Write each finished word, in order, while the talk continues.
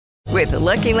With the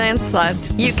Lucky Land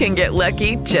Slots, you can get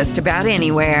lucky just about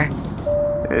anywhere.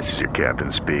 This is your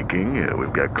captain speaking.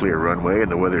 We've got clear runway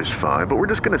and the weather's fine, but we're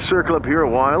just going to circle up here a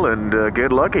while and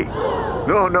get lucky.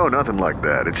 No, nothing like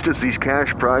that. It's just these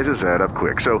cash prizes add up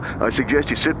quick. So I suggest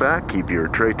you sit back, keep your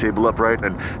tray table upright,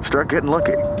 and start getting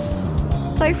lucky.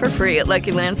 Play for free at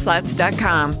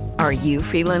LuckyLandSlots.com. Are you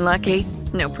feeling lucky?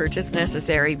 No purchase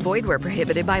necessary. Void where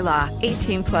prohibited by law.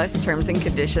 18 plus terms and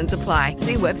conditions apply.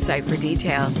 See website for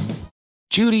details.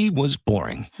 Judy was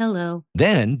boring. Hello.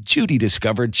 Then Judy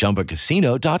discovered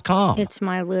ChumbaCasino.com. It's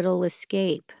my little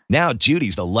escape. Now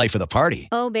Judy's the life of the party.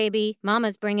 Oh, baby,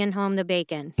 mama's bringing home the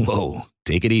bacon. Whoa,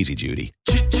 take it easy, Judy.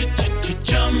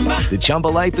 The Chumba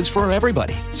life is for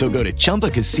everybody. So go to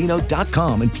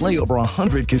ChumbaCasino.com and play over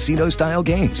 100 casino-style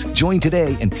games. Join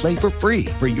today and play for free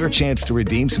for your chance to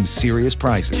redeem some serious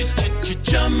prizes.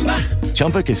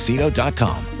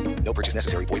 ChumbaCasino.com. No purchase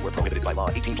necessary. Void where prohibited by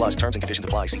law. 18 plus terms and conditions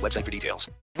apply. See website for details.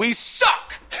 We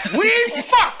suck! We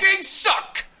fucking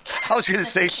suck! I was going to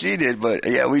say she did, but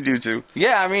yeah, we do too.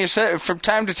 Yeah, I mean, from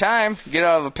time to time, get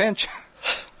out of a pinch.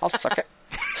 I'll suck it.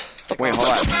 Wait, hold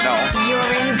on. No.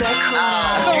 You're in the car.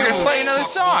 I thought we were going to play another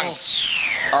song.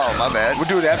 Oh, my bad. We'll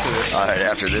do it after this. All right,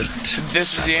 after this.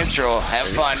 This is the intro. Have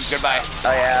fun. Goodbye.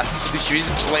 Oh, yeah. Should we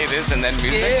just play this and then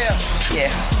music? Yeah.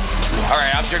 All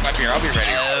right, I'll drink my beer. I'll be ready.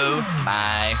 Oh,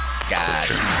 my God. Put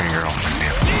your finger on my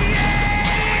nipple.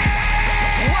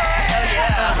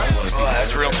 Oh,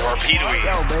 that's real torpedo-y.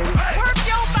 Work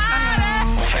your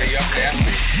body. Hey, you up to ask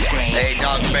me? Hey,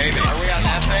 dog, baby. Are we on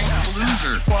that thing?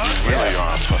 Loser. Really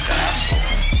are a fucking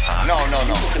asshole. No. All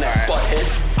right. Butthead.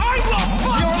 I will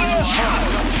fuck you.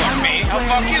 Don't fuck me. I'll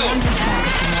fuck you.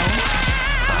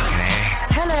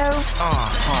 Hello.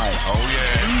 Hi. Oh,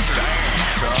 yeah.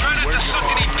 Trying not to suck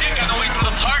any dick on the way to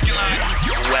the parking lot.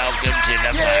 Welcome to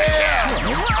the podcast.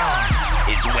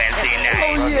 It's Wednesday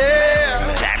night. Oh,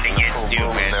 yeah. Time to get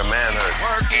stupid. Their manhood.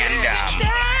 And,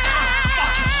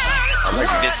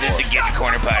 this is the Get in the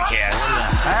Corner podcast.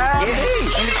 Yeah.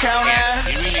 In the corner.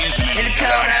 In the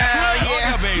corner.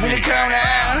 Yeah. In the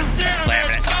corner.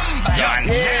 Slamming it. Gone.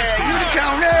 Yeah, you in the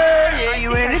corner. Yeah,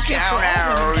 you in the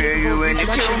corner. Yeah, you in the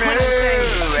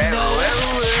corner.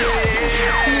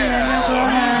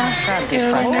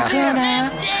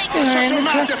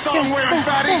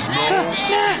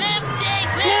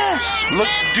 Look,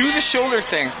 do the shoulder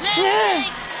thing.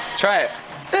 Try it.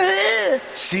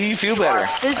 See, you feel better.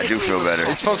 I do feel better.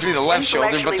 It's supposed to be the left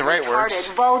shoulder, but the right works.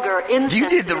 You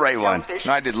did the right one.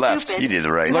 No, I did left. You did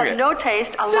the right Look one. at No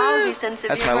taste, a lousy sense of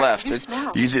That's humor. my left. You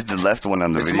smell. You did the left one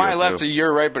on the It's video, my left too. or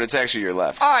your right, but it's actually your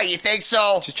left. Oh, you think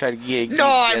so? Just try to get. No,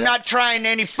 I'm not trying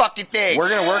any fucking thing. We're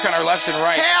gonna work on our lefts and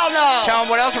rights. Hell no! Tell them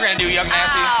what else we're gonna do, young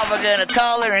nasty. Oh, we're gonna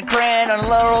color and crayon on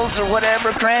laurels or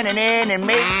whatever, crayon in and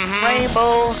make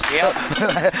rainbows. Yep.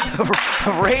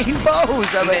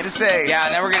 Rainbows, I meant to say. Yeah,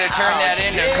 and then we're gonna turn that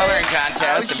into a coloring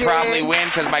contest and shit. probably win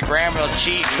because my grandma will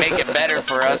cheat and make it better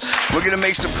for us. We're gonna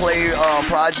make some clay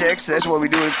projects. That's what we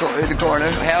do in the corner.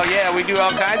 Hell yeah, we do all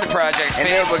kinds of projects. And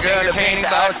then we're gonna painting, paint the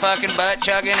butt house. fucking, butt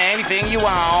chugging, anything you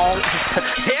want.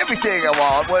 Everything I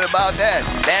want. What about that?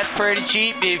 That's pretty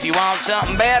cheap if you want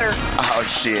something better. Oh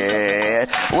shit!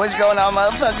 What's going on,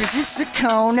 motherfuckers? It's the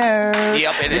corner.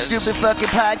 Yep, it the is. Stupid fucking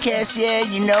podcast. Yeah,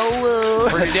 you know.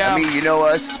 Pretty down. I mean, you know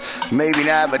us. Maybe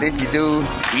not, but if you do,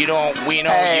 We know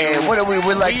hey, you. what are we?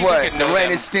 We're like We what? can The know Ren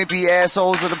them. and Stimpy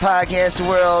assholes of the podcast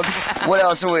world. What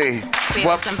else are we?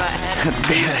 Beavis and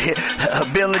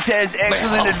Butthead. Bill and Ted's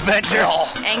Excellent Adventure.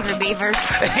 Angry Beavers.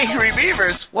 Angry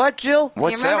Beavers. What, Jill?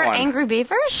 What's you remember that one? Angry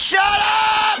Beavers? Shut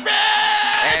up,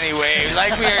 man! Anyway,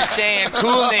 like we were saying,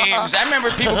 cool names. I remember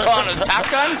people calling us Top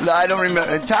Gun. No, I don't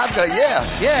remember. Top Gun, yeah.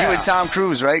 Yeah. You and Tom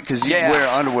Cruise, right? Because you Yeah. wear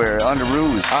underwear,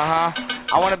 underoos.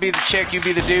 I want to be the chick, you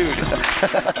be the dude.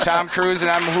 Tom Cruise and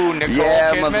I'm who? Nicole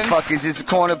Yeah, Kidman? motherfuckers. It's a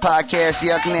corner podcast.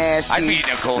 Yuck nasty. I'd be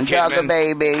Nicole and Kidman. Jugga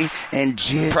baby. And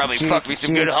Jit, Probably Jit, fuck me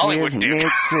some Jit, good Hollywood Jit,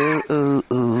 dick. Jit, ooh,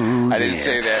 ooh, I didn't yeah.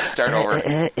 say that. Start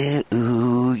over.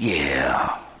 Ooh,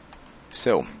 yeah.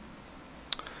 So,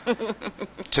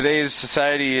 today's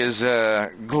society is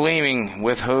gleaming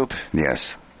with hope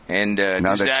Yes. and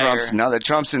Now desire. that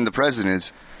Trump's in the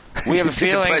president's. We have a the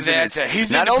feeling president's- that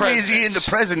he's not in the only is he in the president's.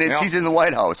 president's, Yeah. he's in the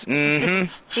White House.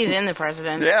 He's in the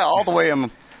president. Yeah, all the way him.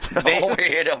 All the way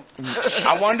hit him.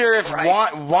 I wonder if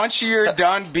once you're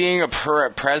done being a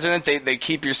president, they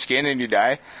keep your skin and you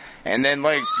die. And then,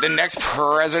 like, the next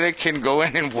president can go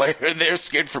in and wear their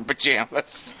skin for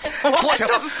pajamas. What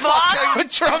the fuck?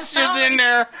 Trump's just in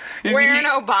there. Wearing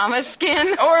Obama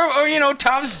skin. Or, you know,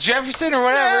 Thomas Jefferson or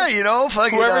whatever. Yeah, you know,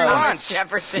 fucking Whoever he uh, wants.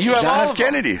 Jefferson. You have John all F. of them.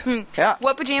 Kennedy. Yeah.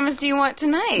 What pajamas do you want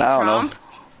tonight, I don't Trump? know.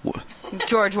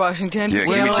 George Washington. Yeah,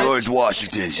 give me George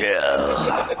Washington's. Yeah,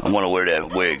 I want to wear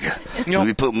that wig. Let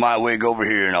me put my wig over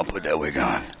here, and I'll put that wig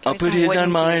on. I'll put his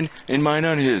on mine and mine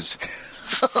on his.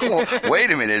 Wait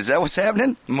a minute, is that what's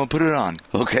happening? I'm going to put it on.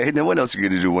 Okay, then what else are you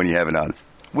going to do when you have it on?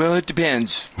 Well, it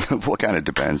depends. What kind of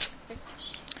depends?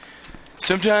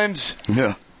 Sometimes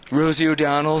Yeah. Rosie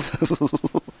O'Donnell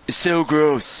is so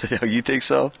gross. You think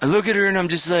so? I look at her and I'm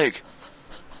just like,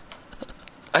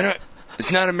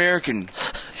 it's not American.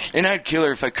 And I'd kill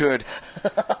her if I could.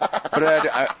 But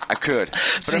I could.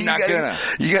 But I'm not gonna.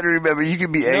 You got to remember, you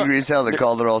can be angry as hell. They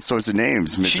called her all sorts of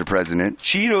names, Mr. President.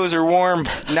 Cheetos are warm.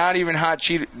 Not even hot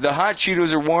Cheetos. The hot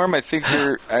Cheetos are warm. I think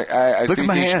they're. I Look think at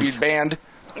my they should hands. be banned.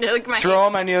 Look at my Throw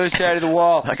them on the other side of the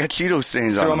wall. I got Cheeto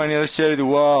stains on Throw them. them on the other side of the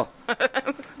wall.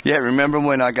 Yeah, remember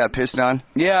when I got pissed on?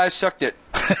 Yeah, I sucked it.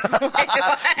 Yeah,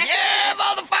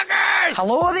 motherfuckers!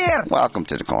 Hello there. Welcome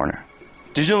to the corner.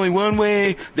 There's only one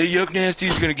way that Yuck Nasty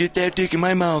is going to get that dick in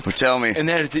my mouth. Well, tell me. And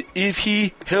that is if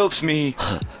he helps me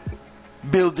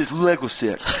build this Lego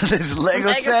set. This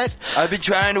Lego set? I've been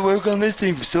trying to work on this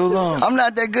thing for so long. I'm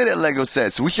not that good at Lego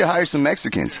sets. We should hire some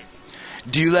Mexicans.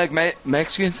 Do you like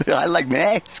Mexicans? I like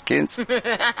Mexicans.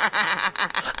 Yeah,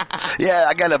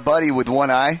 I got a buddy with one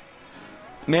eye.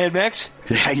 Mad Max?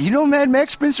 Yeah, you know Mad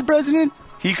Max, Mr. President?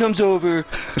 He comes over,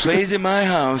 plays at my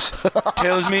house,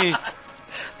 tells me...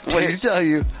 What did he tell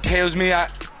you? Tells me I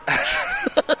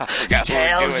forgot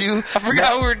Tells you? I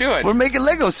forgot what we were doing. We're making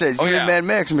Lego sets. Oh, You yeah. and Mad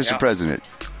Max, Mr. Yeah. President.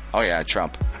 Oh, yeah,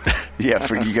 Trump. Yeah,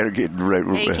 you got to get right.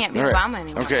 Hey, you can't be All right. Obama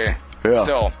anymore. Okay. Yeah.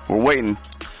 So, we're waiting.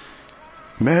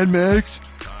 Mad Max?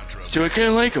 I kind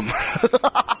of like him.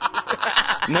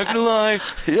 Not gonna lie.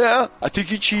 Yeah. I think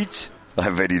he cheats. I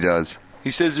bet he does.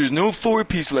 He says there's no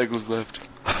 4-piece Legos left.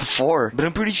 4? But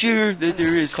I'm pretty sure that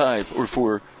there is 5 or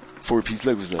 4-piece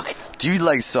Legos left. Do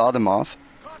you, saw them off?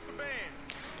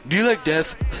 Do you like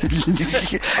death?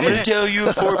 I'm going to tell you a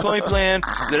 4-point plan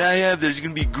that I have that's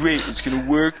going to be great. It's going to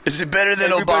work. Is it better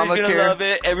than Everybody's Obamacare? going to love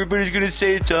it. Everybody's going to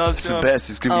say it's awesome. It's the best.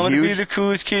 It's going to be I'm huge. going to be the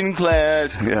coolest kid in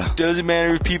class. Yeah. Doesn't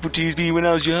matter if people tease me when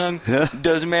I was young. Yeah.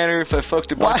 Doesn't matter if I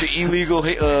fucked a bunch of illegal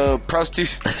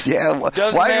prostitutes. Yeah.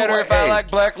 Doesn't matter if I like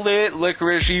black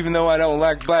licorice, even though I don't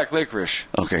like black licorice.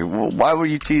 Okay, well, why were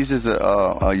you teased as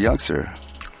a youngster,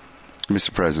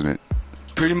 Mr. President?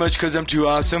 Pretty much because I'm too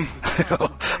awesome.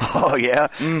 Oh, yeah?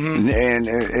 Mm-hmm.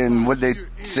 And what'd they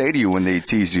say to you when they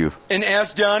tease you? And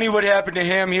ask Donnie what happened to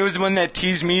him. He was the one that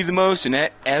teased me the most, and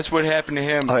ask what happened to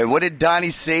him. All right, what did Donnie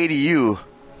say to you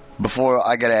before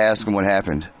I got to ask him what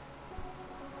happened?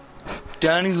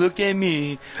 Donnie looked at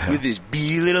me with his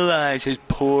beady little eyes, his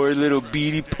poor little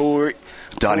beady poor...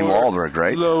 Donnie Wahlberg,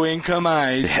 right? Low-income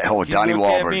eyes. Yeah, oh, He Donnie looked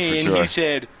at Wahlberg, me for and sure. he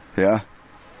said... Yeah?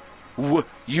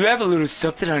 You have a little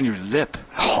something on your lip.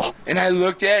 And I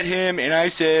looked at him and I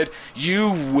said, you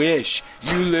wish,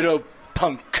 you little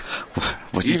punk.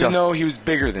 What's he Even though he was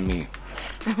bigger than me.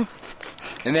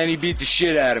 And then he beat the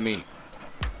shit out of me.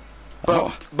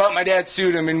 But my dad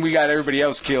sued him and we got everybody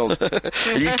else killed.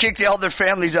 You kicked all their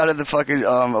families out of the fucking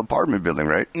apartment building,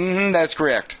 right? Mm-hmm, that's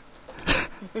correct.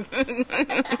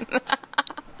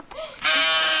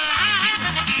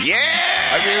 Yeah!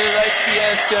 I really like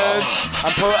fiestas.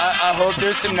 I hope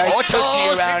there's some nice pussy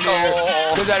around here.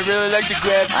 Because I really like to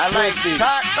grab pussy.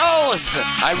 tacos!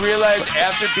 I realized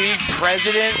after being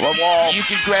president, wall? you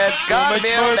can grab so Gotta much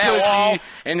build more that pussy, wall.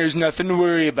 and there's nothing to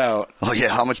worry about. Oh, yeah,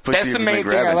 how much pussy That's you the been main thing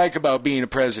grabbing? I like about being a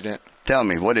president. Tell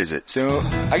me, what is it? So,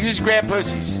 I can just grab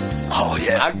pussies. Oh,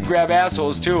 yeah. I can grab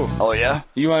assholes, too. Oh, yeah?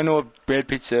 You want to know what Brad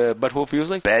Pitt's butthole feels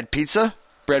like? Bad pizza?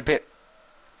 Brad Pitt.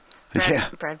 Yeah.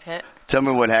 Brad Pitt. Tell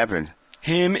me what happened.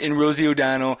 Him and Rosie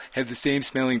O'Donnell have the same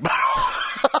smelling butthole.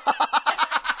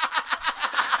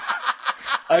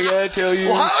 I gotta tell you.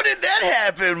 Well, how did that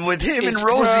happen with him and It's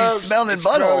Rosie gross. smelling It's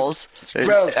buttholes? gross. It's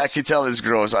gross. I can tell it's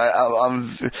gross.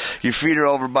 Your feet are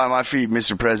over by my feet,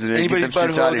 Mr. President. Anybody's Get them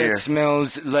shits out butthole of that here.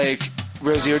 smells like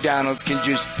Rosie O'Donnell's can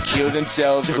just kill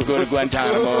themselves or go to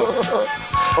Guantanamo.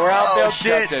 Or I'll build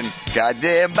shit. something.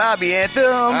 Goddamn Bobby Anthem.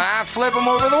 I flip them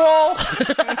over the wall.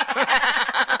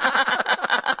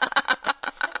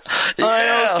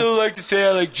 I also like to say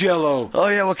I like Jell-O. Oh,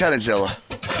 yeah, what kind of Jell-O?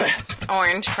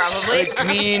 Orange, I probably. like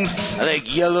green. I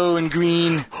like yellow and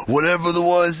green. Whatever the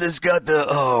ones that's got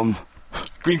the,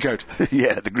 Green card.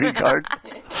 yeah, the green card.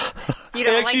 You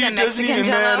don't like Actually, the it doesn't Mexican even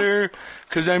Jell-O? matter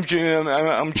because I'm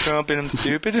Trump and I'm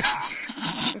stupid.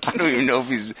 I don't even know if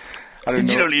he's... I don't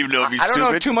know. You don't even know if he's I don't know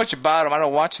stupid. too much about him. I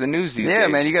don't watch the news these days. Yeah,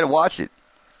 man, you got to watch it.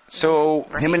 So,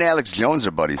 Him and Alex Jones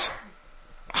are buddies.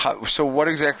 so what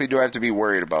exactly do I have to be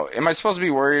worried about? Am I supposed to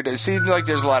be worried? It seems like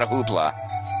there's a lot of hoopla.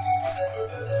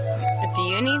 Do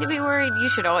you you need to be worried? You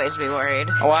should always be worried.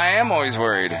 Oh, I am always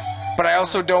worried. But I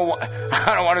also don't.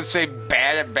 I don't want to say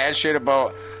bad shit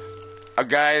about a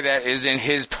guy that is in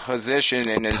his position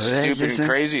and as stupid and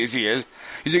crazy as he is.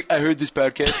 He's like, I heard this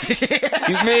podcast.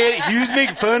 he was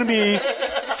making fun of me.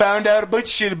 Found out a bunch of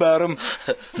shit about him.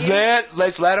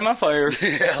 Let's light him on fire,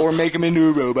 or make him into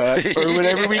a robot, or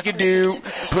whatever we could do.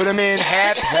 Put him in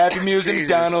Happy Meals at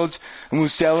McDonald's, and we'll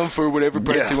sell him for whatever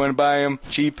price they want to buy him.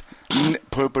 Cheap.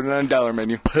 Put it on a dollar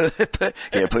menu. Put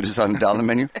us on a dollar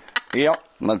menu? Yep.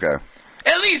 Okay.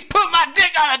 At least put my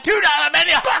dick on a $2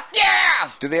 menu. Fuck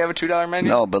yeah! Do they have a $2 menu?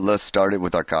 No, but let's start it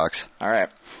with our cocks. All right.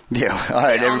 Yeah. All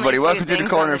right, everybody. Welcome to the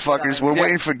corner, fuckers. We're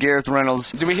waiting for Gareth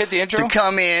Reynolds. Did we hit the intro? To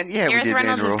come in. Yeah, Gareth we did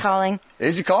Reynolds the intro. is calling.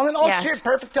 Is he calling? Oh, Yes. shit.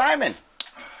 Perfect timing.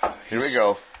 Here we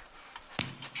go.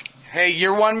 Hey,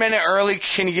 you're 1 minute early.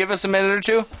 Can you give us a minute or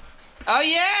two? Oh,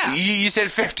 yeah. You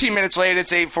said 15 minutes late.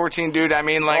 It's 8:14, dude. I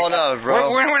mean, like, oh, no,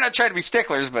 bro. We're not trying to be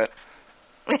sticklers, but.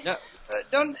 No,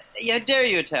 don't. Yeah, dare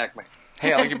you attack me?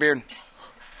 Hey, I like your beard.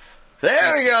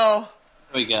 There we go.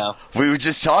 There we go. We were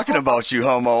just talking about you,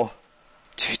 homo.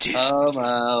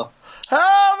 Homo.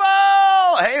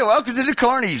 Homo! Hey, welcome to the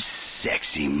corner, you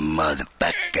sexy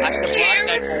motherfucker.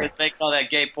 I make all that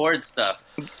gay porn stuff.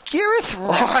 Gareth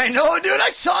Reynolds. Oh, I know, dude. I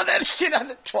saw that shit on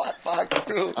the twat box,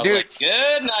 too. Dude, like,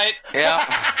 good night. Yeah.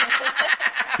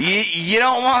 you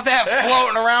don't want that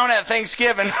floating around at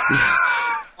Thanksgiving.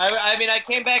 I mean, I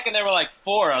came back and there were like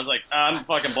 4. I was like, I'm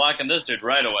fucking blocking this dude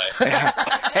right away.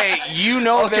 Hey, you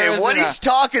know okay, what he's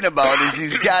talking about is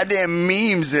these goddamn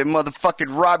memes that motherfucking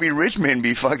Robbie Richmond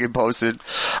be fucking posted.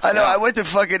 I know, I went to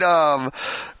fucking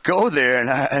go there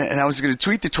and I was going to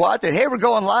tweet the twat that, hey, we're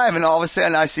going live, and all of a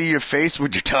sudden I see your face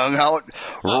with your tongue out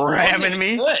ramming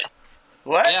me. Good.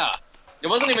 What? Yeah. It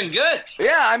wasn't even good.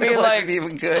 Yeah, I mean, It wasn't like,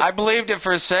 even good. I believed it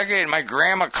for a second. My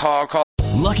grandma called.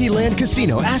 Lucky Land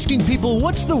Casino, asking people,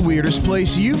 what's the weirdest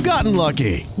place you've gotten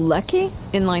lucky? Lucky?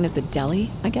 In line at the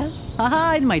deli, I guess?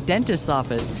 Aha, in my dentist's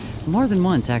office. More than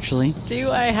once, actually.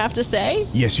 Do I have to say?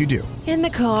 Yes, you do. In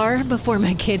the car before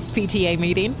my kids' PTA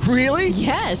meeting. Really?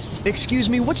 Yes. Excuse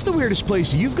me, what's the weirdest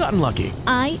place you've gotten lucky?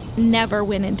 I never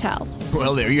win and tell.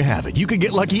 Well, there you have it. You can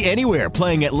get lucky anywhere,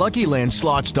 playing at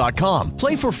LuckyLandSlots.com.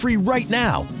 Play for free right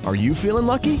now. Are you feeling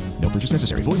lucky? No purchase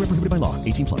necessary. Void where prohibited by law.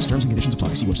 18+. Terms and conditions apply.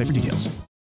 See website for details.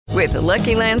 With the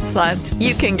Lucky Land Slots,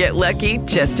 you can get lucky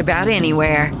just about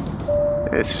anywhere.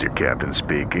 This is your captain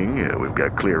speaking. We've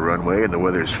got clear runway and the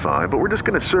weather's fine, but we're just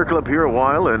going to circle up here a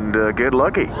while and get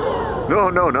lucky.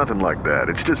 No, nothing like that.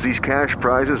 It's just these cash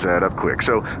prizes add up quick.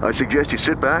 So I suggest you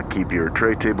sit back, keep your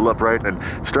tray table upright, and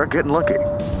start getting lucky.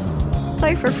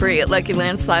 Play for free at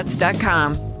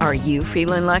LuckyLandSlots.com. Are you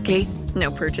feeling lucky?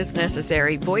 No purchase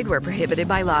necessary. Void where prohibited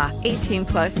by law.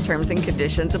 18+ terms and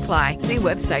conditions apply. See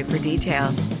website for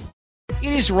details.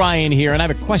 It is Ryan here, and I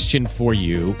have a question for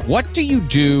you. What do you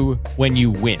do when you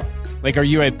win? Like, are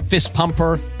you a fist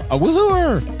pumper, a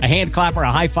woohooer, a hand clapper,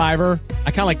 a high fiver? I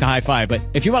kind of like the high five, but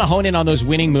if you want to hone in on those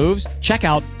winning moves, check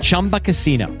out Chumba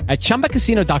Casino. At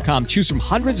ChumbaCasino.com, choose from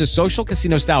hundreds of social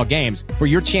casino-style games for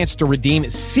your chance to redeem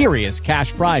serious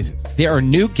cash prizes. There are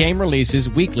new game releases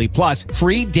weekly, plus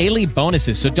free daily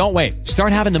bonuses, so don't wait.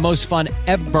 Start having the most fun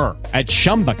ever at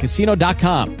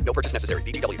ChumbaCasino.com. No purchase necessary.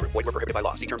 VGW. Void where prohibited by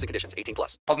law. See terms and conditions.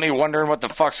 18+. Called me wondering what the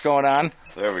fuck's going on.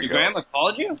 There we Your go. grandma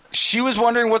called you? She was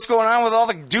wondering what's going on with all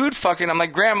the dude fucking. I'm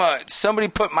like, Grandma, somebody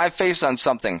put my face on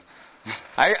something.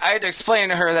 I had to explain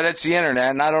to her that it's the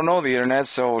internet, and I don't know the internet,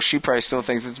 so she probably still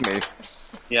thinks it's me.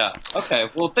 Yeah. Okay.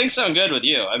 Well, things sound good with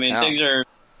you. I mean,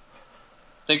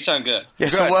 things sound good. Yeah,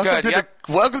 so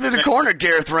welcome to the corner,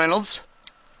 Gareth Reynolds.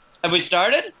 Have we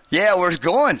started? Yeah, we're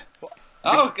going.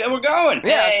 Oh, okay, we're going.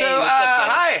 Yeah, Hey, so, what's up,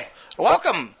 guys? hi.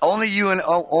 Welcome. Only you and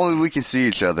only we can see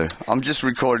each other. I'm just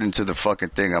recording to the fucking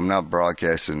thing. I'm not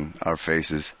broadcasting our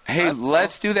faces. Hey,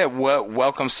 let's do that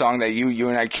welcome song that you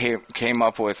and I came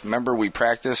up with. Remember, we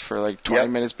practiced for like 20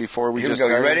 minutes before we Here just we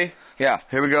go. started? You ready? Yeah.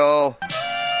 Here we go.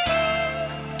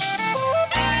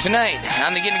 Tonight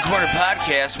on the Getting Corner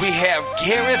podcast, we have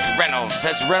Gareth Reynolds.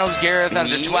 That's Reynolds Gareth on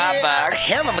the twat box.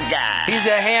 Hell of a guy. He's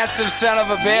a handsome son of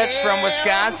a bitch from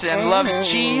Wisconsin. Loves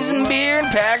cheese and beer and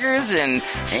Packers and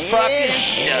fucking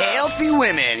stuff. Healthy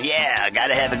women. Yeah,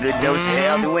 gotta have a good dose of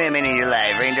healthy women in your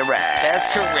life. Ain't that right? That's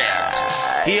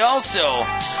correct. He also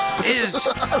is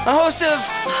a host of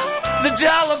the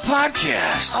Dollar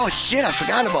Podcast. Oh, shit, I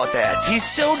forgot about that. He's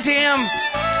so damn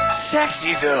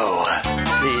sexy, though.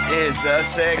 He is a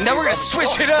sexy. And now we're going to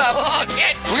switch it up.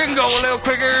 We're going to go a little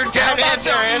quicker. Down about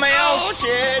something else. Oh,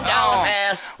 shit, down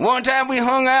pass. One time we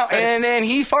hung out, and then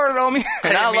he farted on me,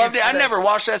 and I loved it. I never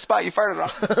washed that spot you farted on.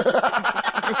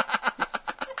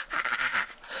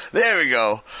 There we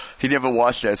go. He never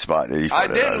watched that spot. Did he? I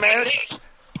didn't, man.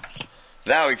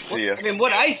 Now we can see you. I mean,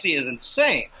 what I see is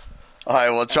insane. All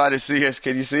right, well, try to see us.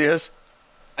 Can you see us?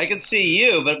 I can see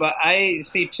you, but I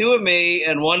see two of me,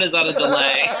 and one is on a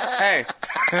delay. Hey,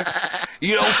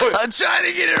 you don't. I'm trying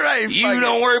to get it right. You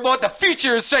don't worry about what the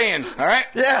future is saying. All right?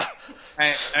 Yeah. All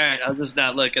right, I'll just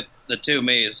not look at the two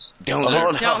me's. Don't look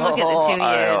at the 2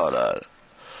 years. Hold on.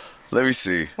 Let me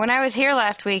see. When I was here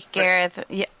last week, Gareth,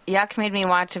 Yuck made me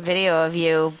watch a video of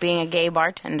you being a gay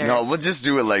bartender. No, we'll just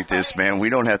do it like this, man. We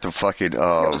don't have to fucking...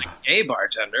 gay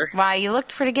bartender? Why, you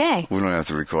looked pretty gay. We don't have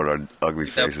to record our ugly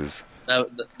faces.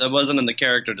 That wasn't in the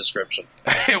character description.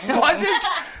 It wasn't?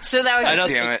 So that was... I don't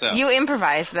think so. You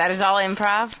improvised. That is all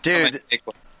improv? Dude.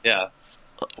 Yeah.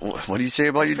 What do you say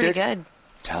about your dick? Pretty good.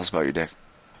 Tell us about your dick.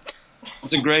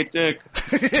 It's a great dick.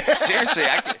 Seriously.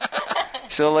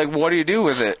 So, like, what do you do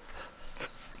with it?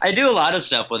 I do a lot of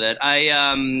stuff with it.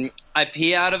 I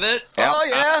pee out of it. Yep. Oh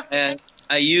yeah. And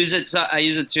I use it. I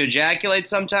use it to ejaculate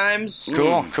sometimes.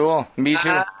 Cool. Me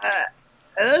too.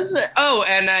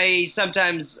 And I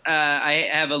sometimes I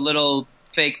have a little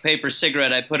fake paper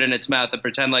cigarette I put in its mouth and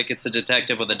pretend like it's a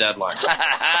detective with a deadline.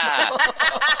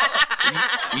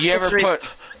 You ever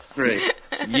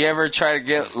try to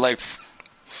get like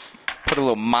put a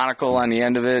little monocle on the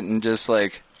end of it and just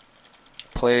like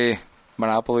play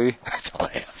Monopoly? That's all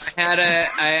I have.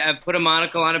 I've put a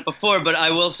monocle on it before, but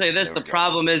I will say this: the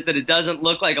problem is that it doesn't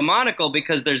look like a monocle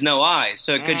because there's no eyes,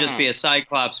 so it could just be a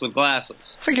cyclops with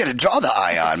glasses. We gotta draw the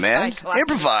eye on, man.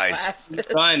 Improvise.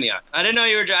 Drawing the eye. I didn't know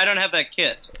you were. I don't have that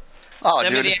kit. Oh,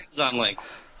 Send dude. me the Amazon link.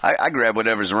 I grab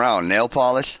whatever's around. Nail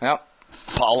polish. Yep.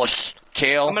 Polish.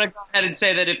 Kale. I'm going to go ahead and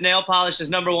say that if nail polish is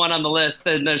number one on the list,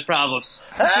 then there's problems.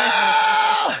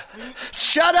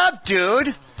 Shut up,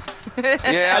 dude.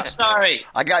 Yeah. I'm sorry.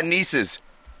 I got nieces.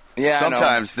 Yeah,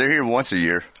 sometimes they're here once a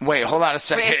year. Wait, hold on a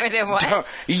second. Wait, what?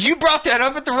 You brought that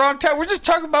up at the wrong time. We're just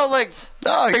talking about like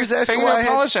he was asking why I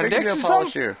polish had on dicks or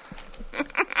polish something. here.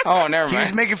 Oh, never mind. He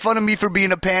was making fun of me for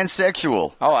being a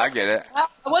pansexual. Oh, I get it. I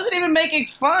wasn't even making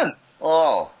fun.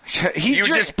 Oh, you were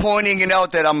just pointing it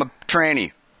out that I'm a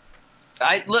tranny.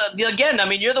 Again, I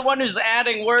mean, you're the one who's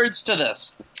adding words to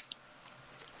this.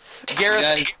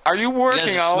 Gareth, are you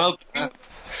working out?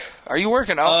 Are you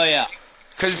working out? Oh yeah.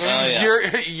 Because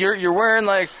you're wearing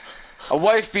like a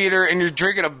wife beater and you're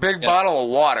drinking a big bottle of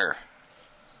water.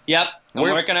 Yep, I'm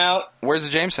working out. Where's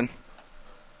the Jameson?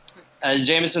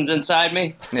 Jameson's inside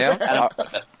me. Yeah.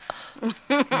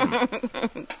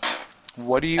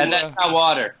 What do you? And that's not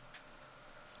water.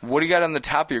 What do you got on the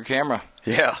top of your camera?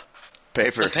 Yeah,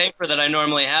 paper. The paper that I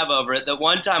normally have over it. The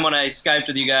one time when I Skyped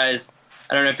with you guys,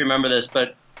 I don't know if you remember this,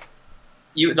 but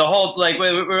we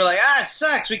were like, it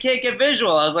sucks. We can't get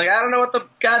visual. I was like, I don't know what the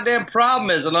goddamn problem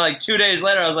is. And then like 2 days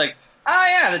later, I was like, oh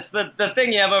yeah, that's the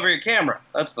thing you have over your camera.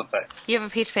 That's the thing. You have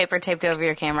a piece of paper taped over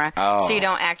your camera, so you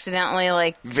don't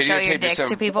accidentally show your dick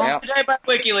to people. Yep. Today by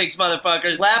WikiLeaks,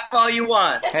 motherfuckers. Laugh all you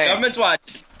want. Hey. Government's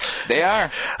watching. They are.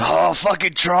 Oh,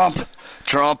 fucking Trump.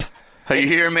 Are you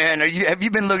here, man? Have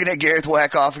you been looking at Gareth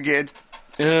Wackoff again?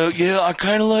 Yeah, I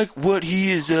kind of like what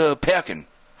he is packing.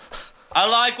 I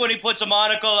like when he puts a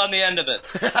monocle on the end of it.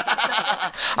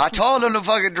 I told him to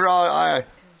fucking draw.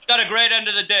 It's got a great end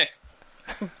of the dick.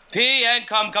 Pee and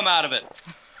cum come out of it.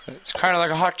 It's kind of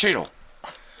like a hot Cheeto.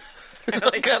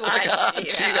 like a hot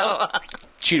Cheeto.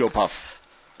 Cheeto puff.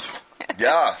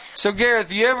 Yeah. So,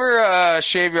 Gareth, you ever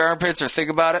shave your armpits or think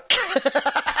about it?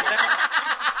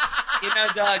 You know,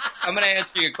 Doug, I'm going to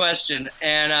answer your question.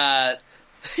 And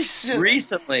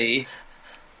recently,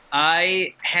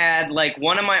 I had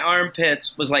one of my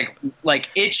armpits was like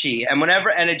itchy,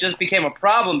 and it just became a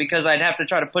problem because I'd have to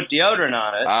try to put deodorant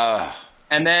on it.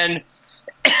 And then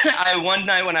one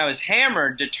night when I was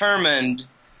hammered, determined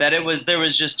that there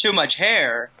was just too much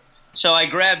hair. So I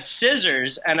grabbed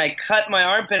scissors and I cut my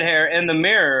armpit hair in the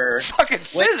mirror. Fucking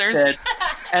scissors!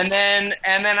 And then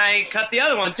I cut the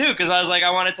other one too because I was like,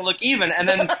 I want it to look even. And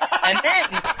then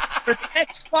for the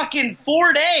next fucking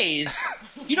 4 days,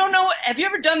 you don't know. Have you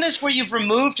ever done this where you've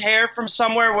removed hair from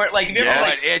somewhere where have you ever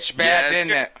it itched bad,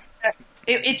 didn't it?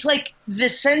 It's like the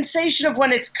sensation of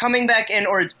when it's coming back in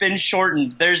or it's been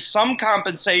shortened. There's some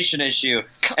compensation issue,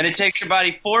 and it takes your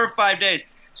body 4 or 5 days.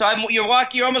 So you're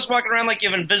almost walking around like you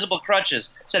have invisible crutches.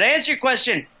 So to answer your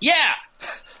question, yeah.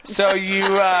 So you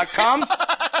come?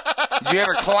 Did you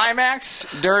ever climax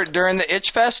during the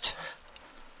Itch Fest?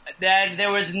 That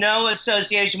there was no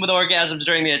association with orgasms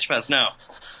during the Itch Fest. No.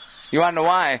 You want to know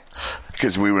why?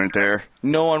 Because we weren't there.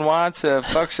 No one wants to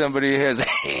fuck somebody who has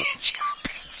itchy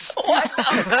armpits. What?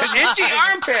 Itchy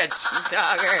armpits.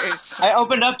 Doggers. I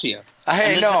opened up to you.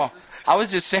 Hey, no. I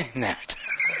was just saying that.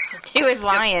 He He was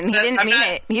lying. He didn't mean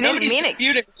it. He didn't mean it.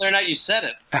 Disputing whether or not you said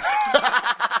it.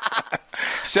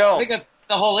 So I think that's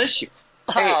the whole issue.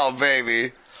 Oh,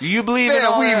 baby. Do you believe Man, in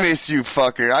all we that? miss you,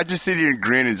 fucker. I just sit here and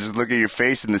grin and just look at your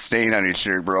face and the stain on your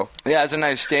shirt, bro. Yeah, it's a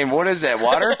nice stain. What is that,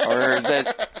 water? Or is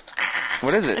that...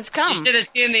 What is it? It's cum. You should have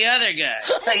seen the other guy.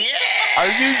 Are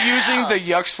you using the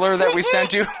yuck slur that we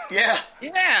sent you? Yeah.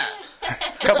 Yeah.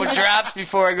 A couple drops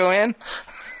before I go in?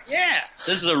 Yeah.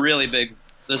 This is a really big...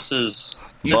 This is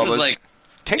Bubba's. like...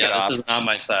 Take it off. This is not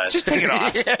my size. Just take it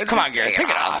off. Come on, Gary. Take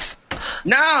it off.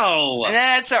 No.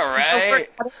 That's all right.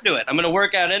 I'm going to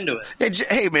work out into it.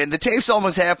 Hey, man, the tape's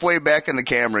almost halfway back on the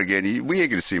camera again. We ain't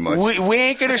going to see much. We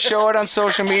ain't going to show it on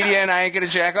social media, and I ain't going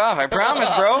to jack off. I promise,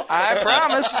 bro. I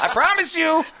promise. I promise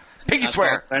you. Pinky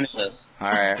swear. All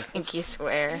right. Pinky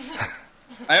swear.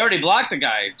 I already blocked a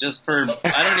guy just for... I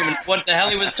don't even know what the hell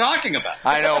he was talking about.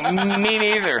 I know. Me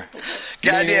neither.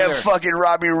 Goddamn fucking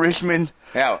Robbie Richmond.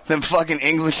 Yeah. Them fucking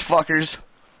English fuckers.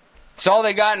 So all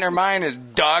they got in their mind is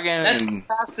dogging. That's and the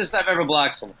fastest I've ever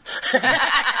blocked someone.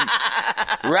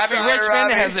 Robbie Sorry, Richmond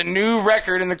Robbie. has a new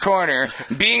record in the corner,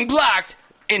 being blocked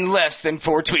in less than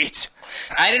 4 tweets.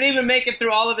 I didn't even make it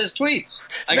through all of his tweets.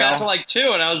 I got to like 2,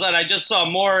 and I just saw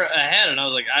more ahead, and I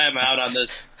was like, I am out on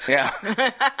this. Yeah.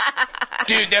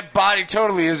 Dude, that body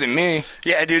totally isn't me.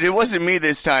 Yeah, dude, it wasn't me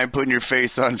this time putting your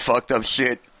face on fucked up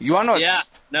shit. You want to know?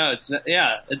 No,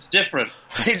 it's different.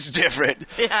 It's different.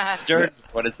 Yeah. It's dirty,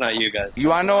 but it's not you guys. You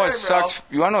want to know what sucks?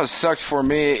 You want to know what sucks for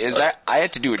me is I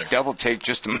had to do a double take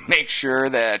just to make sure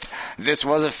that this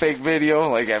was a fake video.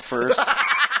 Like at first,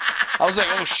 I was like,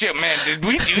 "Oh shit, man! Did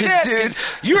we do that?" Dude.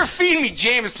 You were feeding me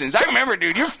Jamesons. I remember,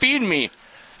 dude. You're feeding me.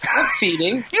 Not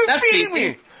feeding. You're feeding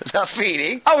me. Not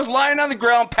feeding. I was lying on the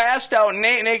ground, passed out,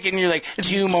 naked, and you're like,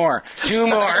 2 more. Yeah,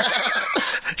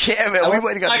 man, we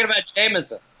went and got talking about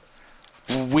Jameson.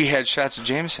 We had shots of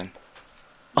Jameson.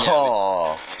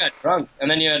 Oh. You got drunk,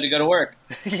 and then you had to go to work.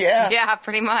 Yeah. Yeah,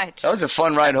 pretty much. That was a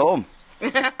fun ride home.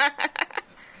 It's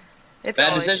Bad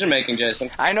always- decision making, Jason.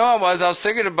 I know I was. I was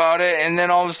thinking about it, and then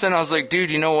all of a sudden I was like,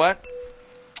 dude, you know what?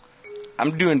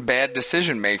 I'm doing bad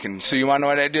decision making. So you want to know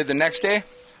what I did the next day?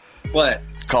 What?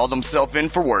 Called himself in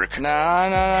for work. No.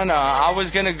 I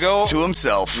was going to go... To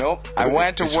himself. Nope. I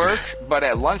went to work, but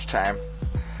at lunchtime,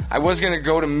 I was going to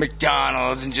go to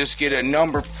McDonald's and just get a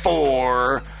number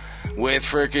 4 with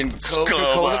freaking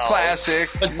Coca-Cola Classic.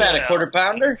 What's that, a quarter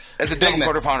pounder? That's a double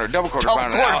quarter pounder. Double quarter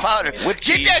pounder. With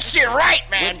cheese. Get that shit right,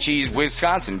 man. With cheese.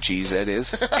 Wisconsin cheese, that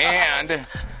is. And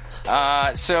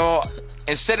so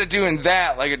instead of doing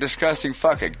that like a disgusting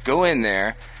fuck, I go in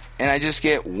there and I just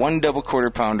get 1 double quarter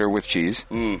pounder with cheese.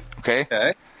 Okay?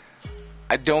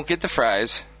 I don't get the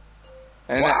fries.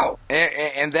 And wow.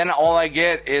 And then all I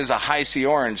get is a high C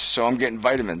orange, so I'm getting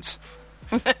vitamins.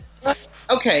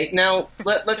 Okay, now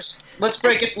let's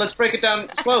break it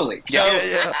down slowly. So,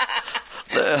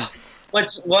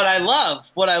 what I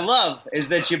love is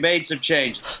that you made some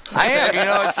changes. I am,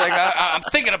 it's like I'm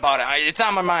thinking about it. It's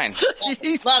on my mind.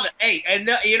 Love it. Hey, and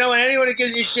you know when anyone who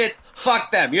gives you shit,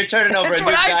 fuck them. You're turning over That's a new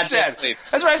what I goddamn said. leaf.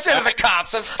 That's what I said to the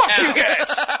cops. Fuck you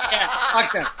guys. Yeah,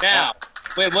 fuck them. Now.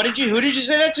 Wait, who did you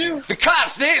say that to? The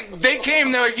cops, they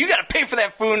came, they're like, you gotta pay for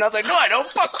that food. And I was like, no, I don't.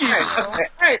 Fuck you. All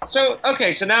right,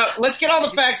 so now let's get all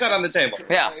the facts out on the table.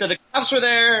 Yeah. So the cops were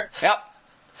there. Yep.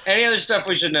 Any other stuff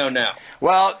we should know now?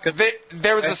 Well,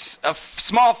 there was a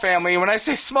small family. When I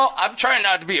say small, I'm trying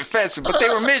not to be offensive, but they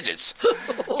were midgets.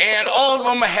 And all of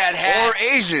them had Or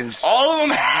Asians. All of them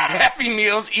had Happy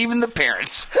Meals, even the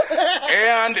parents.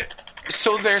 And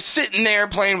so they're sitting there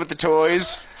playing with the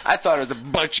toys. I thought it was a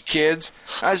bunch of kids.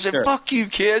 I said, fuck you,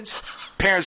 kids.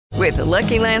 Parents. With the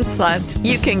Lucky Land Slots,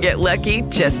 you can get lucky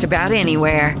just about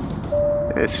anywhere.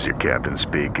 This is your captain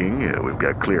speaking. We've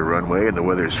got clear runway and the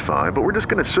weather's fine, but we're just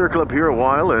going to circle up here a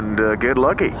while and get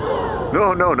lucky.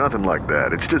 No, nothing like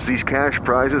that. It's just these cash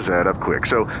prizes add up quick.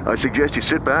 So I suggest you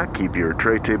sit back, keep your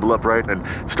tray table upright, and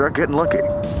start getting lucky.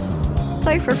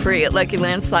 Play for free at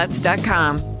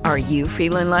LuckyLandSlots.com. Are you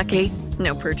feeling lucky?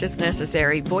 No purchase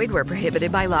necessary. Void where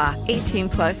prohibited by law.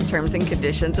 18+ terms and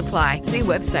conditions apply. See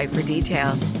website for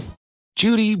details.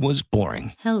 Judy was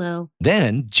boring. Hello.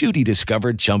 Then Judy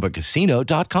discovered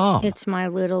ChumbaCasino.com. It's my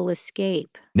little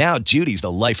escape. Now Judy's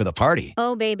the life of the party.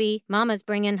 Oh, baby, mama's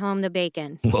bringing home the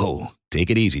bacon. Whoa, take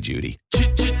it easy, Judy.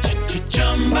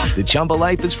 The Chumba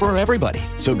life is for everybody.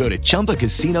 So go to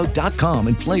ChumbaCasino.com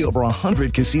and play over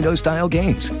 100 casino-style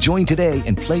games. Join today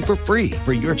and play for free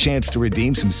for your chance to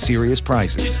redeem some serious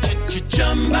prizes.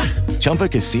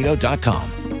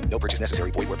 ChumbaCasino.com. No purchase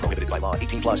necessary. Void where prohibited by law.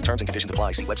 18+ terms and conditions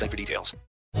apply. See website for details.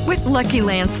 With Lucky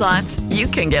Land Slots, you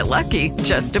can get lucky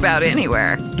just about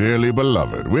anywhere. Dearly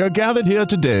beloved, we are gathered here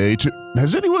today to...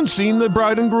 Has anyone seen the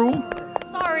bride and groom?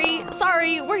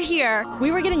 Sorry, we're here.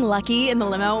 We were getting lucky in the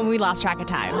limo and we lost track of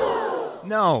time.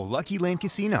 No, Lucky Land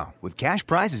Casino, with cash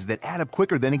prizes that add up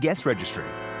quicker than a guest registry.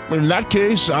 In that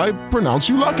case, I pronounce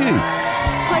you lucky.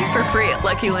 Play for free at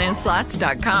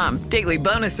LuckyLandSlots.com. Daily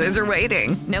bonuses are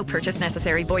waiting. No purchase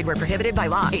necessary. Void where prohibited by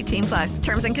law. 18+.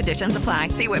 Terms and conditions apply.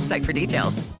 See website for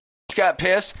details. Got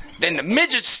pissed. Then the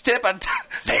midgets step on.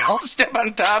 They all step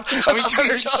on top of each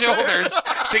other's shoulders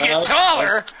to get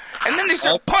taller, and then they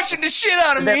start punching the shit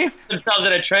out of me. Themselves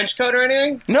in a trench coat or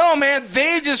anything? No, man.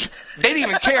 They didn't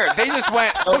even care. They just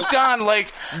went hooked on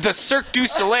like the Cirque du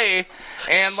Soleil.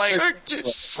 And like,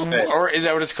 or is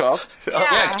that what it's called?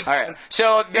 Yeah. All right.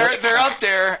 So they're up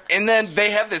there, and then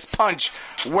they have this punch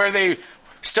where they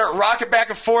start rocking back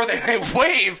and forth, and they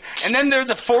wave, and then there's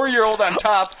a 4-year-old on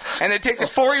top, and they take the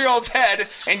 4-year-old's head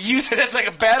and use it as like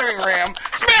a battering ram,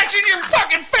 smash it in your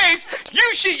fucking face.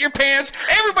 You shit your pants.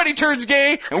 Everybody turns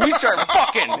gay, and we start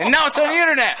fucking. And now it's on the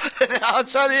internet. Now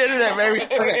it's on the internet, baby.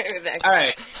 Okay. All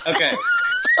right. Okay.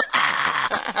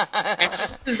 And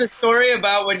this is the story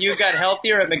about when you got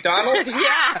healthier at McDonald's? Yeah.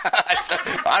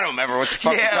 I don't remember what the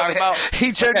fuck you're talking about.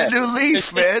 He turned a new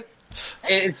leaf, man.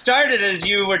 It started as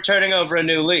you were turning over a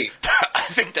new leaf. I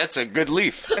think that's a good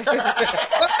leaf.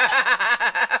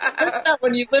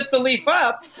 When you lift the leaf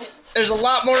up, there's a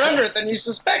lot more under it than you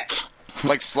suspected.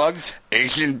 Like slugs?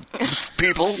 Asian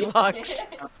people? Slugs.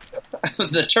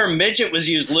 The term midget was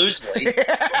used loosely.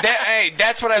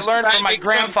 That's what I learned from my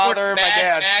grandfather and my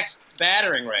dad. Max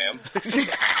battering ram.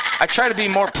 I try to be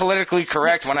more politically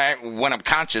correct when I'm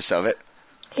conscious of it.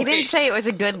 He didn't say it was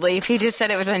a good leaf. He just said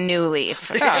it was a new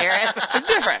leaf. Yeah. It's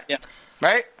different. Yeah.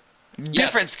 Right?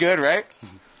 Different's good, right?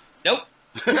 Nope.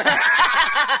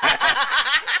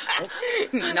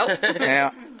 Nope.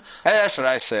 Yeah. That's what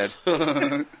I said.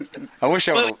 I wish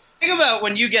I would. Think about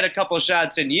when you get a couple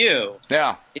shots in you.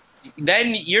 Yeah.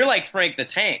 Then you're like Frank the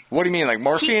Tank. What do you mean, like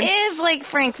morphine? He is like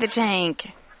Frank the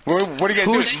Tank. What are you going to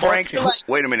do? Who's Frank?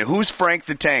 Wait a minute. Who's Frank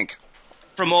the Tank?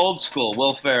 From Old School,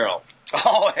 Will Ferrell.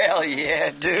 Oh, hell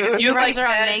yeah, dude. You runs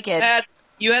around naked.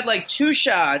 You had like 2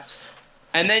 shots,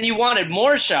 and then you wanted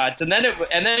more shots, and then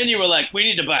you were like, we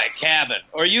need to buy a cabin.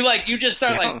 Or you just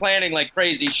start like planning like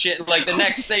crazy shit. Like the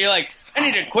next day you're like, I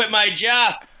need to quit my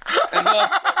job and go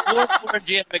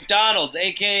dwargy at McDonald's,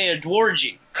 a.k.a. a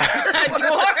dwargy.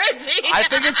 I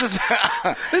think it's Is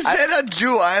that on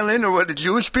Jew Island or where the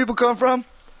Jewish people come from?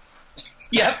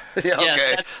 Yep. Yeah, okay.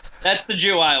 Yes, that's the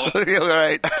Jew Island. All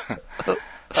right.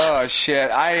 Oh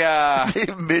shit!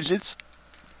 Midgets.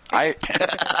 I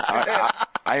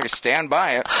stand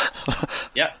by it.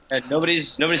 Yep, and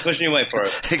nobody's pushing you away for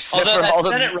it. Except Although for that all the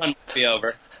Senate run will be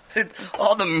over.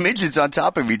 All the midgets on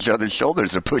top of each other's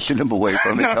shoulders are pushing them away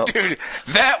from it. No, dude,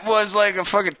 that was like a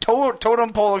fucking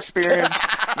totem pole experience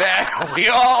that we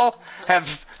all have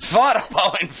thought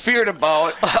about and feared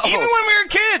about, even when we were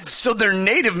kids. So they're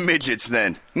native midgets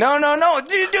then? No,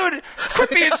 dude, quit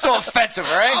being so offensive,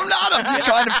 all right? I'm not. I'm just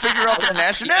trying to figure out their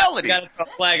nationality. Got a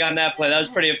flag on that play. That was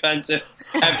pretty offensive.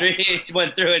 After he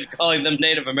went through it, calling them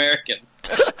Native American.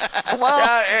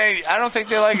 Well, hey, I don't think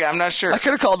they like it. I'm not sure. I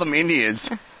could have called them Indians.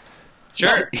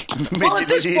 Sure. Well, at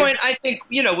this point, I think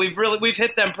we've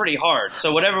hit them pretty hard.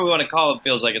 So whatever we want to call it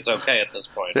feels like it's okay at this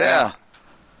point. Yeah.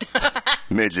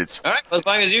 Midgets. All right. Well, as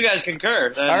long as you guys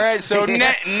concur. Then. All right. So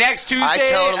next Tuesday, I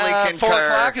totally concur. 4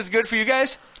 o'clock is good for you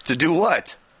guys. To do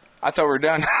what? I thought we were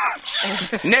done.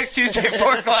 Next Tuesday,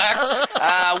 4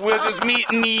 o'clock, we'll just meet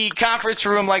in the conference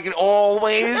room like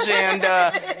always. And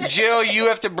Jill, you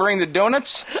have to bring the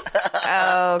donuts.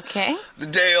 Okay. The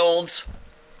day olds.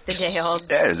 The day old.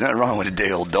 Yeah, there's nothing wrong with a day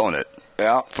old donut.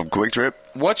 Yeah. From Quick Trip.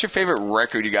 What's your favorite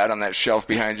record you got on that shelf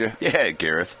behind you? Yeah,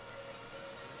 Gareth.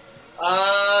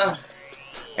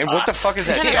 And what the fuck is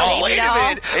that? Oh, wait a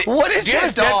minute. What is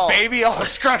that doll? Dead baby all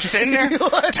scrunched in there?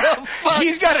 What the fuck?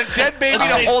 He's got a dead baby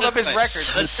to hold up his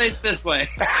records. Let's face this way.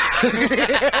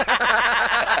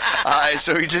 Alright,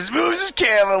 so he just moves his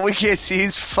camera. We can't see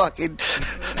his fucking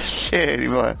shit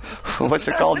anymore. What's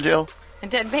it called, Jill? A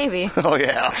dead baby. Oh,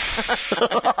 yeah.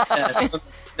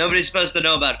 Nobody's supposed to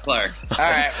know about Clark. All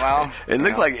right, well. It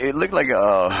looked like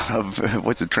a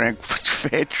what's a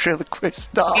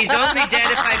ventriloquist doll? He's only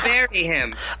dead if I bury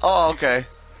him. Oh, okay.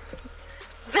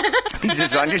 He's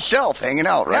just on your shelf, hanging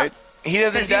out, right? He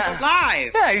doesn't die. He's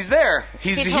alive. Yeah, he's there.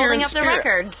 He's here holding in up spirit. the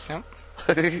records. Yep.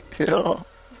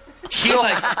 He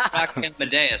like Rock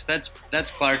Amadeus.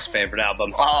 That's Clark's favorite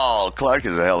album. Oh, Clark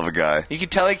is a hell of a guy. You can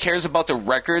tell he cares about the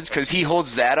records because he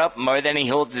holds that up more than he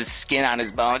holds his skin on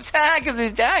his bones. Because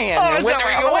he's dying and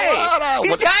withering away.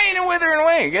 He's dying and withering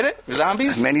away. Get it?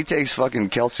 Zombies? Man, he takes fucking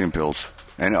calcium pills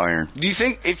and iron. Do you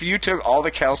think if you took all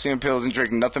the calcium pills and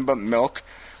drank nothing but milk,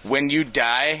 when you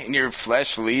die and your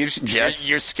flesh leaves,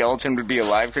 your skeleton would be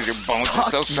alive because your bones are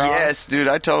so strong? Yes, dude,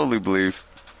 I totally believe.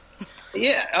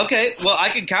 Yeah, okay. Well, I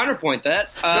can counterpoint that.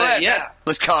 Go ahead, yeah. man.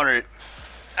 Let's counter it.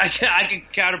 I can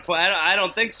counterpoint. I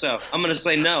don't think so. I'm going to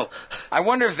say no. I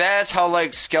wonder if that's how,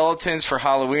 like, skeletons for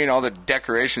Halloween, all the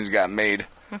decorations got made.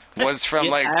 Was from,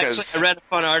 Yeah, like... actually, I read a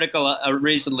fun article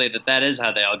recently that is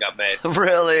how they all got made.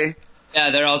 Really? Yeah,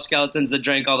 they're all skeletons that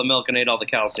drank all the milk and ate all the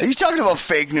calcium. Are you talking about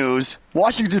fake news?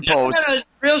 Washington Post. No, it's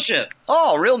real shit.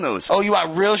 Oh, real news. Oh, you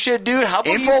want real shit, dude? How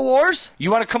about InfoWars?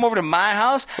 You want to come over to my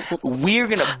house? We're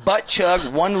going to butt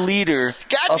chug 1 liter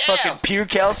of fucking pure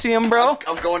calcium, bro.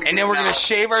 I'm going to and then we're going to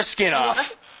shave our skin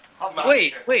off.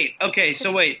 Wait. Okay,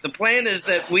 so wait. The plan is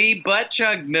that we butt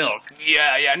chug milk.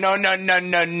 Yeah.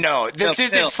 No. This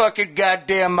isn't fucking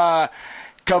goddamn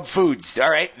Cub Foods, all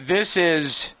right? This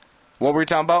is... What were we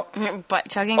talking about? Butt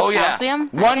chugging calcium?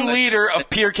 1 liter of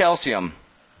pure calcium.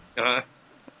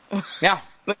 Yeah.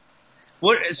 But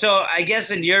what? So I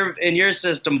guess in your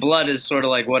system, blood is sort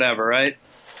of like whatever, right?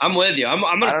 I'm with you. I'm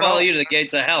going to follow you to the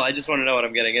gates of hell. I just want to know what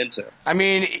I'm getting into. I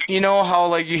mean, you know how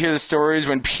like you hear the stories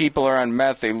when people are on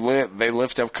meth, they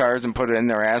lift up cars and put it in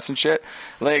their ass and shit.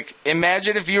 Like,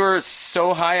 imagine if you were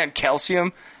so high on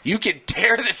calcium, you could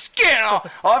tear the skin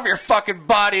off your fucking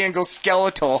body and go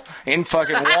skeletal in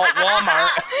fucking Walmart.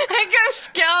 Go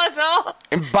skeletal.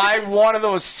 And buy one of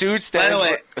those suits that By the is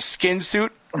way- like a skin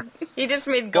suit. He just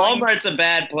made going. Walmart's a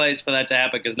bad place for that to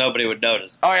happen because nobody would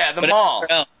notice. Oh yeah, the But mall.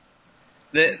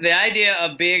 The idea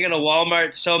of being in a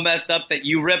Walmart so methed up that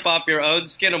you rip off your own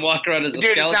skin and walk around as a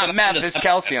Dude, skeleton. it's not meth, it's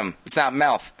calcium. It's not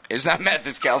meth. It's not meth,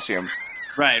 it's calcium.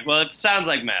 Right. Well, it sounds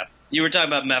like meth. You were talking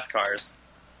about meth cars.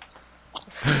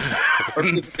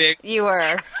 You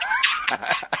were.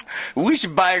 We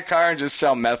should buy a car and just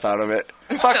sell meth out of it.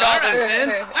 Fuck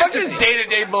this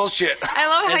day-to-day bullshit. I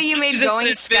love how you made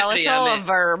going skeletal a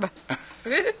verb.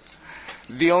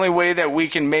 The only way that we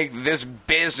can make this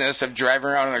business of driving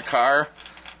around in a car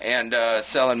and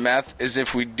selling meth is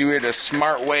if we do it a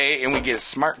smart way and we get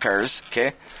smart cars,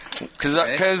 okay?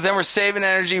 Because then we're saving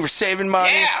energy, we're saving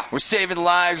money, we're saving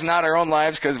lives, not our own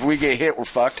lives, because if we get hit, we're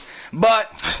fucked. But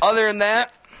other than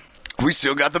that... We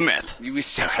still got the meth. We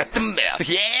still got the meth.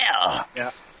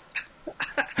 Yeah.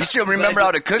 You still remember how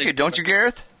to cook it, don't you,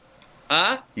 Gareth?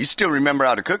 Huh? You still remember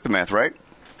how to cook the meth, right?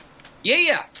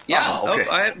 Yeah. Oh,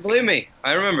 okay. Believe me,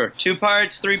 I remember. 2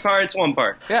 parts, 3 parts, 1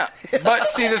 part. Yeah. But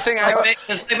see, the thing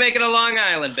It's like making a Long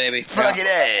Island, baby. Fuck it,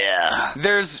 yeah.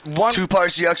 There's 2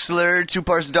 parts yuck slurred, 2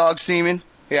 parts dog semen.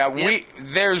 Yeah,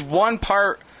 there's 1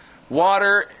 part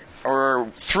water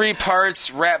or 3 parts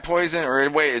rat poison, or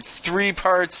wait, it's 3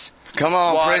 parts Come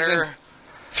on, water, prison.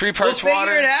 3 parts we'll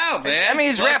water. figure it out, man. I mean,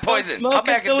 it's rat poison. Smoke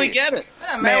until we get it.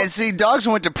 Yeah, Man, see, Dogs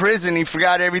went to prison. He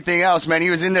forgot everything else, man. He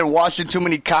was in there washing too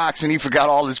many cocks, and he forgot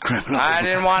all his criminal. I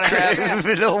didn't want to have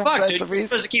criminal Fuck, dude, you're recipes.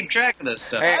 supposed to keep track of this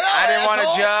stuff. Hey, I didn't want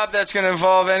a job that's going to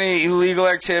involve any illegal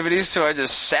activities, so I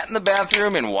just sat in the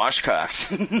bathroom and washed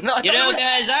cocks. You know,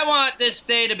 guys, I want this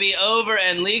day to be over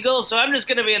and legal, so I'm just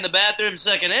going to be in the bathroom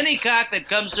sucking any cock that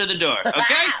comes through the door,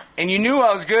 okay? And you knew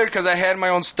I was good because I had my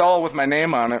own stall with my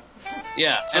name on it.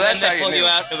 Yeah, So and that's then how they you pulled knew. you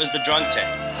out, it was the drunk tank.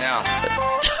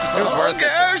 Yeah. It was worth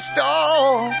it.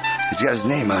 Stall. He's got his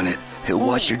name on it. He'll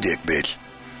wash your dick, bitch.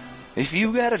 If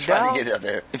you got a Trying dog, to get up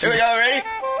there. If Here we you- go, ready? if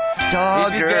you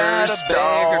got a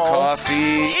bag of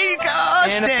coffee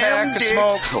and a pack of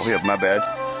smokes, Oh, yeah, my bad.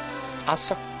 I'll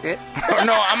suck it.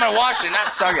 No, I'm going to wash it, not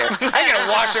suck it. I ain't going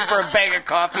to wash it for a bag of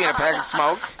coffee and a pack of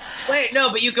smokes. Wait, no,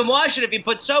 but you can wash it if you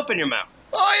put soap in your mouth.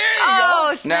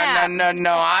 Oh, snap.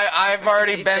 No. I've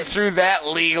already been through that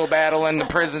legal battle in the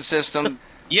prison system.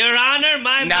 Your Honor,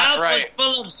 my Not mouth right.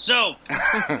 was full of soap.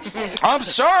 I'm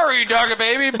sorry, doggy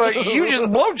baby, but you just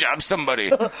blowjob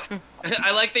somebody.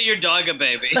 I like that you're dog-a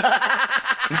baby.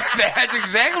 That's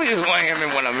exactly who I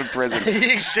am when I'm in prison.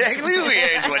 Exactly who he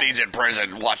is when he's in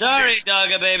prison. Watching Sorry, dicks.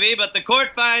 dog-a baby, but the court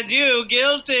finds you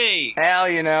guilty. Hell,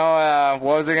 you know,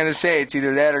 what was I going to say? It's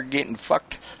either that or getting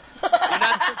fucked. You're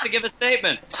not supposed to give a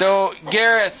statement. So,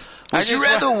 Gareth, Would you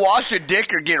rather wash a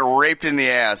dick or get raped in the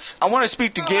ass? I want to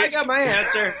speak to I Gareth. got my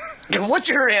answer. What's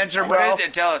your answer, bro? What is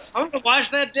it? Tell us. I'm going to wash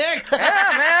that dick. Yeah,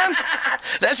 man.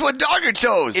 That's what Dogger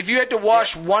chose. If you had to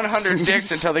wash 100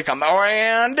 dicks until they come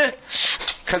around,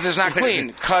 because it's not clean,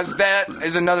 because that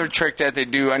is another trick that they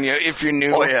do on you if you're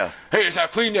new. Oh, yeah. Hey, it's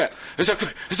not clean yet. It's not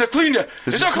clean yet.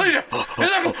 It's not clean yet.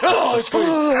 Oh, it's clean.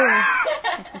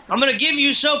 I'm going to give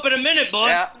you soap in a minute, boy.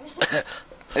 Yeah.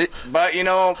 But, you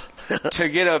know, to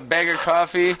get a bag of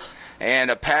coffee and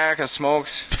a pack of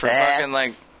smokes for fucking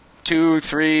like 2,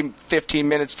 3, 15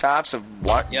 minutes tops of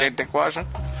dick washing.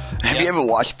 Have you ever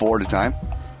washed 4 at a time?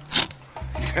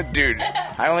 Dude,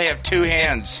 I only have 2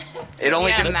 hands. It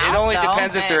only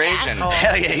depends if they're Asian.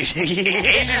 Hell yeah.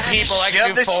 Asian people, I can Shove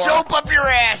do the 4. soap up your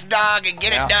ass, dog, and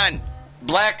get it done.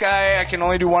 Black guy, I can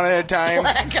only do 1 at a time.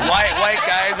 White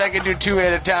guys, I can do 2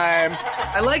 at a time.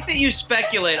 I like that you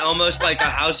speculate almost like a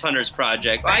house hunter's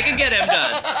project. I can get him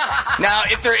done. Now,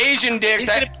 if they're Asian dicks,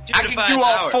 I can do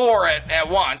all 4 at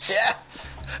once.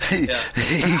 Yeah.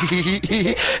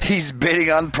 He's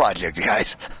bidding on the project,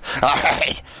 guys. All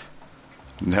right.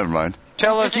 Never mind.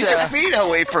 Tell us. Get your feet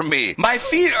away from me. My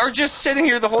feet are just sitting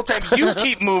here the whole time. You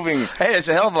keep moving. Hey, it's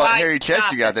a hell of a hairy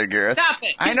chest you got there, Gareth. Stop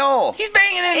it. I know. He's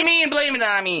banging into me and blaming it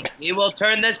on me. He will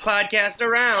turn this podcast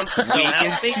around. So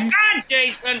help me God,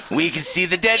 Jason. We can see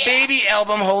the dead baby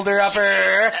album holder upper.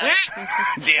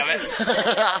 Damn it.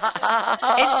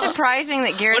 It's surprising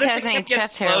that Garrett has any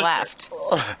chest hair left.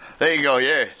 There you go.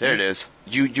 Yeah, there it is.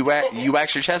 You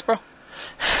wax your chest, bro?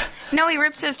 No, he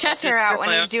rips his chest hair out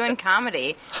when he's doing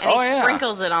comedy, and he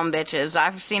sprinkles it on bitches.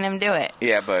 I've seen him do it.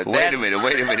 Yeah, but wait a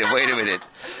minute.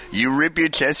 You rip your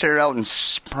chest hair out and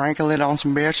sprinkle it on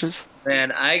some bitches?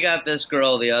 Man, I got this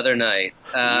girl the other night.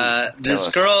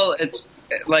 This girl, it's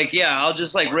like, I'll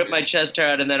just like rip my chest hair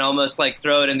out and then almost like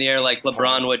throw it in the air like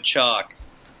LeBron would chalk.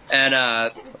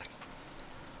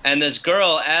 And this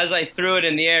girl, as I threw it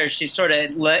in the air, she sort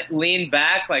of leaned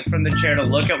back, like from the chair, to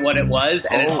look at what it was,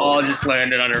 and it all just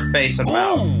landed on her face and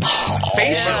mouth.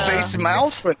 Face and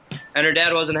mouth? And her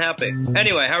dad wasn't happy.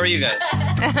 Anyway, how are you guys?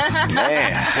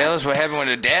 Man, tell us what happened when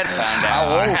her dad found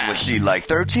out. How old was she? Like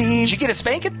 13? Did you get a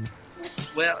spanking?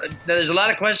 Well, there's a lot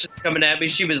of questions coming at me.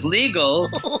 She was legal.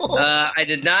 I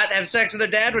did not have sex with her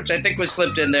dad, which I think was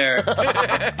slipped in there.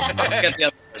 Get the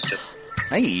other question.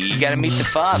 Hey, you gotta meet the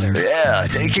father. Yeah,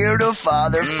 take care of the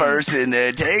father first, and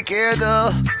then take care of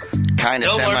the kind of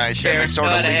sort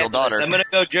of legal daughter. I'm gonna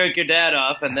go jerk your dad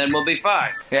off, and then we'll be fine.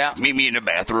 Yeah. Meet me in the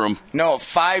bathroom. No,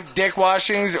 5 dick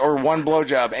washings or 1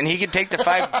 blowjob, and he can take the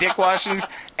 5 dick washings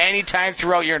anytime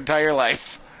throughout your entire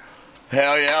life.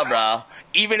 Hell yeah, bro.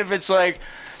 Even if it's like,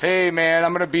 hey man,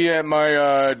 I'm gonna be at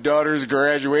my daughter's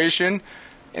graduation.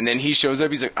 And then he shows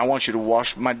up, he's like, I want you to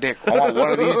wash my dick. I want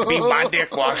one of these to be my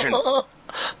dick washing.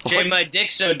 Shave my dick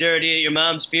so dirty at your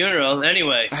mom's funeral.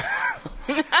 Anyway.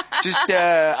 Just,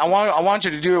 I want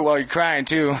you to do it while you're crying,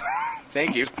 too.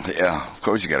 Thank you. Yeah, of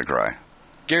course you gotta cry.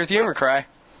 Gareth, you ever cry?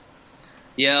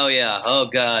 Yeah. Oh,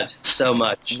 God. So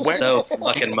much. So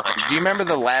fucking much. Do you remember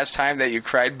the last time that you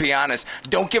cried? Be honest.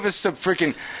 Don't give us some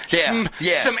freaking...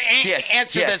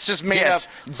 answer that's just made up.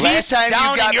 Last time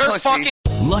down you got in your pussy. fucking...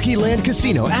 Lucky Land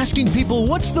Casino, asking people,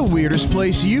 what's the weirdest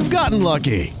place you've gotten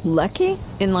lucky? Lucky?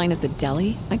 In line at the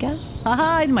deli, I guess?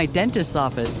 Aha, in my dentist's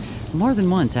office. More than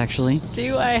once, actually.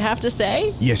 Do I have to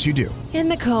say? Yes, you do. In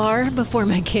the car before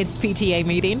my kids' PTA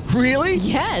meeting. Really?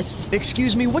 Yes.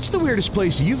 Excuse me, what's the weirdest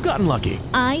place you've gotten lucky?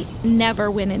 I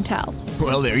never win and tell.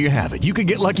 Well, there you have it. You can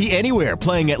get lucky anywhere,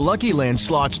 playing at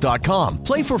LuckyLandSlots.com.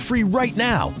 Play for free right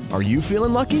now. Are you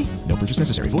feeling lucky? No purchase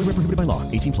necessary. Void where prohibited by law.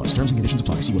 18+. Terms and conditions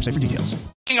apply. See website for details.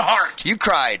 Heart. You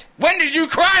cried. When did you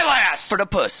cry last? For the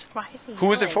puss. Who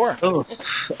was it for?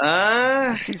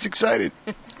 He's excited.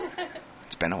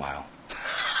 It's been a while.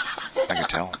 I can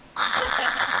tell.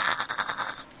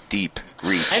 Deep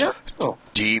reach. I don't know.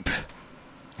 Deep.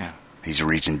 Yeah. He's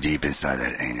reaching deep inside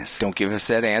that anus. Don't give us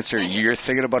that answer. You're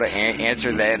thinking about an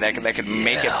answer that could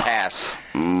make it pass.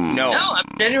 No. No, I'm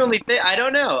genuinely I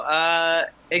don't know.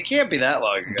 It can't be that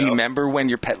long ago. Do you remember when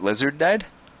your pet lizard died?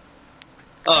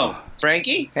 Oh,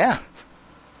 Frankie? Yeah.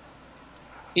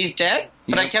 He's dead?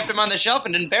 But I kept him on the shelf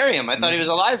and didn't bury him. I thought he was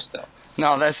alive still.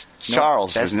 No, that's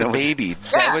Charles. That's the baby. Yeah,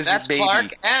 that was that's your baby.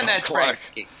 Clark, and that's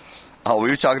Frankie. Oh, we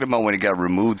were talking about when it got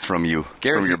removed from you,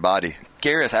 from your body.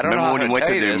 Gareth, I don't know how Remember when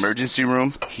he went to the this. emergency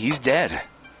room? He's dead.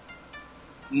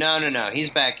 No.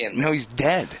 He's back in me. No, he's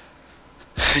dead.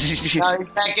 No, he's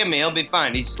back in me. He'll be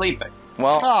fine. He's sleeping.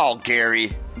 Well, oh,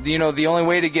 Gary. You know, the only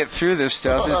way to get through this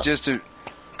stuff is just to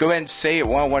go ahead and say it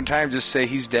one time. Just say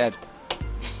he's dead.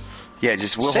 Yeah,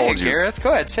 just we'll say hold it, you. Gareth.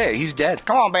 Go ahead, say it. He's dead.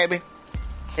 Come on, baby.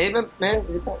 Hey, man.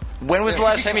 When was the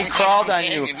last time he crawled on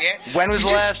you? When was the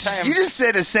last time? You just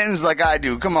said a sentence like I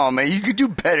do. Come on, man. You could do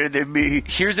better than me.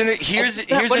 What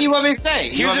do you want me to say?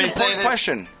 Here's an important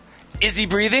question. Is he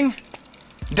breathing?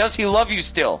 Does he love you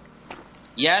still?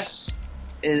 Yes,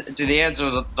 to the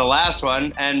answer to the last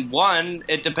one. And one,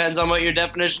 it depends on what your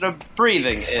definition of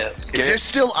breathing is. Is there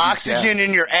still oxygen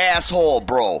in your asshole,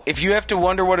 bro? If you have to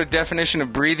wonder what a definition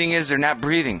of breathing is, they're not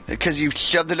breathing. Because you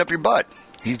shoved it up your butt.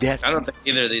 He's dead. I don't think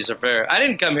either of these are fair. I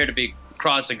didn't come here to be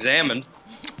cross-examined.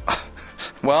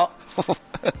 Well,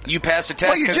 you passed the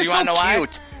test because you want to know why?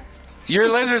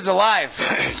 Your lizard's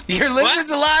alive. Your lizard's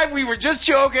alive. We were just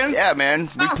joking. Yeah, man.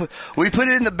 We put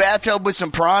it in the bathtub with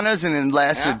some piranhas and it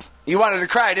lasted. Yeah. You wanted to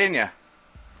cry, didn't you?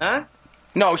 Huh?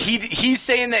 No, he's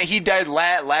saying that he died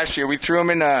last year. We threw him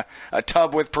in a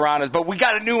tub with piranhas, but we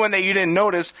got a new one that you didn't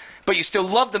notice, but you still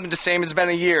love them the same. It's been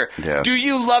a year. Yeah. Do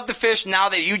you love the fish now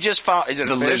that you just found? Is it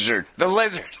the a fish? Lizard? The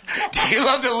lizard. Do you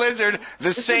love the lizard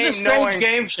the same? This is a strange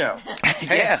game show.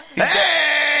 Yeah.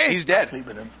 He's dead.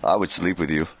 I would sleep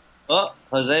with you. Oh,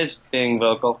 Jose's being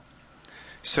vocal.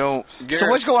 So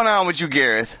what's going on with you,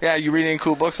 Gareth? Yeah, you reading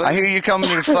cool books? I hear you coming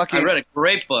to fucking. I read a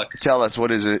great book. Tell us,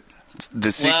 what is it?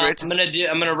 The Secret? Well,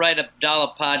 I'm gonna write a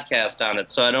dollar podcast on it,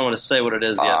 so I don't want to say what it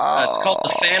is yet. It's called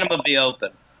The Phantom of the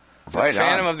Open. The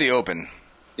Phantom of the Open.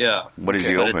 Yeah. What is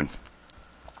the Open?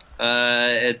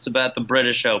 It's about the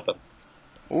British Open.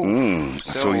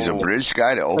 So he's a British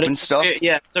guy to open stuff?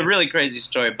 Yeah, it's a really crazy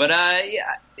story. But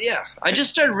yeah, I just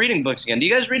started reading books again. Do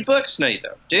you guys read books? No, you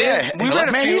don't. Do you? Yeah,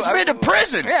 he's been to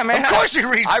prison. Yeah, man. Of course he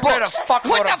reads books. I read a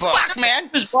fuckload of books. What the fuck, man? He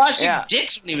was washing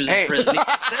dicks when he was in prison.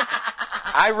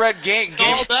 I read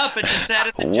Stalled up and just sat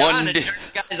at the John and turned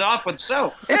guys off with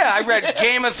soap. Yeah, I read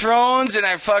Game of Thrones and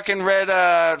I fucking read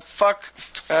Fuck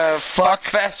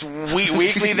Fest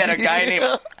Weekly that a guy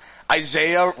named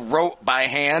Isaiah wrote by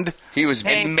hand. He was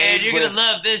Hey, man, you're going to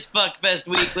love this Fuckfest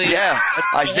Weekly. Yeah,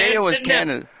 Isaiah was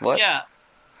canon. What? Yeah.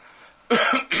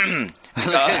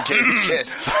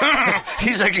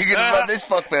 He's like, you're going to love this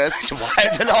Fuckfest.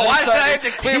 And then all Why of a did I sudden, have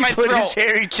to clear he my put throat? his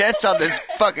hairy chest on this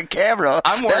fucking camera.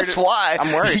 I'm worried. That's why.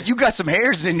 I'm worried. You got some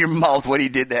hairs in your mouth when he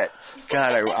did that.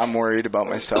 God, I'm worried about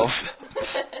myself.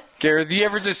 Gareth, do you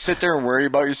ever just sit there and worry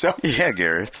about yourself? Yeah,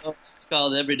 Gareth. Oh, it's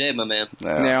called every day, my man.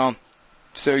 Now,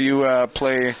 so you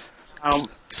play...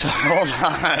 So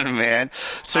hold on, man.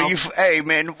 So hey,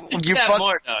 man, you fuck.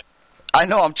 More, dog. I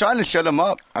know. I'm trying to shut him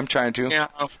up. I'm trying to. Yeah.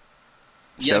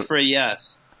 Yeah, for a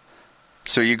yes.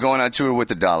 So you're going on tour with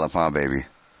the Dollop, huh, baby?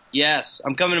 Yes,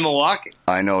 I'm coming to Milwaukee.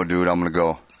 I know, dude. I'm gonna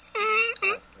go.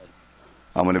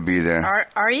 I'm gonna be there.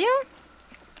 Are you?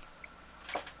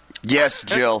 Yes,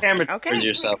 Jill. Camera towards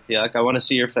yourself, Yuck. I want to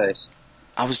see your face.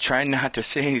 I was trying not to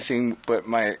say anything, but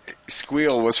my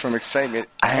squeal was from excitement.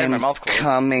 I had my mouth closed.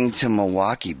 Coming to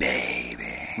Milwaukee,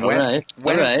 baby.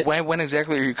 When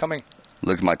exactly are you coming?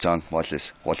 Look at my tongue. Watch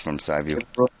this. Watch from side view.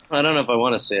 I don't know if I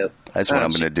want to see it. That's what I'm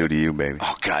going to do to you, baby.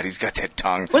 Oh, God, he's got that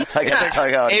tongue. I got that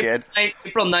tongue out again.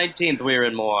 April 19th, we were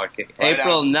in Milwaukee. Right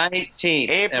April 19th.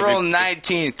 April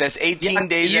 19th. That's 18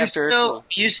 days after.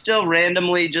 You still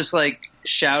randomly just, like,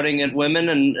 shouting at women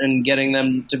and getting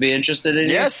them to be interested in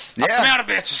you? Yes. I smell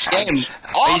the bitches.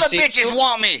 All the bitches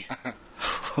want me.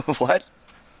 What?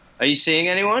 Are you seeing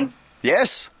anyone?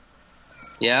 Yes.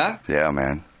 Yeah? Yeah,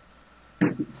 man.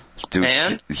 Dude,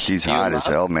 she's hot as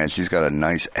hell, man. She's got a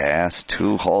nice ass,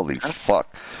 too. Holy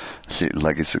fuck.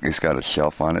 It's got a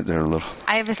shelf on it. They're a little...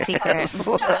 I have a secret. He's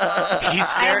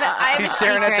staring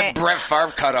at the Brett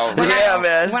Favre cutout.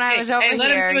 Man. When I was over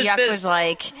here, Yuck was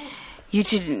like...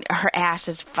 her ass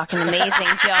is fucking amazing,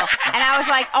 Jill. And I was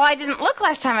like, oh, I didn't look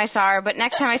last time I saw her, but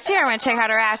next time I see her, I'm going to check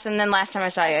out her ass. And then last time I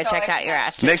saw you, I checked out your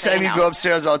ass. Next time you go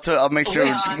upstairs, I'll make sure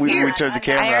we turn the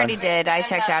camera on. I already did. I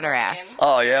checked out her ass.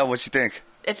 Oh, yeah? What'd you think?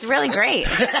 It's really great.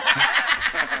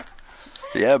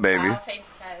 Yeah, baby.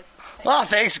 Oh,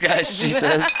 thanks, guys. She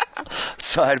says.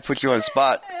 So I had to put you on the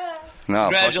spot. No,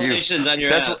 congratulations on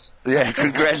your ass.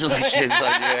 Congratulations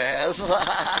on your ass.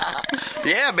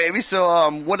 Yeah, baby. So,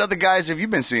 what other guys have you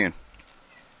been seeing?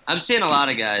 I'm seeing a lot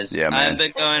of guys. Yeah, man. I've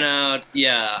been going out.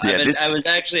 Yeah.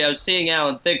 I was seeing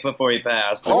Alan Thicke before he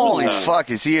passed. Holy fuck.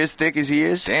 Is he as thick as he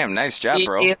is? Damn, nice job,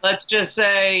 bro. Let's just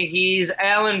say he's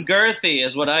Alan Girthy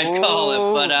is what I'd call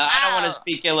him. But I don't want to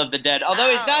speak ill of the dead. Although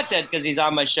he's not dead because he's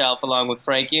on my shelf along with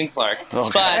Frankie and Clark.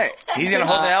 Okay. But he's going to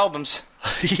hold the albums.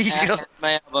 He's going to...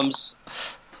 My albums.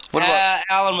 What about...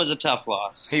 Alan was a tough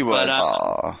loss. He was.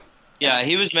 But, yeah,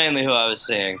 he was mainly who I was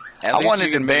seeing. I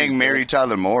wanted to bang Mary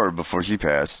Tyler Moore before she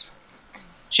passed.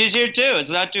 She's here too.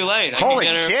 It's not too late. Holy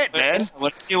shit, man.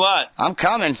 What do you want? I'm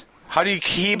coming. How do you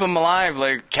keep him alive?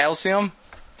 Like calcium?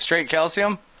 Straight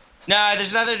calcium? Nah,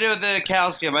 there's nothing to do with the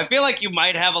calcium. I feel like you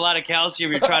might have a lot of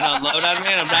calcium you're trying to unload on me,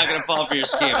 and I'm not going to fall for your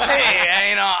scheme.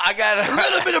 Hey, I got a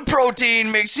little bit of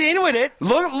protein mixed in with it.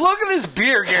 Look at this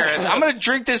beer, Gareth. I'm going to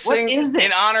drink this thing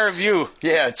in honor of you.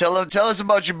 Yeah, tell us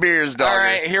about your beers, dog. All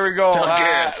right, here we go. Tell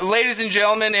Gareth. Ladies and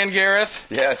gentlemen, and Gareth.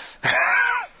 Yes.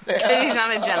 He's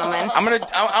not a gentleman.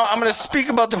 I'm gonna speak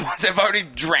about the ones I've already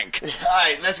drank. All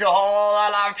right, let's go.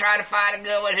 Hold on, I'm trying to find a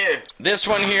good one here. This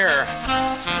one here,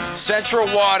 Central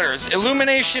Waters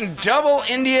Illumination Double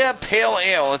India Pale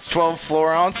Ale. It's 12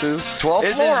 floor ounces. 12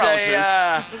 this floor is ounces.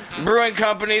 a brewing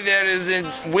company that is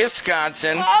in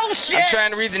Wisconsin. Oh shit! I'm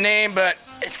trying to read the name, but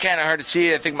it's kind of hard to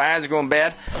see. I think my eyes are going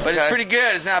bad, but it's pretty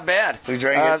good. It's not bad. We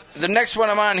drank it. The next one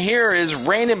I'm on here is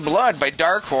Rain and Blood by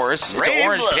Dark Horse. It's an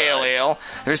orange pale ale.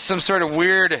 There's some sort of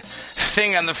weird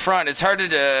thing on the front. It's hard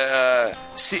to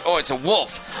see. Oh, it's a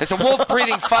wolf. It's a wolf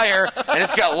breathing fire, and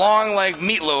it's got long, like,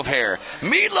 meatloaf hair.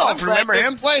 Meatloaf, remember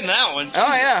him? Explain that one.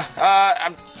 Oh, yeah.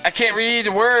 I can't read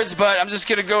the words, but I'm just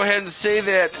going to go ahead and say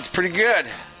that it's pretty good.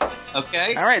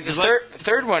 Okay. All right, the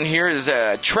third one here is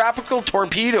Tropical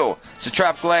Torpedo. It's a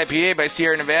tropical IPA by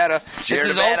Sierra Nevada. This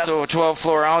is also 12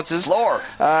 floor ounces.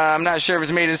 I'm not sure if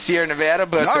it's made in Sierra Nevada,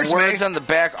 but the words on the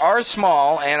back are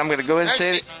small, and I'm going to go ahead and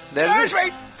say that it is.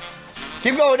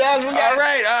 Keep going, dogs. All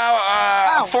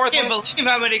right. Fourth I can't believe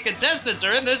how many contestants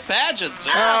are in this pageant,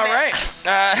 sir. All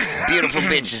right. Beautiful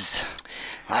bitches.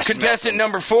 Contestant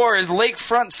number 4 is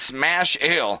Lakefront Smash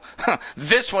Ale.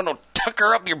 This one will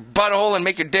tucker up your butthole and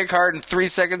make your dick hard in 3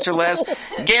 seconds or less.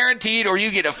 Guaranteed, or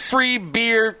you get a free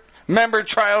beer member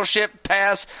trial ship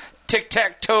pass,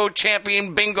 tic-tac-toe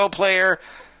champion bingo player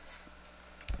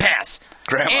pass.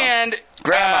 Grandma. And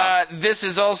this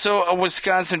is also a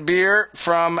Wisconsin beer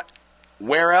from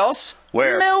where else?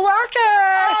 Where? Milwaukee.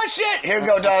 Oh, shit. Here we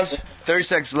go, dogs. 30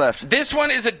 seconds left. This one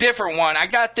is a different one. I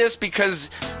got this because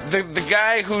the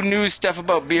guy who knew stuff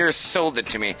about beer sold it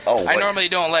to me. Oh, I normally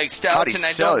don't like stouts and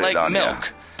I don't like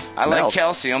milk. I like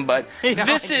calcium, but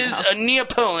this is a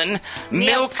Neapolitan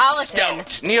milk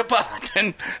stout.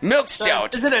 Neapolitan milk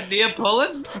stout. Is it a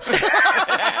Neapolitan?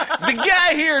 The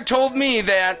guy here told me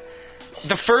that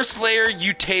the first layer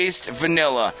you taste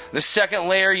vanilla, the second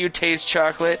layer you taste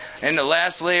chocolate, and the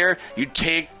last layer you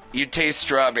taste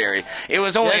strawberry. It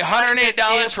was only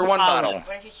 $108 for one bottle.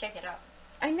 What if you shake it up?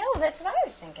 I know, that's what I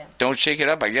was thinking. Don't shake it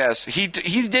up, I guess. He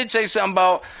did say something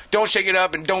about don't shake it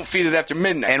up and don't feed it after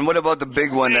midnight. And what about the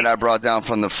big one that I brought down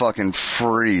from the fucking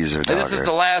freezer, dog? This is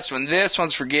the last one. This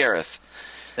one's for Gareth.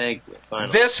 Thank you.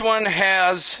 Finally. This one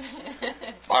has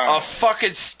a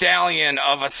fucking stallion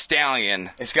of a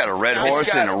stallion. It's got a red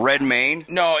horse and a red mane?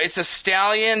 No, it's a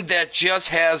stallion that just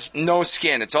has no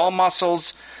skin. It's all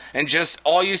muscles, and just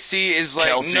all you see is like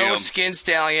calcium. No skin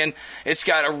stallion. It's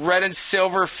got a red and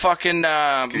silver fucking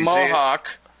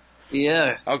mohawk.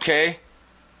 Yeah. Okay.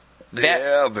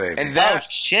 Yeah, baby. And that, oh,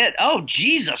 shit. Oh,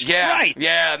 Jesus Christ.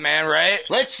 Yeah, man, right?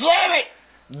 Let's slam it.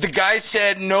 The guy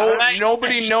said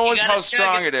nobody knows how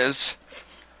strong it is.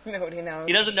 Nobody knows.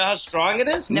 He doesn't know how strong it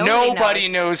is? Nobody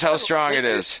knows how strong it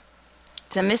is.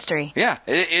 It's a mystery. Yeah,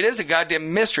 it is a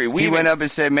goddamn mystery. He went up and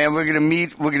said, "Man, we're gonna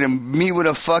meet with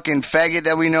a fucking faggot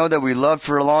that we know that we loved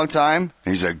for a long time."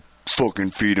 And he's like,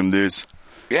 "Fucking feed him this."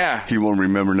 Yeah. He won't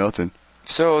remember nothing.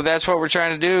 So that's what we're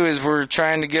trying to do, is we're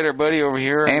trying to get our buddy over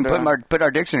here. And put our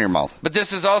dicks in your mouth. But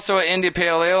this is also an India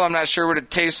Pale Ale. I'm not sure what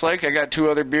it tastes like. I got 2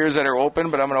 other beers that are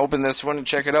open, but I'm going to open this one and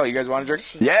check it out. You guys want to drink?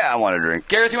 Yeah, I want to drink.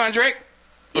 Gareth, you want to drink?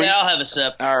 Yeah, I'll have a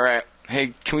sip. All right.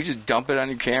 Hey, can we just dump it on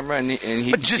your camera and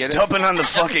he but just get dump it on the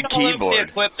fucking keyboard? The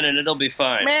equipment and it'll be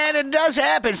fine. Man, it does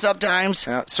happen sometimes.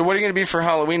 So what are you going to be for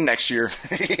Halloween next year?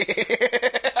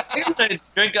 I'm going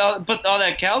to put all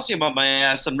that calcium on my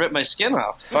ass and rip my skin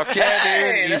off. Fuck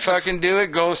yeah, dude. You fucking do it.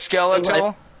 Go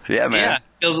skeletal. Yeah, man. Yeah,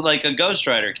 feels like a Ghost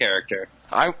Rider character.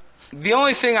 The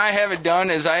only thing I haven't done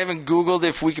is I haven't Googled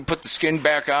if we can put the skin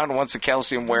back on once the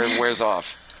calcium wears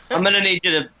off. I'm going to need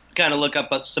you to kind of look up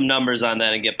some numbers on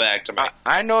that and get back to me.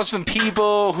 I know some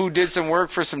people who did some work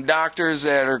for some doctors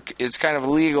that it's kind of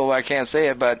illegal. I can't say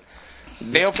it, but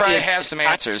they'll probably have some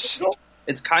answers.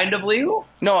 It's kind of legal?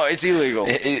 No, it's illegal.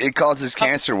 It causes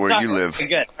cancer where you live.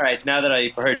 Good. All right, now that I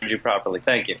heard you properly,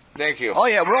 thank you. Thank you. Oh,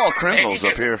 yeah, we're all criminals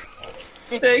up here.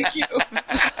 Thank you.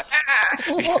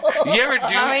 You ever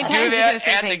do that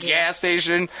at the gas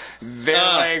station? They're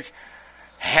like,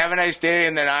 have a nice day,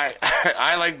 and then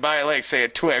I like buy, like, say, a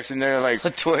Twix, and they're like... A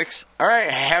Twix? All right,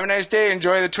 have a nice day,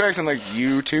 enjoy the Twix. I'm like,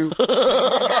 you too? He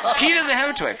doesn't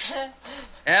have a Twix.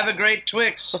 Have a great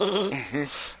Twix.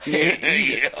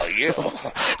 yeah.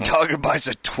 Dogger buys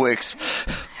a Twix.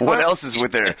 What else is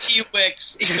with there?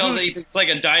 T-Wix. He calls it, it's like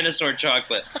a dinosaur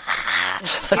chocolate.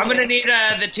 I'm going to need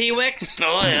the T-Wix.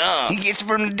 Oh, yeah. He gets it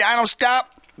from the Dino Stop.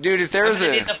 Dude, if there was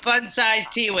I need the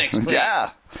fun-sized T-Wix, please. Yeah.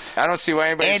 I don't see why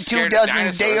anybody's And 2 scared dozen of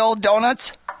dinosaurs. day-old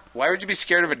donuts. Why would you be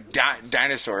scared of a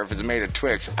dinosaur if it's made of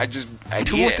Twix? I Dude,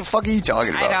 get what it. the fuck are you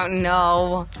talking about? I don't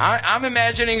know. I'm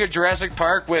imagining a Jurassic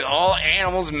Park with all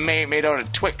animals made out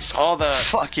of Twix. All the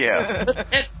fuck yeah.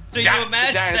 So you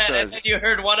imagine that, and then you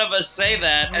heard one of us say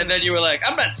that, and then you were like,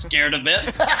 I'm not scared of it.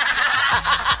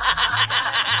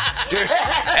 Dude,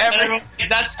 you're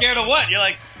not scared of what? You're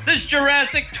like, this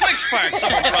Jurassic Twix Park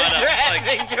someone brought up.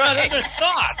 Like, oh, that's a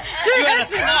thought. You had a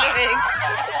thought.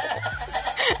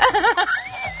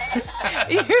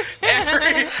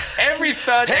 every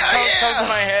thought that comes to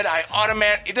my head,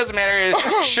 it doesn't matter.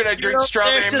 Should I drink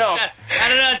strawberry milk? I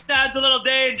don't know. It sounds a little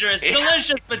dangerous.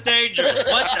 Delicious, but dangerous.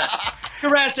 What the?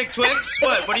 Jurassic Twix?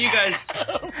 What are you guys?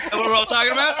 What we're all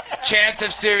talking about? Chance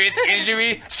of serious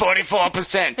injury,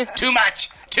 44%. Too much.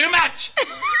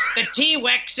 The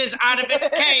T-Wex is out of its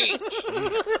cage.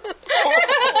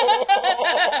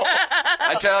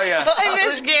 I tell you. I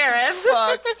miss Gareth.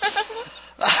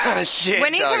 Shit,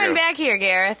 when are you Dogger. coming back here,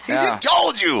 Gareth? He just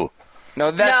told you.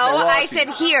 No, that's Milwaukee. I said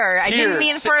here. I didn't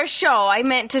mean for a show. I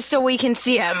meant so we can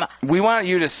see him. We want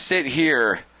you to sit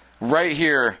here, right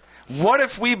here. What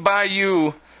if we buy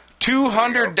you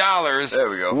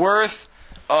 $200 worth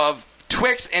of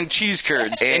Twix and cheese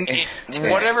curds in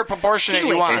whatever proportion that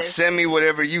you want? And send me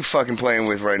whatever you fucking playing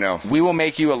with right now. We will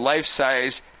make you a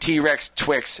life-size T-Rex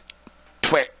Twix.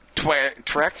 Trex?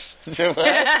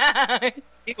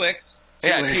 T-Wex.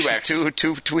 Yeah,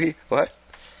 T-Wex. What?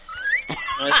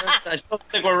 I still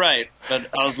think we're right, but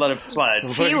I'll let it slide.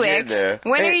 T-Wix,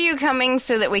 when are you coming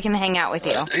so that we can hang out with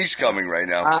you? He's coming right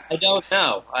now. I don't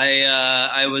know.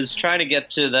 I was trying to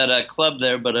get to that club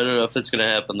there, but I don't know if it's going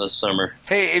to happen this summer.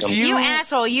 Hey, if You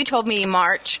asshole, you told me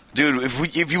March. Dude,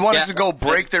 if you want us to go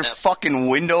break their fucking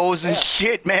windows and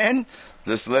shit, man,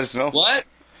 just let us know. What?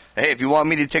 Hey, if you want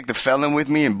me to take the felon with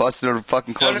me and bust their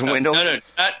fucking club's windows.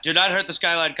 No. Do not hurt the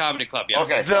Skyline Comedy Club yet.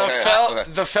 Okay.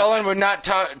 The felon would not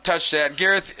touch that.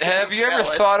 Gareth, have you ever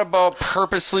thought about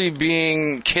purposely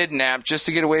being kidnapped just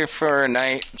to get away for a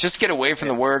night? Just get away from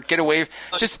the work. Get away.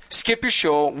 Just skip your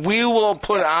show. We will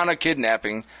put on a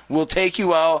kidnapping. We'll take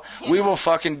you out. We will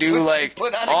fucking do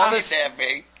all this.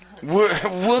 We'll do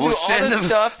all the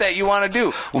stuff that you want to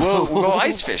do. We'll go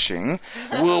ice fishing.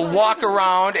 We'll walk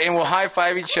around and we'll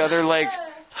high-five each other like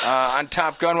on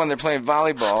Top Gun when they're playing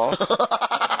volleyball. We'll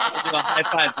do a high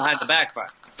five behind the back fire.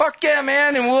 Fuck yeah,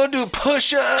 man. And we'll do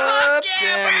push-ups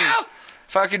and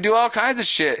fucking do all kinds of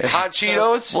shit. Hot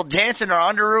Cheetos. We'll dance in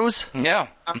our underoos. Yeah.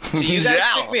 You guys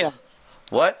pick me up.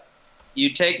 What?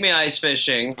 You take me ice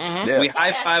fishing. Yeah. We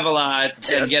high five a lot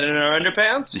and get in our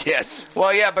underpants. Yes.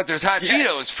 Well, yeah, but there's Hot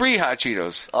Cheetos, free Hot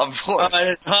Cheetos. Of course.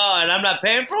 And I'm not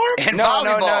paying for them? And No,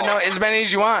 volleyball. as many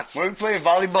as you want. We're playing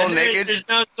volleyball naked. There's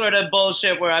no sort of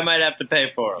bullshit where I might have to pay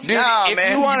for them. Dude, Nah, if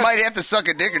man, you might have to suck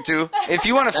a dick or two. If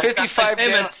you want a 55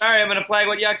 payment. Sorry, I'm going to flag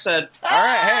what Yuck said. All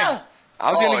right, hey. I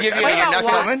was going to give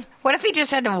you What if he just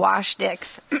had to wash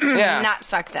dicks, Yeah. not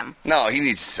suck them? No, he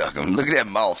needs to suck them. Look at that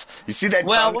mouth. You see that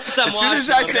Well, tongue? once I'm As soon as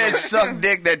washing I them- said suck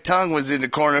dick, that tongue was in the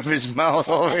corner of his mouth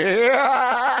over here.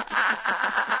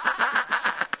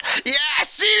 Yeah, I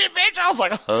seen it, bitch. I was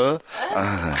like,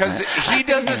 huh? Because he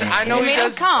does this. I know You he made him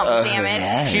does. come, damn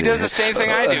it. He does the same thing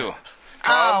I do.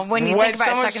 Oh, when you think about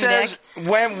someone sucking says dick.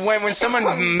 when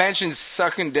someone mentions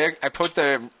sucking dick, I put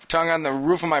the tongue on the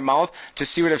roof of my mouth to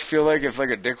see what it feel like if like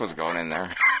a dick was going in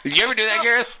there. Did you ever do that,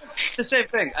 Gareth? It's the same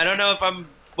thing. I don't know if I'm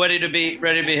ready to be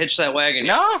hitched that wagon.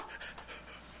 No.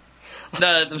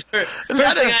 No, the first thing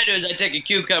I do is I take a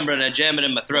cucumber and I jam it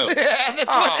in my throat.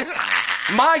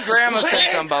 My grandma said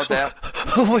something about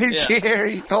that.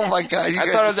 Gary. Oh my God!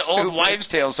 I thought it was an old wives'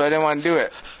 tale, so I didn't want to do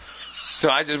it. So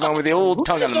I just went with the old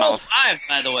tongue in the mouth. Wives,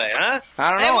 by the way, huh?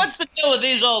 I don't know. Hey, what's the deal with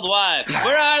these old wives?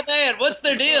 Where are they and what's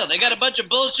their deal? They got a bunch of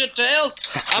bullshit tales?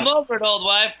 I'm over it, old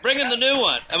wife. Bring in the new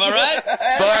one. Am I right?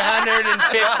 450.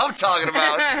 That's what I'm talking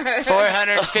about.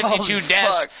 452 Holy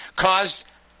deaths fuck. caused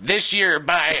this year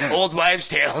by old wives'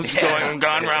 tales gone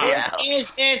wrong. Yeah. Is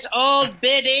this old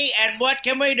biddy, and what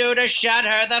can we do to shut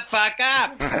her the fuck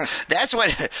up? That's what.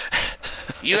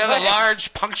 You have a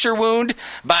large puncture wound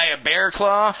by a bear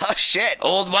claw. Oh shit!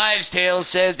 Old wives' tale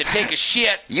says to take a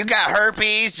shit. You got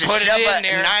herpes. Just Put it shove in a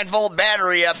there. 9-volt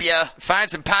battery up you. Find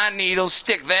some pine needles,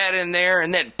 stick that in there,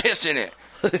 and then piss in it.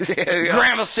 There you go.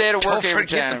 Grandma said it Don't worked every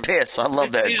forget time. the piss. I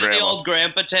love that, These are the Grandma. old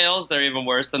grandpa tales. They're even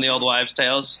worse than the old wives'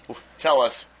 tales. Tell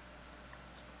us.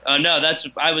 Oh, no,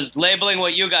 I was labeling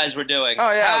what you guys were doing.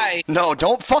 Oh, yeah. Hi. No,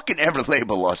 don't fucking ever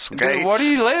label us, okay? Dude, what are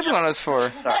you labeling us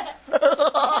for?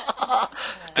 I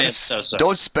am so sorry.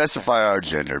 Don't specify our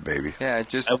gender, baby. Yeah,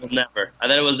 I will never. I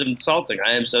thought it was insulting.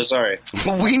 I am so sorry.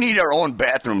 We need our own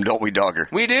bathroom, don't we, Dogger?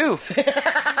 We do.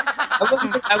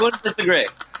 I wouldn't disagree.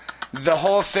 The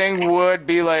whole thing would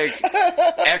be like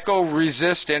echo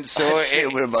resistant, so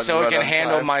it can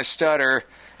handle my stutter.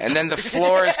 And then the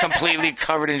floor is completely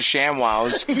covered in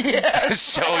ShamWows. Yes.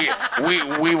 So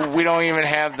we don't even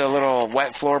have the little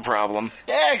wet floor problem.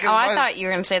 Yeah, I thought you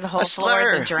were going to say the whole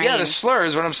floor is a drain. Yeah, the slur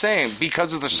is what I'm saying.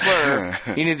 Because of the slur,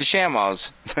 you need the ShamWows.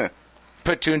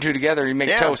 Put 2 and 2 together, you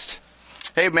make toast.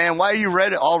 Hey, man, why are you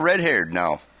all red-haired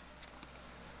now?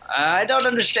 I don't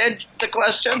understand the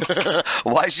question.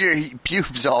 Why is your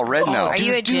pubes all red now? Are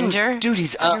you a ginger? Dude,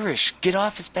 he's Irish. Get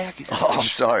off his back. He's Irish. Oh, I'm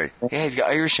sorry. Yeah, he's got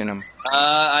Irish in him.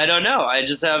 I don't know. I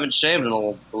just haven't shaved in a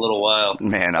little while.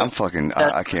 Man, I'm fucking...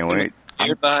 I can't wait.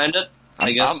 You're behind it?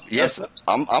 I guess. Yes,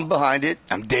 I'm behind it.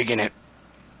 I'm digging it.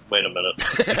 Wait a minute.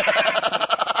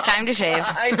 Time to shave.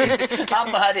 I'm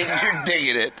behind it. You're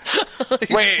digging it.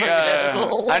 Wait,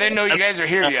 I didn't know you guys were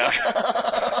here yet.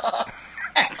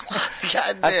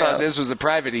 I thought this was a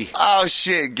private-y. Oh,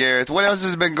 shit, Gareth. What else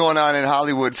has been going on in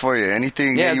Hollywood for you?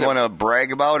 Anything that you want to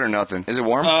brag about or nothing? Is it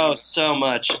warm? Oh, so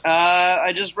much.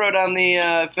 I just wrote on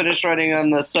finished writing on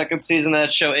the second season of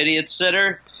that show, Idiot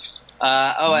Sitter. We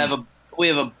have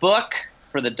a book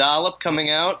for the Dollop coming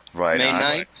out May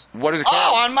 9th. What is it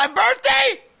called? Oh, on my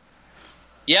birthday?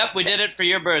 Yep, we did it for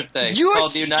your birthday. It's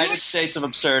called The United States of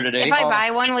Absurdity. If I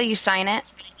buy one, will you sign it?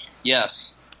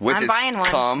 Yes. I'm buying one.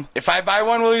 Cum. If I buy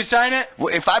one, will you sign it?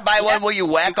 If I buy one, will you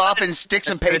whack off and stick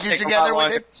some pages together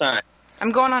with it? Sign.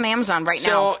 I'm going on Amazon right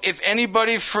now. So if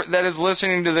anybody that is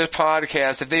listening to this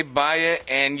podcast, if they buy it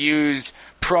and use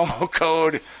promo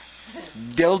code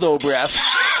Dildo Breath,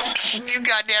 you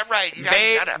goddamn right.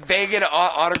 They get an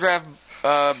autograph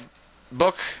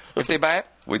book if they buy it.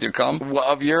 With your cum?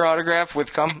 Of your autograph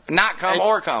with cum? Not cum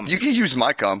or cum. You can use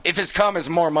my cum. If it's cum, it's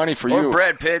more money for you. Or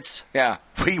Brad Pitt's. Yeah.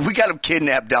 We got him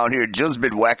kidnapped down here. Jill's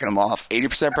been whacking him off.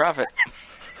 80% profit.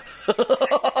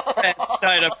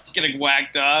 Tied up getting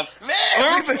whacked off.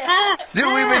 Man,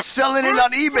 we've been selling it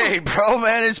on eBay, bro.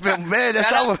 Man, it's been that's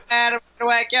how. I'm gonna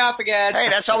whack you off again. Hey,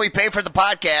 that's how we pay for the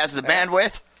podcast, the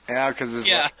bandwidth. Yeah, because it's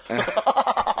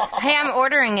Hey, I'm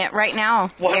ordering it right now.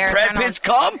 What? Brad Pitt's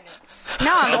cum?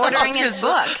 No, I'm ordering his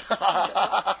book.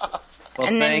 Well,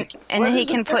 and then he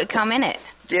can put cum in it.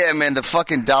 Yeah, man, the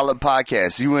fucking Dollop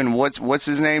podcast. You and what's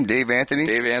his name? Dave Anthony?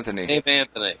 Dave Anthony.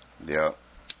 Yeah.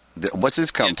 What's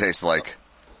his cum taste like?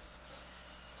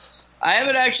 I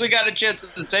haven't actually got a chance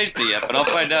to taste it yet, but I'll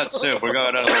find out soon. We're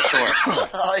going on a little tour.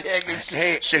 Oh, yeah,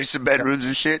 hey, share some bedrooms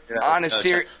and shit. Yeah, on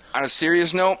a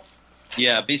serious note.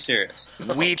 Yeah, be serious.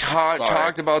 We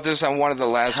talked about this on one of the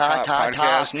last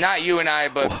podcasts. Not you and I,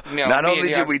 but you know, not only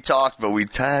did we talk, but we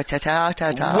talked.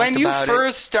 When you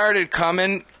first started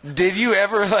coming, did you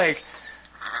ever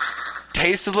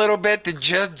taste a little bit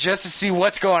just to see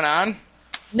what's going on?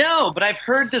 No, but I've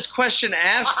heard this question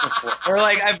asked before. Or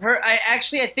I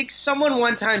think someone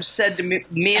one time said to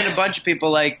me and a bunch of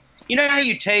people, you know how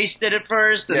you tasted it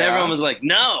first? And everyone was like,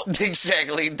 no.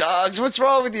 Exactly, dogs. What's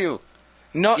wrong with you?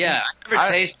 No, yeah, I never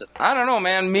tasted. I don't know,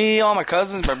 man. Me, all my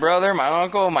cousins, my brother, my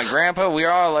uncle, my grandpa, we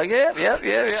are all like, yeah.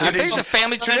 So I think it's a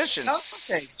family tradition.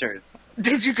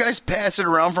 Did you guys pass it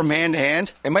around from hand to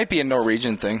hand? It might be a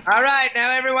Norwegian thing. All right,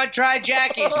 now everyone try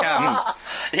Jackie's cum.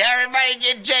 Everybody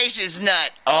get Jason's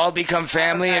nut. All become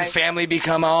family and family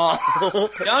become all.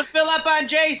 Don't fill up on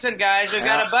Jason, guys. We've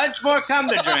got a bunch more cum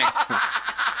to drink.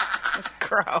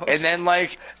 Gross. And then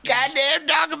goddamn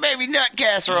dog and baby nut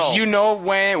casserole. You know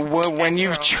when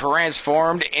you've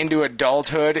transformed into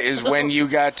adulthood is when you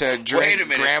got to drink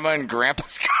grandma and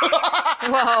grandpa's cum.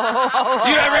 Whoa.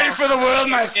 You're not ready for the world,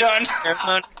 my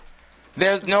son.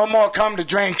 There's no more cum to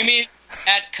drink. You mean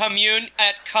at communion?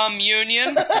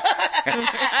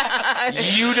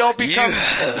 You don't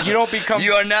become.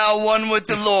 You are now one with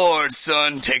the Lord,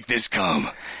 son. Take this cum.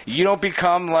 You don't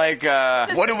become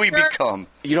what do we become?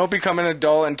 You don't become an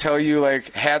adult until you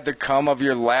had the cum of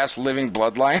your last living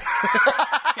bloodline.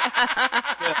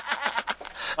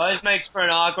 Always makes for an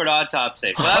awkward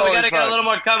autopsy. Well, we got to get a little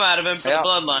more cum out of him for the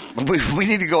bloodline. We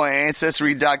need to go on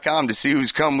Ancestry.com to see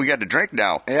whose cum we got to drink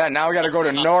now. Yeah, now we got to go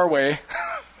to Norway.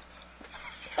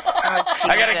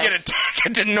 I got to get a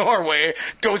ticket to Norway,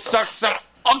 go suck some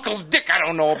uncle's dick I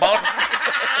don't know about.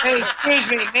 Hey,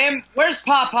 excuse me, ma'am. Where's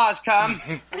Papa's cum?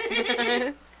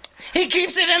 He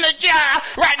keeps it in a jar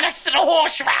right next to the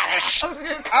horseradish.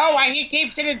 Oh, he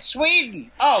keeps it in Sweden.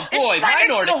 Oh, boy, my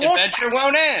Nordic adventure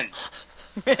won't end.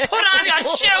 Put on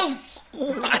your shoes.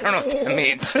 I don't know what that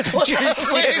means.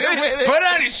 Put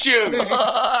on your shoes.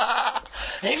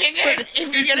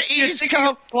 If you're gonna eat his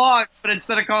cum, clogs, but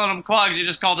instead of calling them clogs, you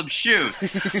just called them shoes.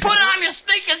 Put on your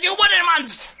sneakers, you wooden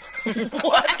ones.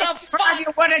 What the fuck? You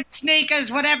wooden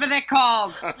sneakers, whatever they're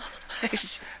called.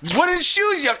 Wooden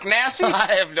shoes, you nasty.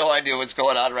 I have no idea what's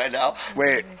going on right now.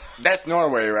 Wait, that's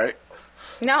Norway, right?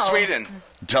 No. Sweden.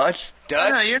 Dutch?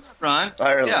 No, you're not wrong.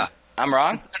 Ireland. Yeah, I'm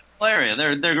wrong? it's Central area.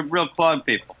 They're real clog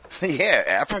people. Yeah,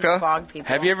 Africa. Clog people.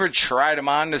 Have you ever tried them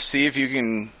on to see if you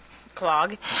can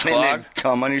Clog. And then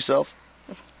come on yourself?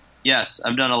 Yes,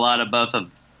 I've done a lot of both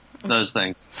of those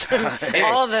things.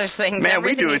 All of those things. Man,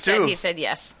 we Everything do he it said, too. He said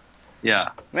yes. Yeah.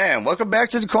 Man, welcome back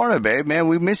to the corner, babe. Man,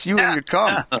 we miss you and your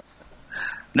cum.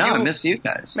 No, I miss you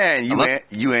guys. Man,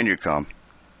 you and your cum.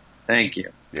 Thank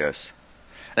you. Yes.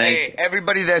 Thank Hey,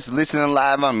 everybody that's listening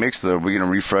live on Mixler, we're going to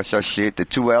refresh our shit. The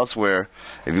two elsewhere,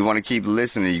 if you want to keep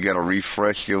listening, you got to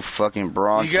refresh your fucking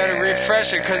broadcast. You got to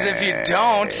refresh it, because if you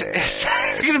don't, it's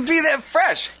not going to be that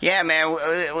fresh. Yeah, man,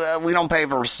 we don't pay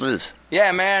for receipts.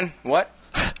 Yeah, man. What?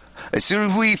 As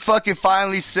soon as we fucking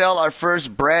finally sell our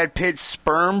first Brad Pitt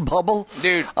sperm bubble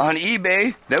Dude. on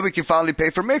eBay, then we can finally pay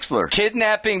for Mixler.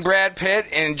 Kidnapping Brad Pitt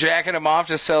and jacking him off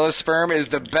to sell his sperm is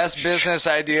the best business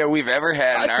idea we've ever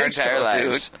had in our entire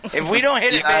lives. If we don't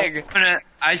hit it big...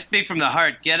 I speak from the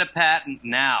heart. Get a patent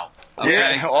now. Okay?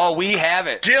 Yeah. Oh, we have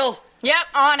it. Jill. Yep,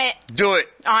 on it. Do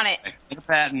it. On it. Get a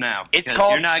patent now. It's because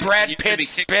called you're not, Brad you're gonna be Pitt kicking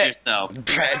Spit. yourself.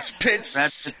 Brad Pitt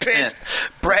spit. Spit.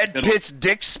 Brad Pitt's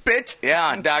dick spit?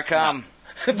 Yeah, .com.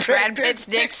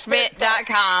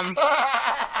 BradPittsDickSpit.com.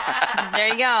 There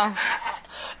you go.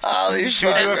 Oh,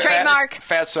 Should we do a Trademark.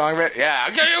 fat song of it? Yeah.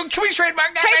 Can we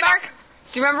trademark that? Trademark.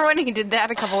 Do you remember when he did that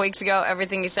a couple weeks ago?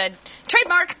 Everything he said.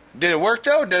 Trademark. Did it work,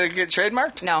 though? Did it get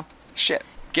trademarked? No. Shit.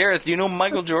 Gareth, do you know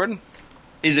Michael Jordan?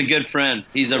 He's a good friend.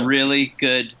 He's a really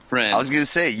good friend. I was going to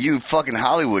say, you fucking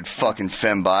Hollywood fucking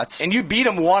fembots. And you beat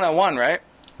him one-on-one, right?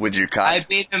 With your cock? I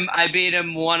beat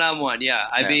him one-on-one, yeah.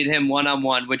 I beat him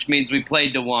one-on-one, which means we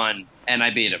played to one, and I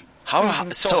beat him.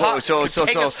 So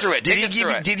take us through it.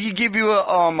 Did he give you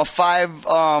a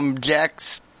 5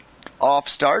 jacks off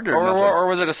start or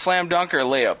was it a slam dunk or a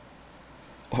layup?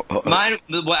 Mine,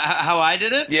 how I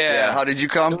did it? Yeah. How did you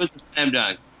come? It was a slam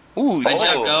dunk. Ooh, I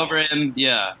jumped over him,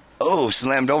 yeah. Oh,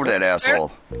 slammed over that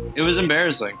asshole. It was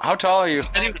embarrassing. How tall are you? I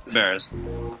said he was embarrassed.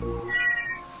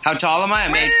 How tall am I?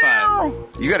 I'm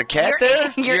 8'5". You got a cat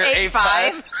there? You're 8'5".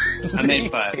 I'm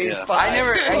 8'5", yeah. I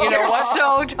never, you know what?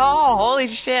 So tall. Holy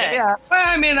shit. Yeah. Well,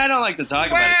 I mean, I don't like to talk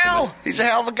about it too much. He's a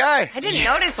hell of a guy. I didn't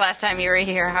notice last time you were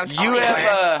here how tall You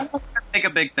have I make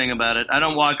a big thing about it. I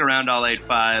don't walk around all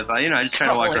 8'5". I just try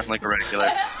to walk around like a regular.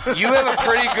 You have a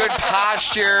pretty good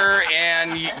posture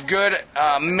and good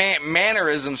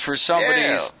mannerisms for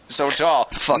somebody so tall.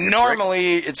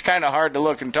 Normally, it's kind of hard to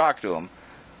look and talk to him.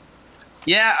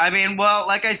 Yeah, I mean, well,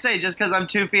 like I say, just because I'm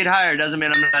 2 feet higher doesn't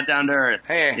mean I'm not down to earth.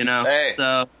 Hey,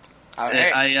 So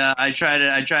I try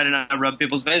to not rub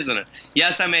people's faces in it.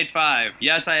 Yes, I'm 8'5".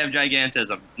 Yes, I have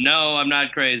gigantism. No, I'm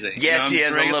not crazy. Yes, he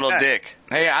has a little dick.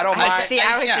 Hey, I don't mind. See,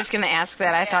 I was just going to ask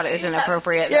that. I thought it was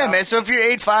inappropriate. Yeah, man. So if you're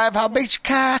 8'5", how big's your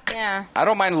cock? Yeah. I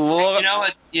don't mind.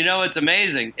 You know what's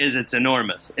amazing is it's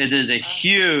enormous. It is a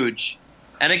huge.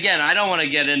 And again, I don't want to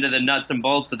get into the nuts and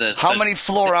bolts of this. How many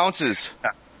floor ounces?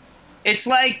 It's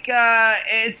like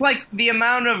the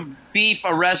amount of beef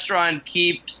a restaurant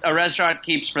keeps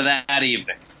for that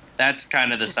evening. That's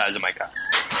kind of the size of my cock.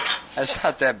 That's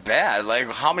not that bad.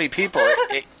 Like, how many people?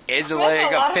 Is it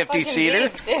like a 50-seater?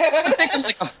 I'm thinking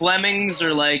like a Fleming's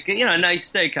or like a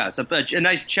nice steakhouse, a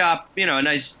nice chop,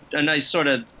 a nice sort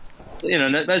of,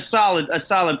 a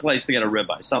solid place to get a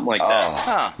ribeye, something like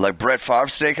that. Like Brett Favre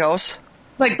Steakhouse?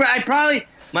 Like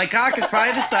my cock is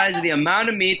probably the size of the amount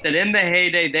of meat that in the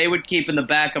heyday they would keep in the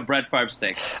back of Brett Favre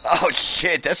Steakhouse. Oh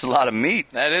shit, that's a lot of meat.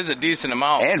 That is a decent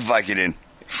amount. And Vicodin.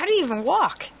 How do you even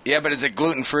walk? Yeah, but is it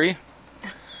gluten free?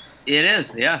 It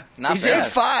is, yeah. Not He's bad.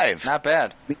 8'5". Not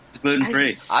bad. It's gluten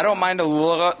free. I don't mind to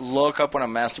look up when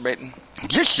I'm masturbating.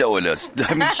 Just show it us.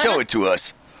 I mean, show it to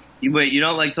us. Wait, you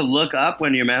don't like to look up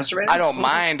when you're masturbating? I don't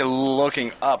mind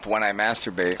looking up when I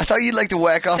masturbate. I thought you'd like to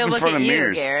whack off in front of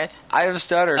mirrors. Gareth. I have a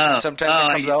stutter.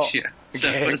 Sometimes it comes out.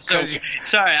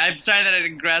 Sorry, I'm sorry that I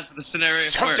didn't grasp the scenario.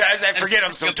 Sometimes I forget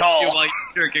I'm so tall. While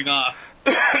you're jerking off.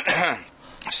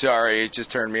 Sorry, it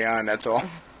just turned me on. That's all.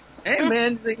 Hey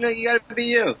man, you gotta be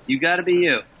you. You gotta be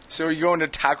you. So you going to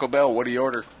Taco Bell? What do you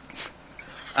order?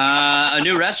 A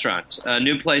new restaurant, a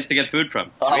new place to get food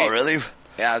from. Oh, really?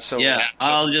 Yeah. So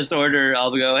I'll just order.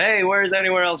 I'll go. Hey, where's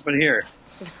anywhere else but here?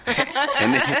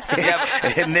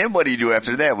 And then what do you do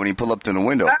after that when you pull up to the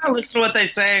window? I'll listen to what they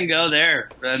say and go there,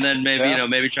 and then maybe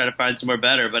maybe try to find somewhere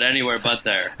better, but anywhere but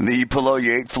there. And then you pull out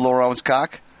your 8-4-ounce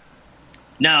cock?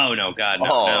 No, God, no.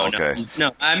 Oh, okay.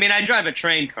 No. I mean, I drive a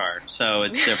train car, so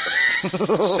it's different.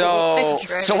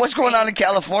 So what's going on in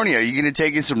California? Are you going to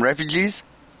take in some refugees?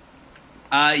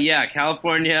 Yeah,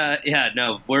 California. Yeah,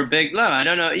 no, we're big. No, I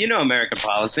don't know. You know American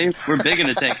policy. We're big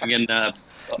into taking in.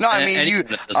 No, I mean you.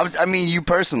 I mean you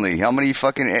personally. How many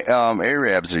fucking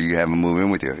Arabs are you having move in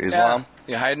with you? Islam?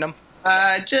 You hiding them?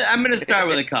 I'm going to start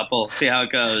with a couple, see how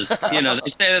it goes. You know, they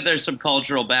say that there's some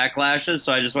cultural backlashes,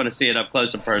 so I just want to see it up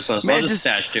close and personal. So Man, I'll just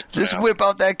stash two. Just whip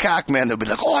out that cock, man. They'll be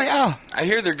like, oh, yeah. I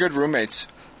hear they're good roommates.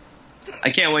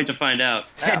 I can't wait to find out.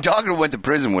 Hey, Dogger went to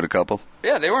prison with a couple.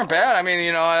 Yeah, they weren't bad. I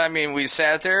mean, we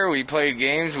sat there, we played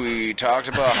games, we talked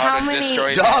about how to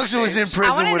destroy Dogs was in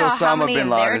prison with Osama bin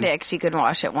Laden. How many of their dicks you could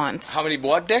wash at once? How many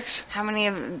what dicks? How many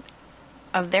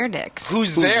of their dicks?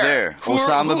 Who's there?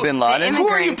 Osama bin Laden? Who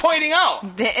are you pointing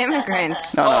out? The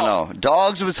immigrants. No.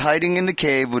 Dogs was hiding in the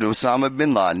cave with Osama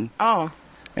bin Laden. Oh.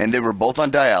 And they were both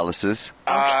on dialysis.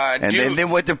 And then they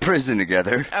went to prison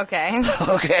together. Okay.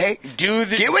 Okay?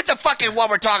 Get with the fucking what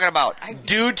we're talking about.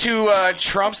 Due to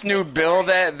Trump's new bill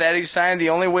that he signed, the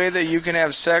only way that you can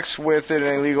have sex with an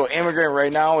illegal immigrant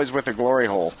right now is with a glory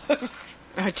hole.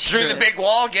 Through the big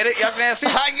wall, get it, Yuck Nasty?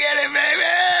 I get it,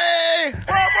 baby!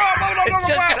 It's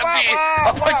just gonna be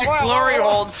a bunch of glory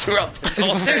holes throughout the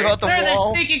whole thing.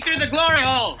 They're sneaking through the glory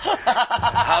holes.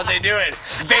 How'd they do it?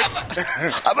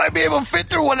 I might be able to fit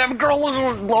through one of them glory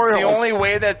holes. The only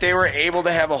way that they were able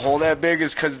to have a hole that big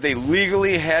is because they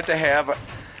legally had to have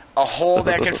a hole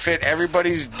that could fit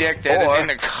everybody's dick that is in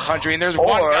the country. And there's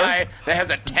one guy that has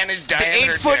a 10-inch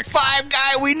diameter the 8'5"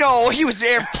 guy we know, he was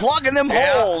there plugging them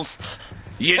holes.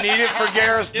 You need it for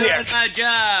Garrett's dick. Doing my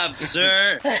job,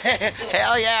 sir.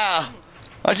 Hell yeah.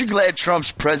 Aren't you glad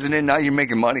Trump's president? Now you're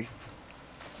making money.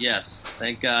 Yes.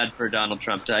 Thank God for Donald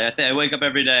Trump. I wake up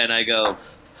every day and I go,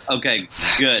 okay,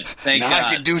 good. Thank God. Now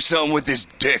I can do something with this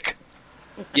dick.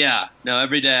 Yeah. No,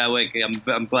 every day I wake up.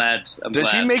 I'm glad.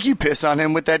 Does he make you piss on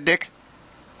him with that dick?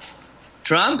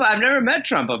 Trump? I've never met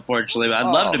Trump, unfortunately. But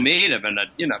I'd love to meet him, and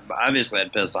obviously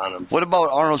I'd piss on him. What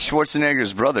about Arnold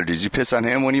Schwarzenegger's brother? Did you piss on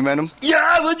him when you met him?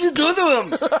 Yeah, what'd you do to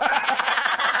him?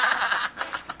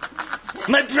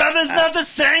 My brother's not the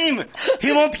same.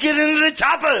 He won't get into the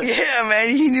chopper. Yeah, man.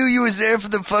 He knew you was there for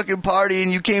the fucking party,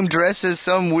 and you came dressed as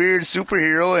some weird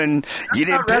superhero, and you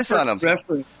didn't piss on him.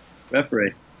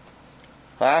 Referee.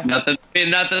 Huh? Not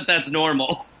that that's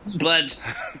normal, but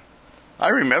I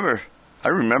remember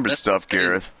stuff,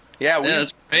 Gareth. Yeah,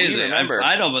 that's crazy.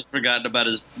 I'd almost forgotten about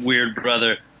his weird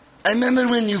brother. I remember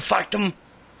when you fucked him.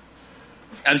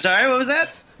 I'm sorry, what was that?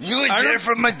 You were there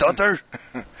for my daughter.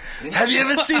 Have you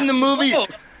ever seen the movie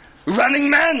Running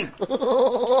Man?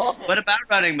 What about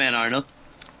Running Man, Arnold?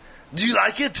 Do you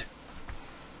like it?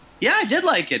 Yeah, I did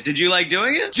like it. Did you like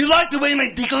doing it? Do you like the way my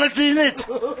dick looked in it?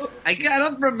 I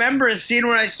don't remember a scene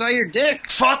where I saw your dick.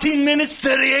 14 minutes,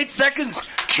 38 seconds.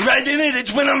 Right in it.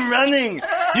 It's when I'm running.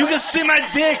 You can see my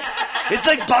dick. It's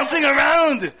like bouncing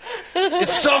around.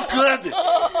 It's so good.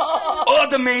 All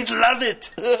the maids love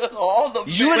it.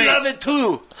 You would love it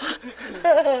too.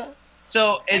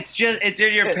 So it's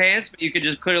in your pants, but you can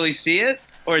just clearly see it?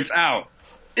 Or it's out?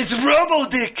 It's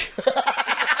Robo-Dick.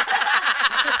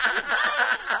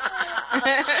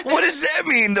 What does that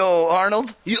mean, though,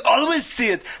 Arnold? You always see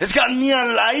it. It's got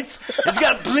neon lights. It's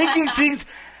got blinking things.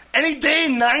 Any day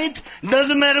and night,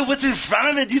 doesn't matter what's in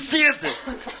front of it, you see it.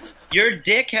 Your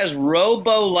dick has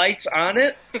robo lights on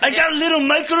it? I got little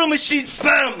micro machine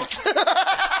sperms.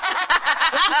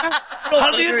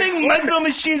 How do you think micro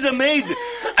machines are made?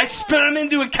 I sperm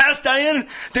into a cast iron,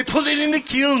 they put it in the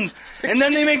kiln, and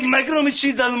then they make micro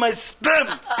machines out of my sperm.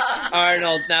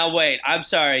 Arnold, now wait, I'm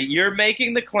sorry. You're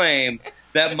making the claim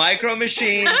that micro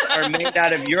machines are made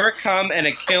out of your cum and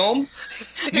a kiln?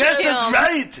 Yes, that's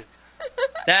right.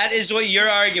 That is what your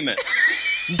argument.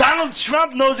 Donald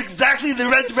Trump knows exactly the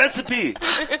right recipe.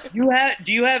 Do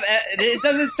you have? It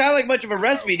doesn't sound like much of a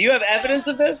recipe. Do you have evidence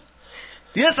of this?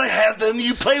 Yes, I have them.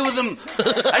 You play with them.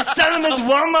 I sell them at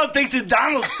Walmart thanks to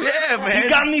Donald. Yeah, man. You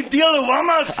got me a deal at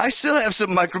Walmart. I still have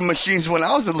some micro machines when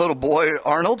I was a little boy,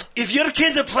 Arnold. If your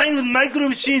kids are playing with micro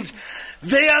machines,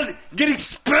 they are getting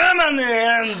sperm on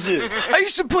their hands. I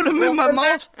used to put them in my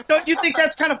mouth. Don't you think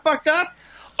that's kind of fucked up?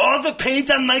 All the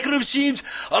paint on micro machines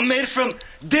are made from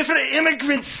different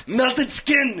immigrants' melted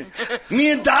skin.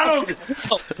 Me and Donald.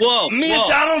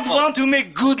 Donald want to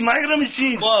make good micro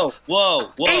machines.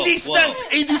 Whoa. 80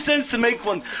 cents to make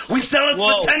one. We sell it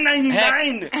for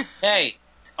 $10.99. Hey,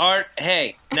 Art,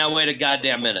 hey, now wait a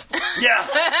goddamn minute.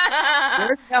 Yeah.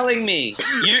 You're telling me,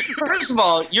 first of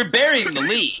all, you're burying the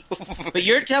lead, but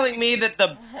you're telling me that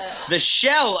the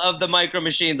shell of the Micro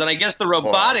Machines, and I guess the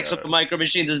robotics of the Micro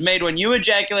Machines, is made when you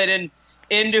ejaculate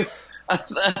into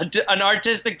an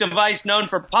artistic device known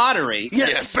for pottery.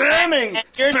 Yes, sperming.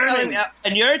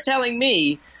 And you're telling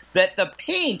me that the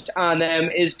paint on them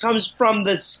comes from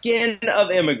the skin of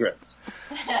immigrants.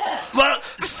 Well,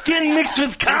 skin mixed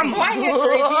with cum.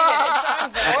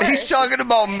 He's talking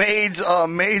about maids.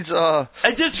 I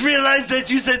just realized that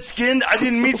you said skin. I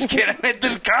didn't mean skin. I meant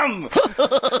the cum.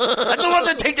 I don't want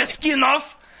to take the skin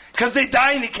off because they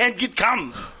die and they can't get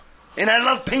cum. And I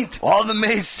love paint. All the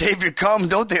maids save your cum,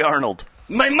 don't they, Arnold?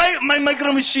 My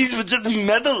Micro Machines would just be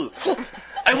metal.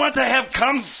 I want to have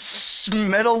cum.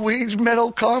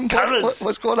 Metal cum?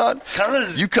 What's going on?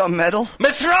 Colors. You cum metal?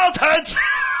 My throat hurts.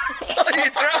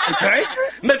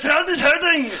 My throat is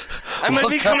hurting. I might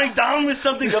be coming down with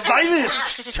something, a virus.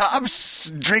 Stop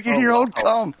drinking your own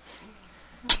cum.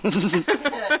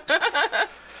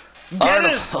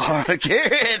 Gareth.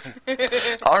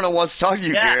 Arnold wants to talk to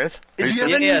you, Gareth. If you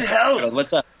ever need help,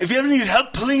 what's up? If you ever need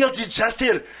help pulling out your chest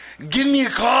hair, give me a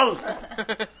call.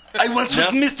 I once was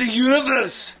Mr.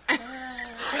 Universe.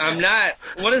 I'm not.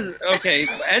 What is? Okay,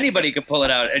 anybody could pull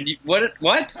it out. And what?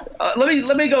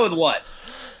 Let me go with what?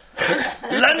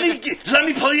 Let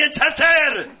me pull your chest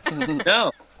hair.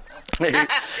 No.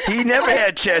 He never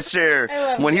had chest hair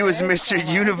when he was Mr.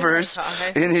 Universe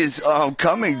in his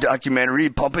coming documentary,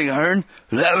 Pumping Iron.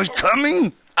 That was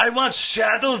coming. I want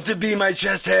shadows to be my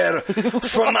chest hair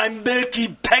from my milky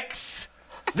pecs.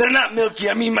 They're not milky,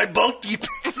 I mean my bulky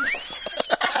pecs.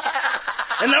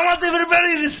 And I want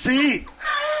everybody to see.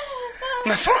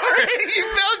 My forehead. You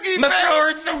milky My throat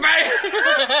hurts so bad.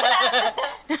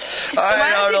 All right, Why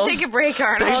don't Arnold. you take a break,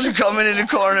 Arnold? Thanks for coming in the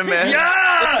corner, man. Yeah!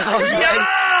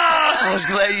 I was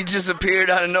glad you just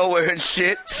appeared out of nowhere and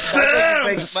shit.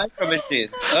 Sperms! Micro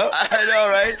Machines. Oh. I know,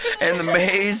 right? And the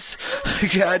maze.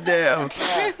 Goddamn.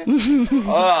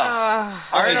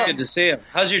 Always good to see him.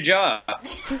 How's your job?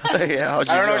 Yeah, I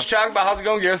don't know what you're talking about. How's it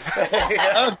going, Gareth?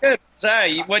 Oh, good.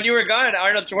 Sorry, when you were gone,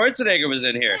 Arnold Schwarzenegger was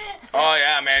in here. Oh,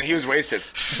 yeah, man. He was wasted.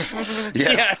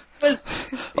 Yeah.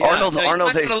 Arnold,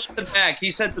 hey. listen back.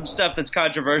 He said some stuff that's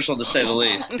controversial, to say the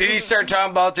least. Did he start talking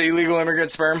about the illegal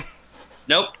immigrant sperm?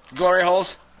 Nope. Glory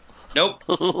holes? Nope.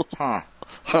 Huh.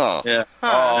 Yeah.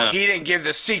 Oh, No. he didn't give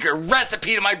the secret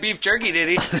recipe to my beef jerky, did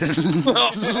he? Yeah,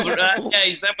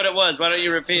 he said what it was. Why don't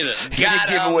you repeat it? You didn't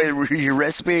give away your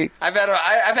recipe? I've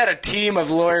had a team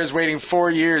of lawyers waiting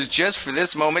 4 years just for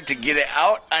this moment to get it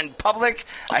out on public.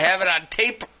 I have it on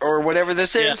tape or whatever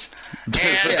this is.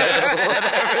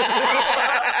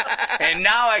 And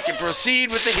now I can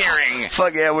proceed with the hearing.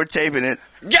 Fuck yeah, we're taping it.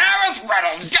 Gareth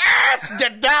Reynolds, Gareth the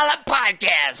Dollar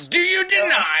Podcast. Do you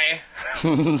deny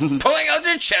pulling out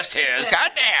your chest hairs,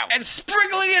 goddamn, and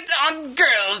sprinkling it on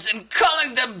girls and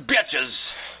calling them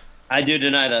bitches? I do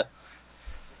deny that.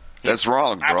 That's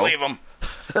wrong, bro. I believe him.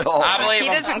 I believe He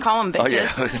him. doesn't call them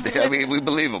bitches. Oh, yeah. I mean, we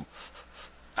believe him.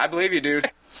 I believe you, dude.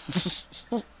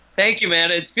 Thank you,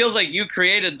 man. It feels like you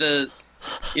created the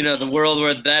world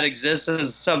where that exists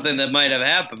as something that might have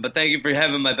happened. But thank you for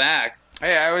having my back.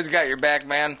 Hey, I always got your back,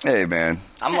 man. Hey, man.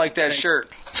 I'm like that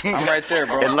shirt. I'm right there,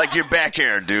 bro. And like your back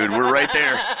hair, dude. We're right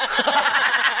there.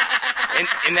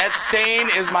 And that stain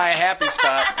is my happy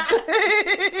spot.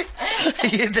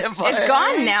 It's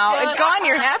gone now. It's gone.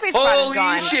 Your happy spot Holy is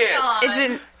gone. shit. It's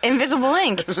an invisible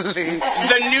ink.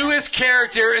 The newest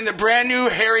character in the brand new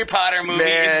Harry Potter movie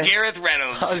is Gareth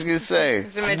Reynolds. I was going to say.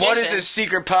 What is his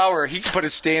secret power? He can put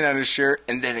a stain on his shirt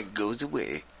and then it goes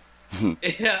away.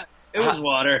 Yeah, it was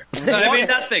water. I mean,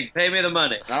 nothing. Pay me the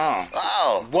money.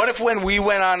 Oh. What if when we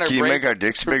went on a Can break... you make our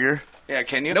dicks bigger? Yeah,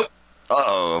 can you? Nope.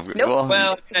 Uh-oh. Nope.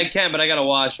 Well, I can, but I got to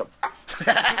wash them.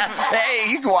 Hey,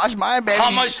 you can wash mine, baby.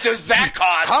 How much does that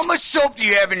cost? How much soap do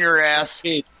you have in your ass?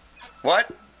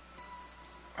 What?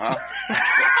 Huh?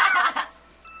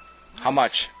 How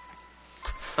much?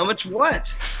 How much what?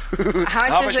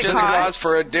 How much does it cost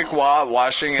for a dick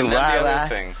washing and then the other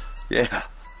thing? Yeah.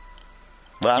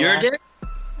 Your dick?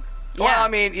 Well, I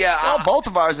mean, yeah. Well, both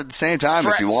of ours at the same time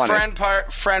if you want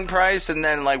it. Friend price, and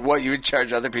then like what you would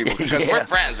charge other people because we're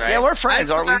friends, right? Yeah, we're friends,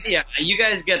 aren't we? Yeah, you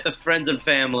guys get the friends and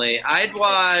family. I'd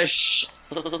wash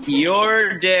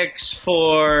your dicks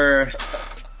for.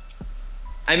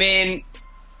 I mean,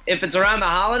 if it's around the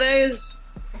holidays,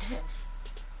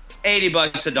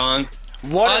 $80 a dong.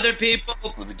 Other people,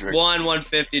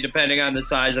 $150, depending on the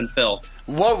size and fill.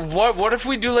 What if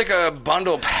we do like a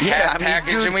bundle package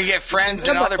dude, and we get friends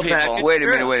and other people? Wait a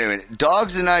minute.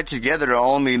 Dogs and I together are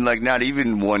only like not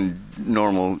even one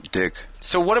normal dick.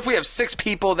 So what if we have 6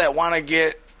 people that want to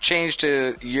get changed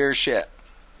to your shit?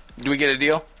 Do we get a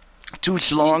deal? 2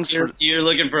 schlongs. You're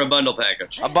looking for a bundle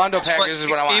package. A bundle package is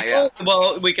what I want. Yeah.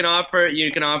 Well, we can offer.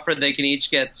 You can offer. They can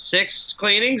each get 6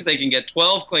 cleanings. They can get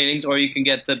 12 cleanings, or you can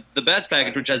get the best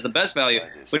package, which has the best value,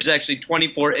 which is actually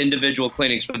 24 individual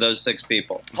cleanings for those 6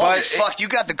 people. Holy fuck! You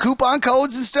got the coupon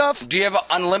codes and stuff. Do you have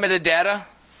unlimited data?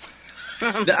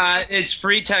 It's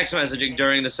free text messaging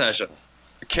during the session.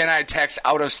 Can I text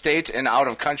out of state and out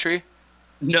of country?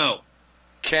 No.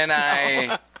 Can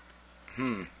I?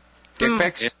 Dick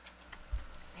pics. Yeah.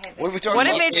 What are we talking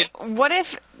about? What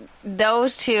if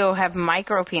those 2 have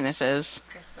micro penises?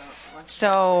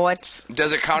 So what's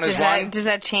does it count as one? Does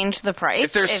that change the price?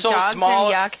 If they're so dogs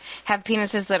small, and Yuck have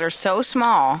penises that are so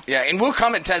small. Yeah, and we'll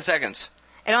come in 10 seconds.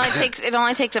 It only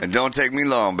takes And don't take me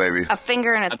long, baby. a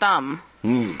finger and a thumb.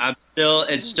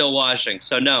 It's still washing.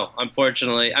 So no,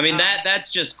 unfortunately. I mean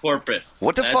that's just corporate.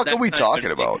 What the fuck are we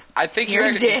talking about? I think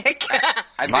Your dick.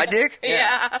 My dick?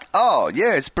 Yeah. Oh,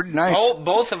 yeah, it's pretty nice.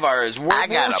 Both of ours. We're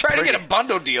trying to get a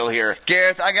bundle deal here.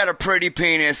 Gareth, I got a pretty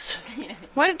penis.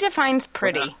 What defines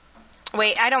pretty?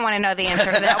 Wait, I don't want to know the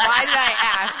answer to that. Why did I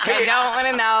ask? I don't want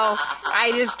to know.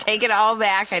 I just take it all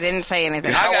back. I didn't say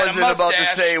anything. I wasn't about to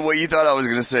say what you thought I was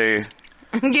going to say.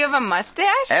 Do you have a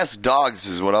mustache? Ask dogs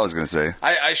is what I was going to say.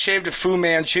 I shaved a Fu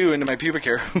Manchu into my pubic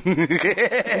hair.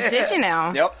 Did you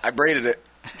know? Yep, I braided it.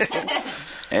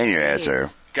 And your ass hair.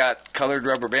 Got colored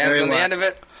rubber bands on the end of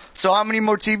it. So how many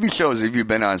more TV shows have you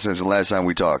been on since the last time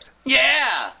we talked?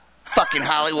 Yeah! Fucking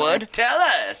Hollywood. Tell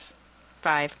us.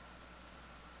 5.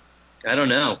 I don't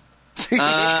know.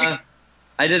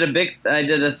 I did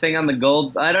a thing on the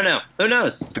gold. I don't know. Who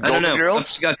knows? The Golden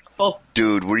Girls? Got a couple.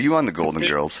 Dude, were you on the Golden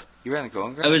Girls? You were on the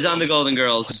Golden Girls? I was on the Golden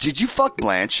Girls. Did you fuck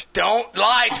Blanche? Don't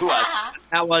lie to us.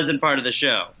 That wasn't part of the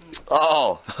show.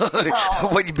 Oh.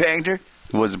 When you banged her?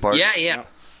 It wasn't part? Yeah.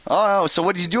 Oh, so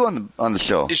what did you do on the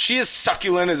show? Is she as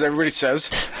succulent as everybody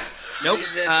says? Nope.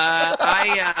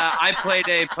 I played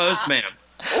a postman.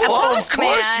 Oh, of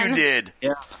course you did.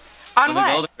 Yeah. On what?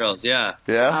 The Golden Girls, yeah.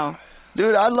 Yeah? Oh.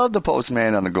 Dude, I love the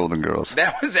postman on the Golden Girls.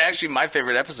 That was actually my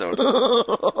favorite episode.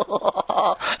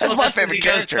 That's my favorite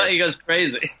character. He goes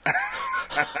crazy.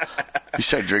 You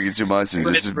started drinking too much and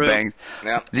just banged.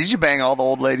 Yeah. Did you bang all the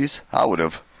old ladies? I would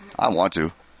have. I want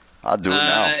to. I'll do it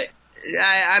now.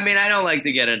 I mean, I don't like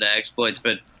to get into exploits,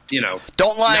 but, you know.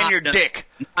 Don't lie on your dick.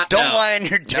 Don't lie on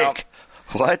your dick.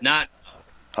 What? Not.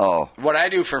 Oh. What I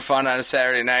do for fun on a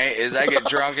Saturday night is I get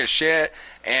drunk as shit,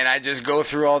 and I just go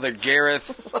through all the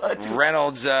Gareth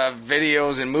Reynolds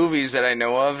videos and movies that I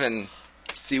know of and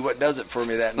see what does it for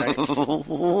me that night.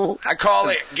 I call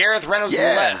it Gareth Reynolds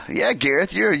Roulette. Yeah,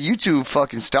 Gareth, you're a YouTube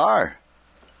fucking star.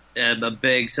 I'm a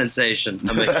big sensation.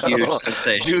 I'm a huge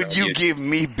sensation. Dude, you give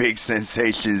me big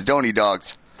sensations, don't you,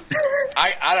 dogs?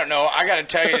 I don't know. I got to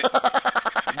tell you,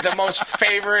 the most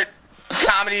favorite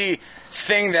comedy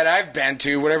thing that I've been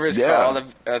to, whatever it's called,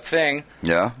 a thing.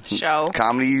 Yeah. Show.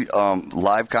 Comedy,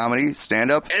 live comedy,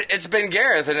 stand-up. It's been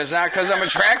Gareth, and it's not because I'm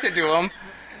attracted to him.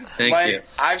 Thank you.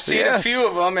 I've seen a few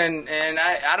of them, and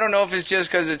I don't know if it's just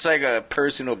because it's like a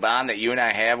personal bond that you and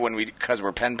I have because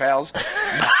we're pen pals.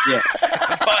 Yeah.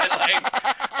 But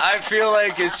I feel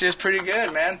like it's just pretty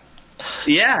good, man.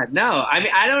 Yeah, no, I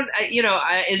mean, I don't,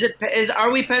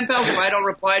 are we pen pals if I don't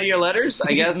reply to your letters?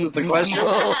 I guess is the question.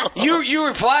 You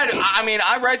replied, I mean,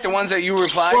 I write the ones that you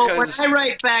reply. Well, when I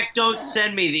write back, don't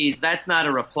send me these, that's not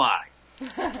a reply.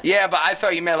 Yeah, but I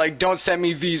thought you meant, like, don't send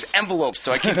me these envelopes,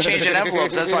 so I keep changing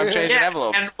envelopes, that's why I'm changing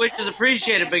envelopes. And which is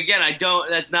appreciated, but again,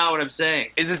 that's not what I'm saying.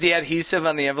 Is it the adhesive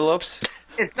on the envelopes?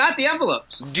 It's not the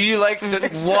envelopes. Do you like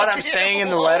what I'm saying in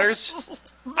the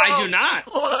letters? I do not.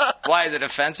 Why, is it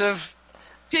offensive?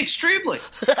 Extremely.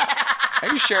 Are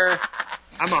you sure?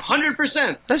 I'm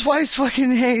 100%. That's why he's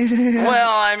fucking hating. Well,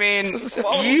 I mean,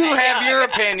 you have your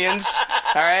opinions,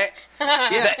 all right?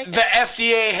 Yeah. The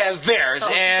FDA has theirs,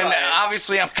 and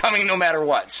obviously I'm coming no matter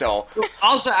what, so.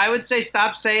 Also, I would say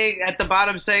stop saying at the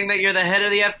bottom saying that you're the head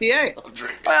of the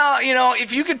FDA. Well, you know,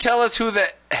 if you could tell us who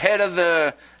the head of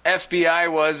the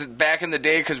FBI was back in the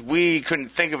day, because we couldn't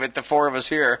think of it, the four of us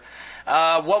here.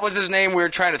 What was his name? We were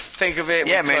trying to think of it.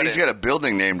 Yeah, man, he's got a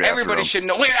building named after him. Everybody should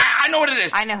know. Wait, I know what it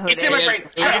is. I know who it is. It's in my brain.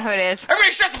 I know who it is.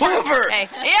 Everybody shut the fuck up. Hey.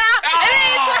 Yeah,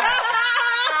 it is.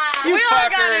 You we all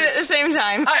got it fuckers. at the same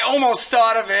time. I almost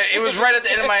thought of it. It was right at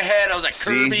the end of my head. I was like,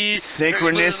 Kirby.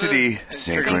 Synchronicity.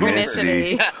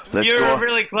 Synchronicity. Let's you go. were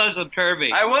really close with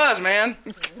Kirby. I was, man.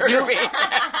 Kirby.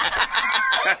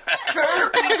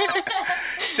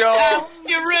 So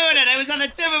you ruined it. It was on the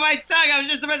tip of my tongue. I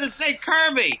was just about to say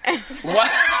Kirby.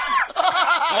 What?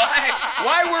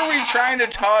 Why were we trying to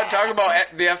talk about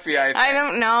the FBI thing? I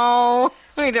don't know.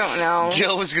 We don't know.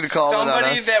 Gil was going to call it on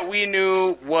Somebody us. that we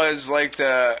knew was like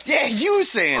the you were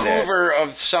saying that. Hoover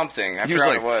of something. I He forgot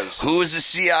was like, what it was. who was the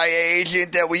CIA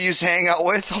agent that we used to hang out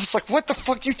with? I was like, what the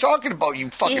fuck you talking about, you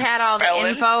fucking He had all felon? the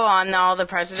info on all the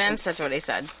presidents. That's what he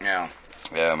said. Yeah.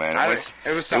 Yeah, man. It was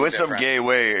something some different. gay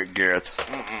way, Gareth.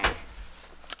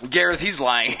 Gareth, he's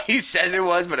lying. He says it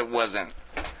was, but it wasn't.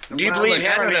 Do you believe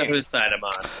him I or don't know me? whose side I'm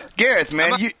on. Gareth,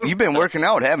 man, you've been working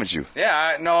out, haven't you?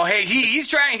 Yeah, no, hey, he's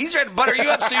trying to butter you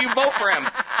up so you vote for him.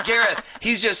 Gareth,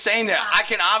 he's just saying that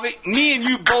me and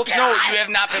you both know you have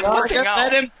not been working out.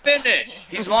 Let him finish.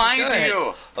 He's lying Go to ahead.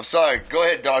 you. I'm sorry. Go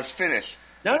ahead, dogs. Finish.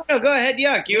 No, go ahead,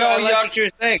 Yuck. I like what you're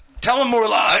saying. Tell him more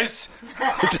lies.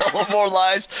 Tell him more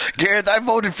lies. Gareth, I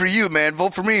voted for you, man.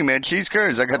 Vote for me, man. Cheese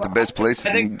curds. I got the best place.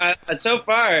 I think so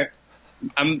far,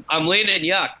 I'm leaning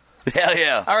Yuck. Hell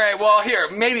yeah. All right, well, here,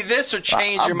 maybe this will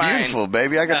change your mind. I'm beautiful,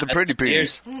 baby. I got the pretty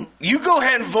penis. You go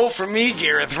ahead and vote for me,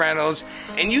 Gareth Reynolds,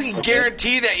 and you can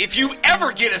guarantee that if you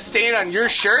ever get a stain on your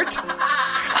shirt,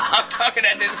 I'm talking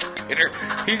at this computer.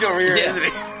 He's over here, isn't he?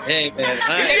 Hey, man.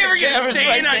 If you ever get a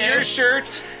stain on your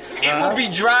shirt, it will be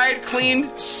dried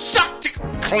clean, sucked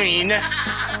clean,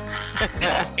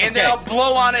 and then I'll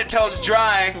blow on it till it's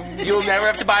dry. You'll never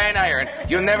have to buy an iron.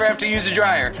 You'll never have to use a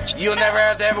dryer. You'll never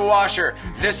have to have a washer.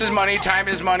 This is money. Time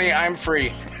is money. I'm free.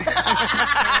 So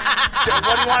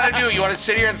what do you want to do? You want to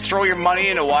sit here and throw your money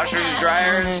into washers and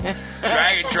dryers,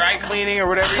 dry cleaning or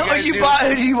whatever you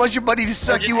guys do? You want your buddy to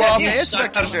suck you off, man?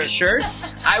 Suck on your shirt?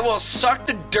 I will suck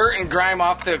the dirt and grime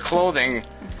off the clothing.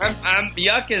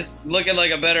 Yuck is looking like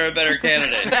a better and better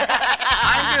candidate.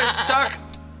 I'm going to suck...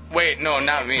 Wait, no,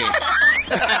 not me. Wait,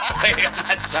 I'm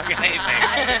not sucking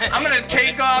anything. I'm going to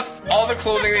take off all the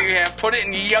clothing that you have, put it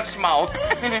in Yuck's mouth,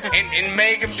 and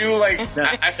make him do like...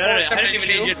 I force him to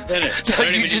chew.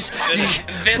 You just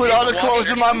put all the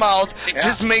clothes in my mouth. Yeah.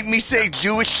 Just make me say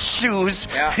Jewish shoes,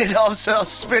 and also I'll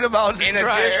spit them out in the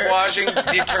dryer. A dishwashing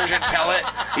detergent pellet.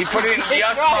 You put it in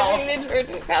Yuck's mouth,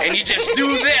 and you just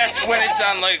do this when it's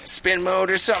on like spin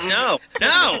mode or something. No.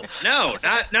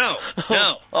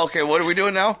 Okay, what are we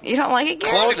doing now? You don't like it,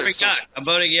 Gary? Close it. Yuck. I'm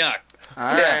voting Yuck.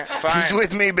 All right, fine. He's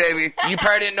with me, baby. You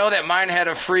probably didn't know that mine had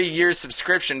a free year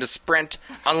subscription to Sprint,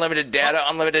 unlimited data,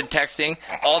 unlimited texting,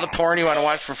 all the porn you want to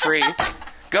watch for free.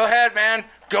 Go ahead, man.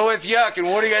 Go with Yuck, and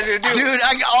what are you guys going to do? Dude,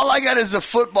 all I got is a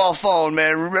football phone,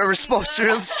 man. Remember Sports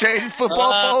Illustrated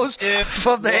football phones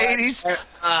from the 80s?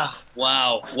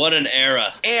 Wow, what an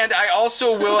era. And I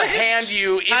also will hand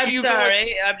you... I'm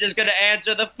sorry, I'm just going to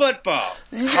answer the football.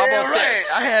 How about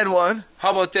this? I had one.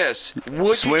 How about this?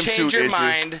 Would you change your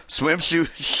mind? Swimsuit.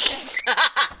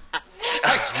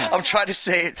 I'm trying to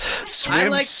say it.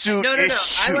 Swimsuit No.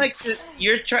 I like the,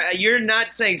 you're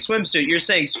not saying swimsuit. You're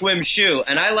saying swim shoe,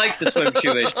 and I like the swim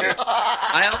shoe issue.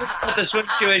 I always thought the swim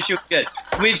shoe issue was good.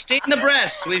 We've seen the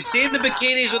breasts. We've seen the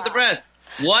bikinis with the breasts.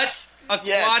 What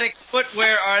aquatic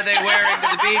footwear are they wearing to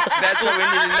the beach? That's what we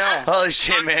need to know. Holy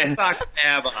shit, man.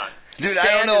 Have on. Dude, I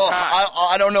don't know.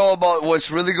 I don't know about what's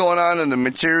really going on in the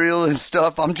material and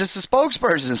stuff. I'm just a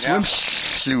spokesperson. Swim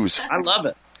shoes. I love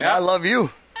it. I love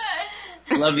you.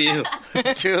 Love you.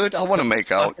 Dude, I want to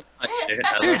make out.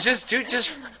 Dude, just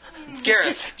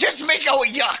Gareth. Just make out with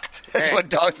Yuck. That's what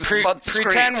dogs about to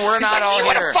pretend scream. we're He's not like, all you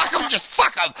here. want to fuck him? Just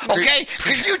fuck him, okay?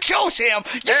 Because you chose him.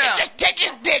 You can just take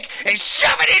his dick and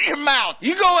shove it in your mouth.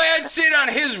 You go ahead, sit on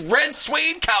his red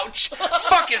suede couch,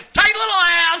 fuck his tight little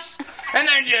ass, and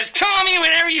then just call me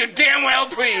whenever you damn well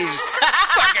please.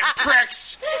 Fucking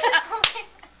pricks.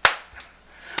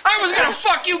 I was gonna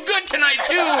fuck you good tonight,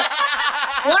 too.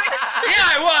 What?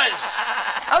 Yeah,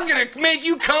 I was gonna make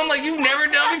you come like you've never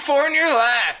done before in your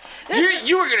life.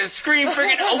 You were gonna scream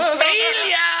freaking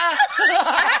Ophelia.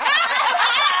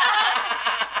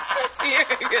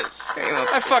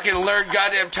 I fucking learned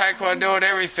goddamn Taekwondo and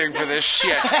everything for this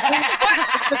shit. And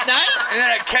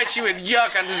then I catch you with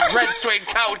Yuck on this red suede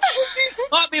couch.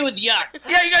 Caught me with Yuck.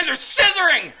 Yeah, you guys are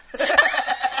scissoring.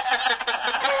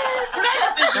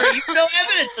 There's no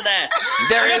evidence of that.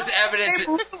 There is evidence.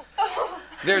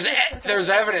 There's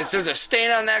evidence. There's a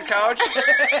stain on that couch,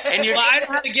 and you. Well, I know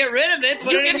how to get rid of it.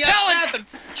 Put You it can in tell Yuck's mouth and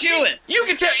chew it. You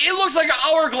can tell. It looks like an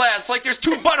hourglass. Like there's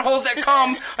two buttholes that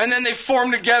come, and then they form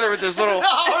together with this little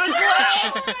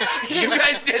hourglass. You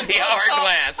guys did the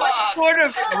hourglass. What sort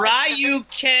of Ryu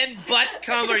Ken butt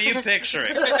cum are you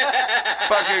picturing?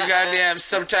 Fucking goddamn.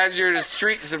 Sometimes you're in the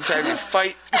street. Sometimes you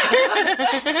fight.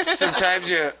 Sometimes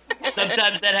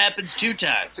that happens 2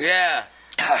 times. Yeah.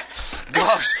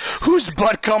 Dog, Dogs, whose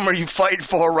butt cum are you fighting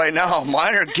for right now?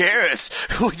 Mine or Garrett's?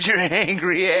 With your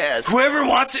angry ass. Whoever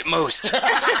wants it most. All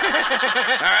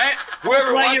right?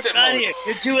 Whoever wants it most.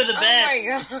 You're two of the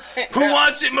best. Who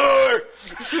wants it more?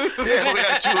 Yeah, we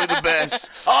got two of the best.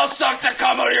 I'll suck the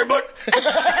cum out of your butt.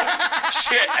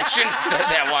 Shit, I shouldn't have said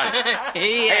that one. Yeah.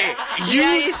 Hey,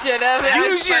 You should have.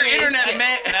 Use your internet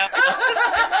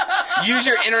use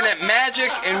your internet magic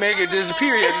and make it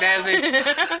disappear, you nasty.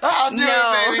 I'll do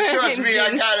it, baby. Trust me,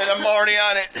 I got it. I'm already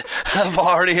on it. I'm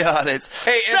already on it.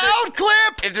 Hey, sound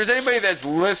clip! If there's anybody that's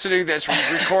listening that's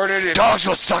recorded... Dogs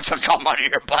will suck the cum out of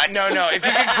your butt. No, if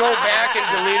you could go back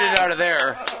and delete it out of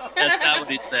there. That's not what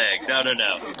he's saying. No.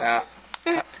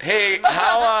 Hey,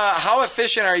 how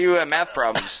efficient are you at math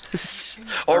problems?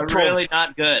 Or really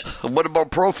not good. What about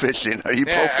proficient? Are you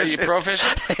proficient? Are you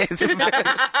proficient?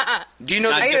 Do you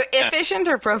know? Are you efficient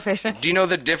or proficient? Do you know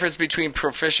the difference between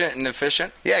proficient and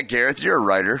efficient? Yeah, Gareth, you're a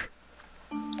writer.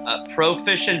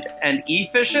 Proficient and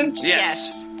efficient?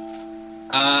 Yes.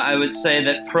 I would say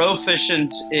that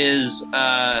proficient is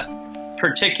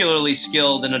particularly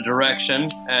skilled in a direction.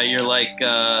 You're like,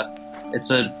 it's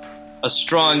a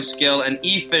strong skill, and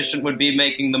efficient would be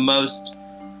making the most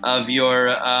of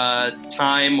your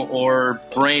time or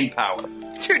brain power.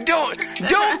 Dude, don't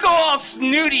go all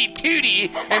snooty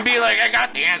tooty and be like, I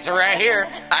got the answer right here.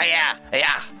 Yeah.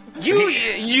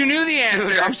 You knew the answer.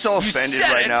 Dude, I'm so offended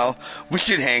right now. We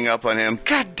should hang up on him.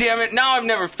 God damn it. Now I've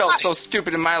never felt so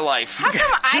stupid in my life. How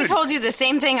come I told you the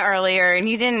same thing earlier and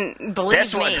you didn't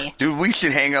believe me? Dude, we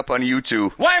should hang up on you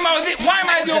two. Why am I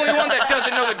the only one that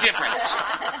doesn't know the difference?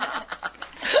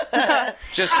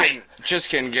 Just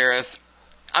kidding, Gareth.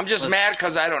 I'm just mad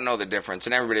because I don't know the difference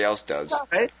and everybody else does.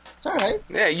 It's all right.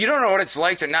 Yeah, you don't know what it's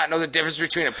like to not know the difference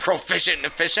between a proficient and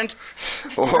efficient.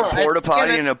 Or a porta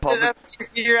potty in a public...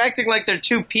 You're acting like they're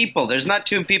two people. There's not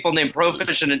two people named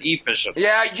proficient and efficient.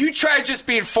 Yeah, you try just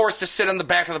being forced to sit on the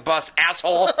back of the bus,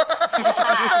 asshole.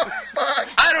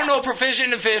 I don't know proficient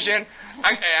and efficient.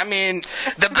 I mean...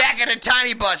 The back of the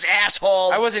tiny bus,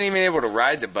 asshole. I wasn't even able to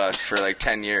ride the bus for like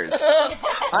 10 years.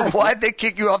 Why'd they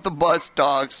kick you off the bus,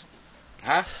 dogs?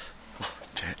 Huh?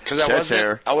 Because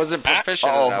I wasn't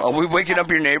proficient enough. Are we waking up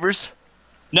your neighbors?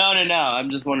 No. I'm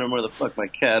just wondering where the fuck my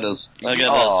cat is. I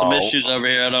got some issues over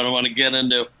here I don't want to get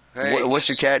into. Hey. What's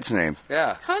your cat's name?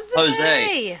 Yeah.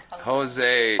 Jose.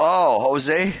 Oh,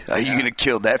 Jose? Are you going to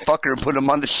kill that fucker and put him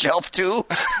on the shelf, too?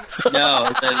 No,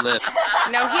 Jose lives.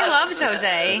 No, he loves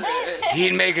Jose.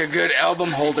 He'd make a good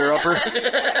album holder-upper.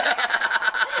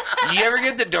 You ever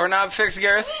get the doorknob fixed,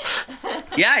 Gareth?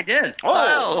 Yeah, I did.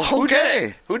 Oh, Who okay. did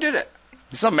it? Who did it?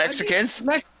 Some Mexicans?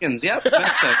 Mexicans, yep. The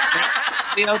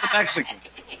Mexicans.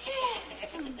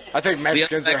 I think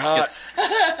Mexicans are hot.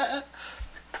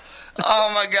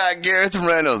 Oh, my God, Gareth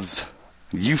Reynolds.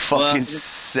 You fucking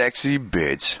sexy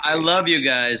bitch. I love you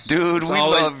guys. Dude, we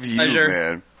love you, pleasure.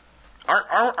 man.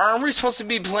 Aren't we supposed to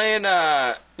be playing...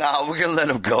 No, we're going to let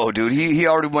him go, dude. He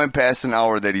already went past an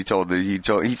hour that he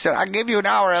said, I'll give you an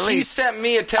hour at least. He sent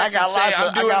me a text and say,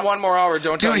 I'm doing one more hour,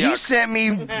 don't tell Dude, he sent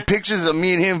me pictures of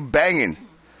me and him banging.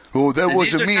 Oh, that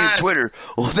wasn't me on Twitter.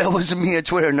 Oh, that wasn't me on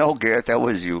Twitter. No, Gareth, that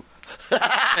was you.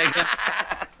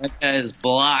 That guy is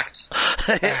blocked.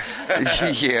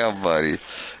 Yeah, buddy.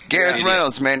 Gareth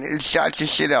Reynolds, man, shot your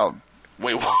shit out.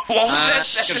 Wait, what was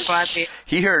that? You can find me.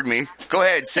 He heard me. Go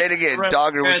ahead, say it again.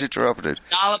 Dogger was interrupted.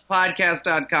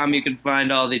 DollopPodcast.com. You can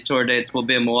find all the tour dates. We'll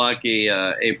be in Milwaukee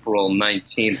April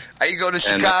 19th. Are you going to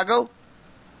Chicago?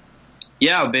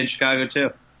 Yeah, I'll be in Chicago too.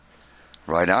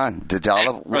 Right on. The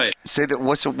Dollop. Right. Say that.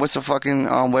 What's the fucking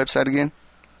website again?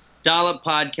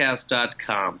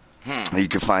 DollopPodcast.com. You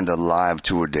can find the live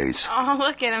tour dates. Oh,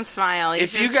 look at him smile.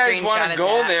 If you guys want to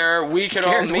go there, we can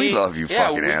all meet. We love you,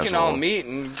 fucking asshole. We can all meet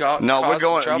and go. No, we're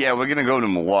going. Yeah, we're gonna go to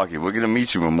Milwaukee. We're gonna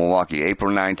meet you in Milwaukee,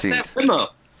 April 19th. That limo.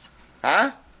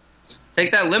 Huh?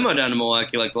 Take that limo down to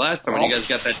Milwaukee like the last time when you guys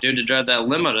got that dude to drive that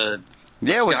limo to.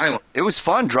 Yeah, it was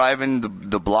fun driving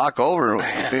the block over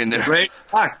in there. Great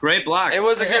block. It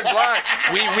was a good block.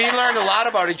 We learned a lot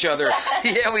about each other.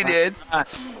 Yeah, we did. A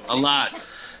lot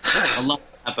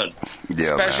happened.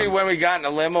 Yeah, especially when we got in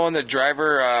a limo and the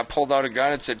driver pulled out a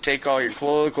gun and said, "Take all your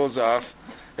clothes off.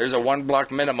 There's a 1 block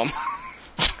minimum."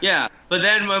 Yeah, but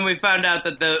then when we found out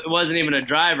that it wasn't even a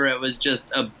driver, it was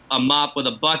just a mop with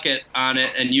a bucket on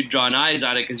it, and you'd drawn eyes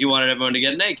on it because you wanted everyone to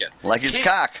get naked. Like his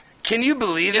cock. Can you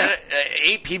believe that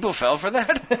 8 people fell for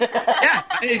that? Yeah,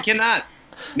 I cannot.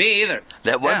 Me either.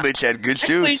 That one bitch had good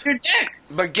shoes. Your dick.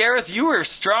 But Gareth, you were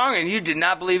strong, and you did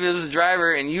not believe it was the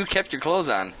driver, and you kept your clothes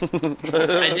on. I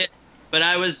did, but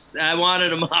I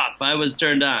wanted them off. I was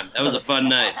turned on. That was a fun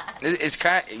night.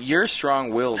 You're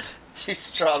strong-willed. He's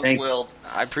strong-willed.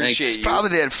 I appreciate you. Probably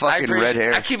that fucking red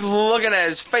hair. I keep looking at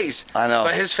his face. I know.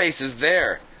 But his face is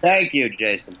there. Thank you,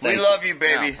 Jason. We love you,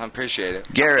 baby. Yeah, I appreciate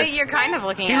it. Gareth. You're kind of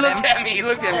looking He at looked him. at me. He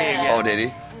looked at me again. Oh, did he?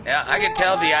 Yeah, I can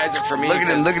tell the eyes are for me. Look at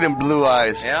him. Look at them blue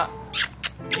eyes. Yeah.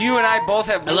 You and I both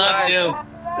have blue eyes. I love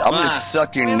you. I'm going to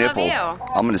suck your nipple. you.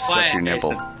 I'm going to suck Quiet, your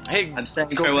nipple. Jason. Hey, I'm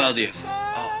saying farewell to you.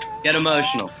 Get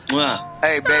emotional. Mwah.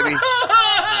 Hey, baby.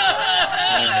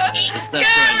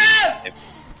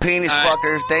 Penis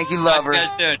fucker. Thank you, lover.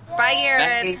 Bye,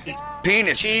 Garrett.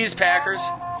 Penis. Cheese Packers.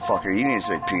 Fucker, he didn't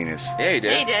say penis. Yeah, he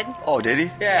did. Yeah, he did. Oh, did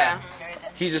he? Yeah.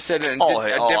 He just said it in I a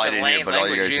didn't different hear, language. but all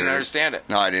you guys You didn't heard. understand it.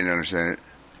 No, I didn't understand it.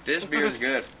 This beer is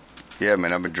good. Yeah,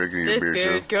 man, I've been drinking your beer,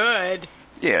 too. good.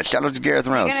 Yeah, shout out to Gareth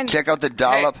Reynolds. gonna- Check out the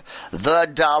Dollop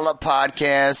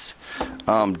Podcast.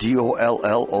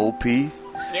 DOLLOP.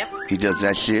 Yep. He does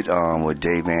that shit with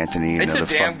Dave Anthony. It's a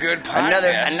another damn good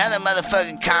podcast. Another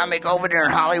motherfucking comic over there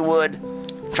in Hollywood,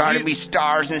 trying to be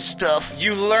stars and stuff.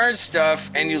 You learn stuff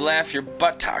and you laugh your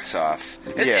buttocks off.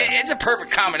 It's a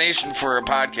perfect combination for a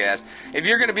podcast. If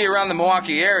you're going to be around the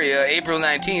Milwaukee area, April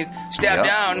 19th, step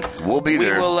down. We'll be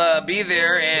there. We will be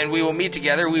there and we will meet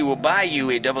together. We will buy you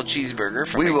a double cheeseburger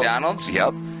from McDonald's.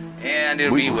 Yep. And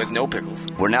it'll be with no pickles.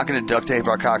 We're not going to duct tape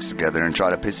our cocks together and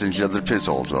try to piss in each other's piss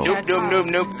holes, though.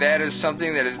 Nope. That is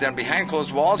something that is done behind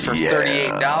closed walls for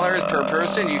 $38 per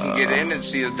person. You can get in and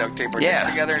see us duct tape our dicks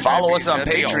together. And follow us on try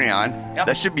to be a Patreon. Yep.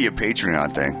 That should be a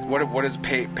Patreon thing. What is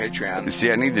Patreon?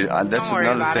 See, I need to. That's Don't worry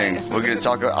another about thing. it. We're going to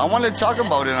talk. I want to talk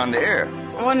about it on the air.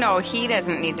 Well, no, he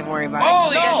doesn't need to worry about Oh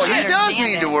it. no, he does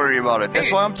understand need it. to worry about it.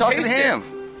 That's why I'm talking to taste him.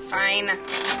 Fine.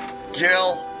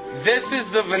 Jill, this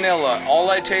is the vanilla. All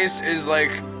I taste is like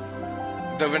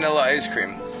the vanilla ice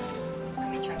cream.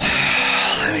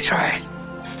 Let me try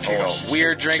it. We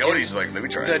are drinking Jody's like, let me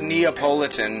try the it.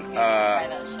 Neapolitan.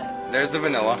 There's the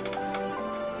vanilla.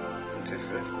 It tastes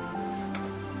good.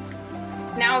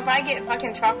 Now, if I get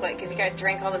fucking chocolate because you guys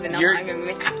drank all the vanilla, You're- I'm gonna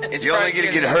be mad. It's You're only probably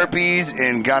going to get good. herpes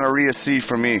and gonorrhea C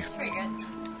from me.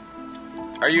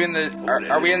 Are you in the?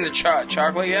 Are we in the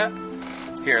chocolate yet?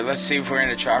 Here, let's see if we're in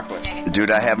the chocolate.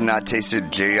 Dude, I have not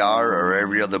tasted JR or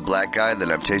every other black guy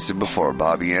that I've tasted before.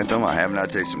 Bobby Anthem, I have not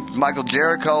tasted. Michael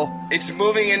Jericho. It's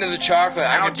moving into the chocolate.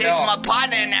 I can tell.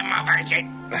 partner in that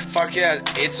motherfucker. Fuck yeah!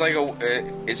 It's like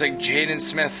Jaden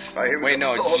Smith. Wait,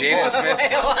 no, Jaden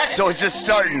Smith. So it's just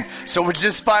starting. So we're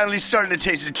just finally starting to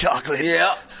taste the chocolate.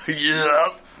 Yeah. Yeah.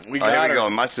 We All right, got here we her. go.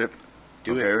 My sip.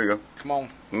 Do it. Here we go. Come on.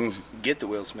 Mm. Get the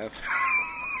Will Smith.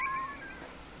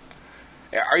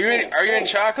 Are you in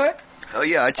chocolate? Oh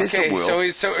yeah, I taste Okay, the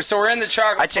Will. so we're in the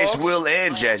chocolate. I taste folks. Will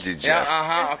and Jazzy Jeff.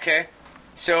 Yeah. Okay.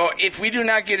 So if we do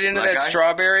not get into Black that eye?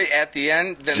 strawberry at the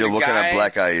end, then Jill, the what kind guy of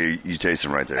black eye you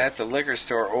tasting right there? at the liquor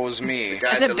store owes me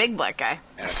He's a big black guy.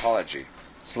 an apology.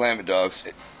 Slam it, dogs.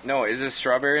 No, is this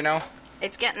strawberry now?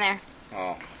 It's getting there.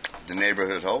 Oh. The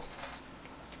neighborhood hope.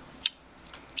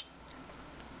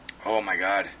 Oh my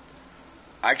God.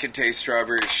 I could taste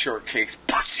strawberry shortcake's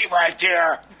pussy right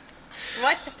there.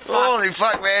 What the fuck? Holy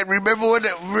fuck, man! Remember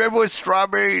when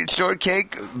strawberry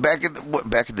shortcake back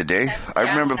in the day? I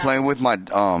remember playing with my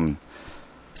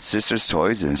sister's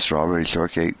toys, and strawberry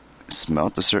shortcake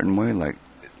smelled a certain way. Like,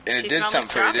 And She it did smelled something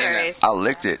for you, didn't it? strawberries. I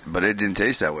licked it, but it didn't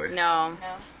taste that way. No.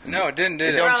 No, it didn't, did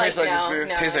it? It don't Or taste like this beer.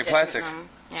 no, Tastes it like didn't. plastic.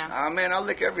 Yeah. Ah, man, I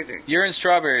lick everything. You're in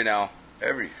strawberry now.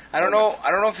 I don't know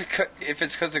if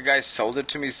it's because the guy sold it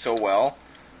to me so well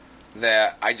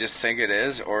that I just think it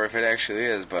is, or if it actually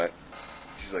is. But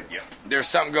she's like, yeah, there's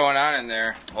something going on in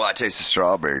there. Well, I taste the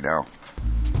strawberry now.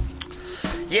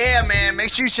 Yeah, man. Make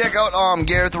sure you check out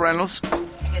Gareth Reynolds,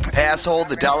 Asshole,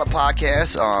 the Dollar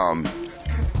Podcast.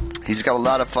 He's got a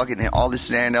lot of fucking. All the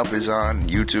stand up is on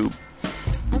YouTube.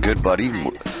 Good buddy,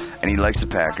 and he likes the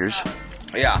Packers.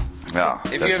 Yeah. Yeah.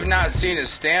 If you have not seen his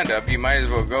stand-up, you might as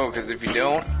well go, because if you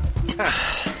don't,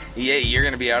 yeah, you're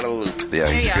going to be out of the loop. Yeah,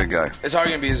 he's a good guy. It's all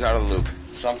going to be is out of the loop.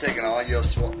 So I'm taking all your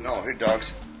No, here,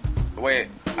 dogs. Wait,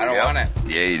 I don't want it.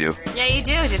 Yeah, you do. Yeah, you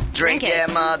do. Just Drink drink that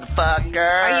it. motherfucker.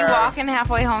 Are you walking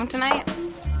halfway home tonight?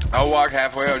 I'll walk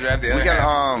halfway, I'll drive the other We got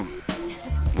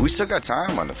half. we still got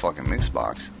time on the fucking mix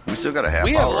box. We still got a half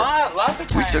We hour. have lots of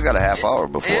time. We still got a half hour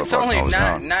before It's it fucking only goes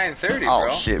down. 9:30, Oh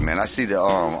bro. shit, man! I see the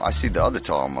other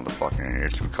tall motherfucker in here.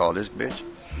 Should we call this bitch?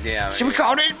 Yeah. Should we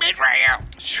call this bitch right now?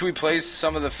 Should we play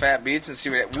some of the fat beats and see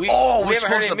what we we're haven't heard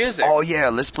supposed any to- music? Oh yeah,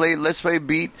 let's play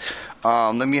beat.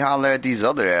 Let me holler at these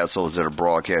other assholes that are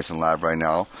broadcasting live right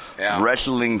now. Yeah.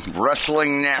 Wrestling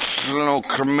National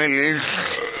Committee.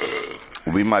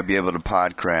 We might be able to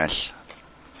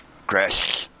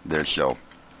crash their show.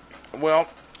 Well,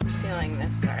 I'm stealing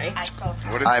this. Sorry. what is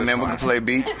All right, this man, we one? can play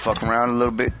beat, fuck around a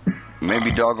little bit.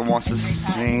 Maybe Dogger wants to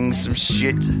sing some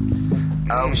shit.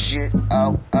 Oh shit!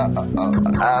 Oh!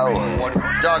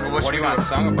 Dogger, what do you want to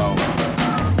sing about?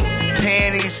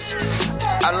 Panties.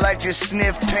 I like to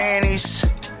sniff panties.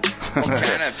 What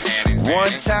kind of panties?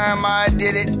 One time I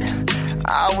did it.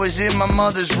 I was in my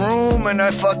mother's room and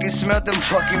I fucking smelled them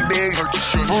fucking big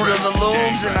Fruit of the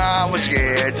Looms and I was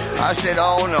scared. I said,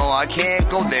 oh no, I can't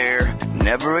go there.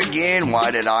 Never again. Why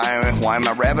am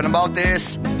I rapping about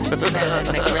this? Alright,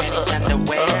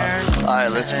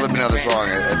 let's flip another song.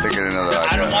 I think of another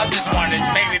idea. I don't want this one.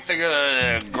 It's making me think of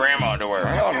the grandma underwear.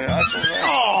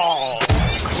 Oh,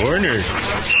 Corner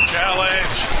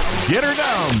Challenge. Get her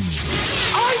down.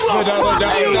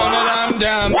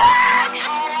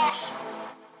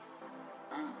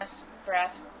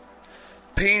 Breath.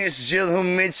 Penis Jill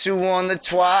Humitsu on the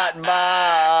twat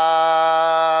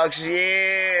box.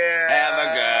 Yeah. Have a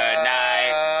good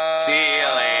night. See you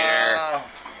later.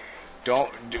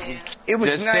 Don't. It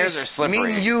was the stairs are nice slippery.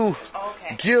 meeting you,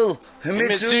 Jill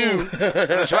Humitsu.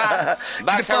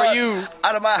 Box, how are you?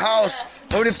 Out of my house.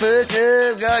 What the fuck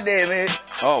up? God damn it.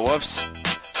 Oh, whoops.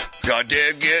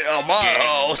 Goddamn, get out of my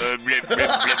house.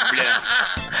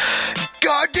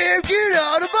 Goddamn, get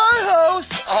out of my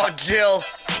house. Oh, Jill.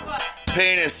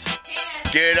 Penis.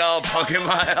 Get out fucking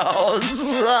my house.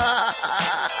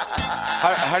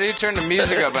 How do you turn the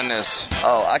music up on this?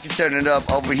 Oh, I can turn it up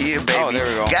over here, baby. Oh, there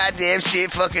we go. Goddamn shit,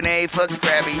 fucking A, fucking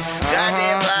crabby.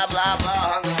 Goddamn blah, blah,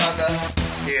 blah, hungry fucker.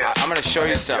 Here. I'm going to show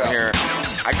you something here.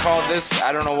 I call this,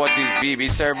 I don't know what these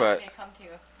beats are, but...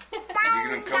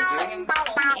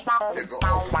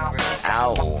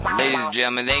 Ow. Ladies and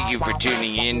gentlemen, thank you for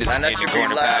tuning in to the Digital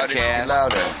Corner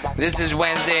Podcast. This is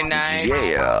Wednesday night.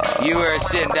 Yeah. You are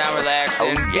sitting down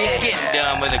relaxing, getting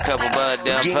done with a couple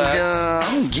dumb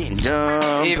fucks. Getting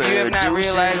dumb. If you have not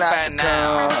realized by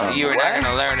now, you are not going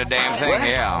to learn a damn thing. What?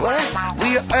 Yeah. What?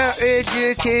 We are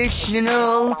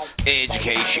educational.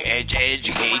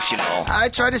 Educational. I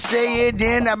try to say it,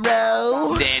 then I'm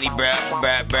low. Danny,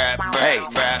 Hey,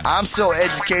 I'm so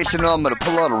educational. I'm gonna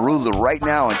pull out a ruler right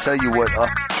now and tell you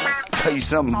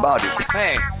something about it.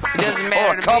 Hey, it doesn't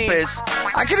matter. Or a compass.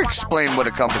 I can explain what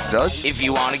a compass does. If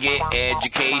you want to get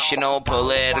educational,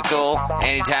 political,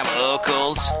 anytime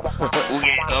uncles, we'll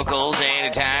get uncles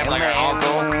anytime, like our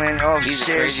uncle. He's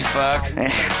a crazy fuck.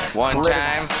 One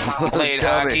time, he played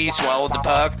hockey, swallowed the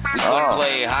puck. We couldn't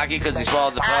play hockey because he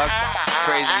swallowed the puck.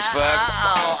 Crazy as fuck.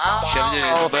 Shoved it in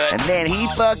his butt. And then he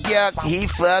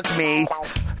fucked me.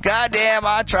 Goddamn,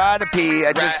 I tried to pee.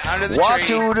 I just walked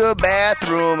to the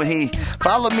bathroom and he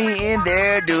followed me in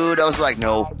there, dude. I was like,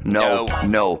 no.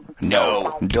 Don't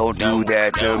do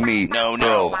that to me.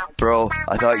 Bro,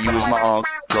 I thought you was my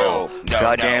uncle.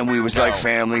 Goddamn, we was like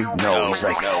family. No, he's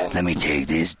like, let me take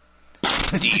this.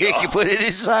 Dick, you put it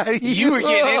inside. You were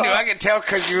getting into it. I could tell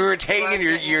because you were taking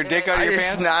your dick out of your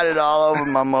pants. I just snotted all over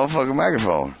my motherfucking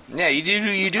microphone. Yeah, you do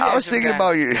that. I was thinking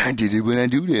about you. I did it when I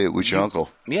do that with your uncle.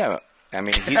 Yeah. I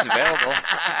mean, he's available.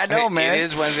 I know, man. It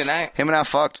is Wednesday night. Him and I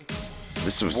fucked.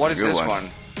 This was what a is good this one?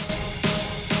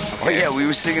 Oh, yeah, we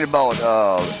were singing about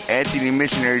Anthony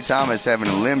Missionary Thomas having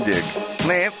a limp dick.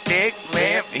 Limp dick.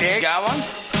 You got one?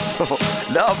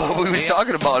 No, but we was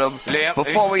talking about him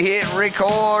before we hit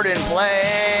record and play.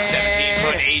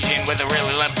 17-foot Asian with a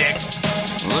really limp dick.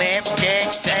 Limp dick.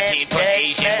 17-foot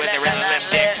Asian with a really limp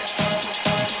dick.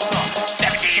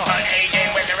 17-foot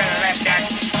Asian with a really limp dick.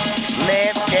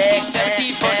 Limp dick. He's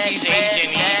 17-foot, he's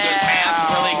Asian, he's good math,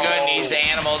 really good, and he's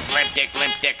animals. Limp dick.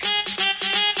 Limp dick.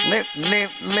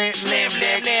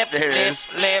 There it is.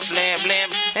 Limp.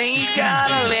 And he's got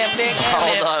a limp dick.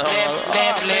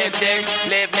 Limp dick.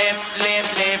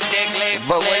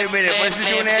 But wait a minute, what's it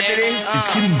doing, Anthony? It's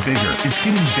getting bigger.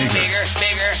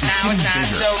 Bigger. Now it's not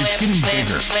so limp.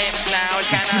 Now it's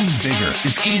kind of in the middle.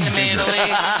 It's getting bigger.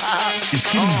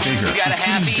 You got a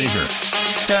happy.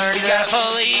 Turn You it got up. a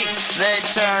fully. They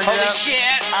turned it Holy up.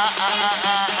 shit.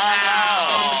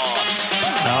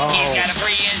 No. He's got a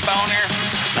 3-inch boner.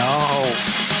 No.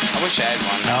 I wish I had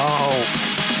one. No.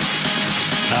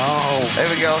 There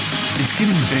we go. It's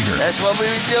getting bigger. That's what we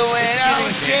was doing. Oh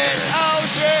shit.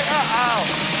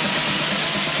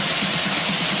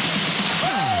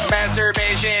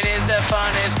 Masturbation is the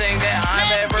funnest thing that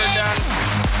I've ever done.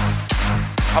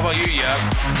 How about you, Yuck?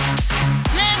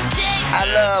 I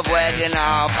love wagging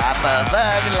off. I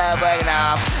fucking love wagging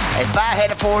off. If I had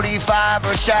a 45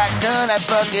 or a shotgun, I'd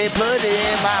fucking put it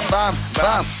in my bum.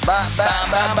 I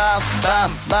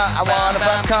wanna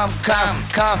fuck come.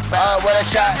 With a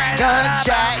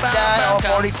shotgun or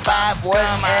 45 45,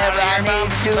 whatever I need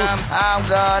to do, I'm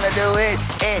gonna do it.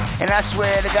 And I swear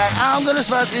to God, I'm gonna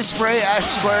smoke this spray. I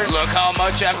swear. Look how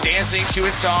much I'm dancing to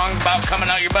a song about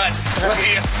coming out your butt. Look at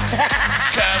you.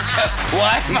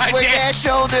 What? My Swing dick. that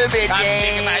shoulder, bitch. I'm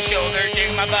shaking my shoulder,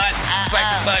 digging my butt, flex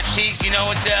my butt cheeks. You know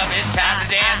what's up? It's time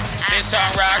to dance. This song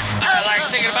rocks. I like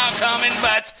singing about coming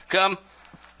butts. Come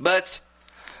butts.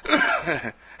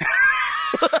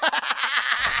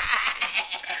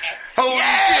 Holy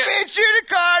shit! Bitch, you're the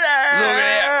Carter. Look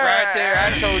at that right there. I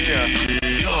told you.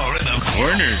 You're in the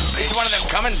corner. It's one of them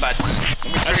coming butts.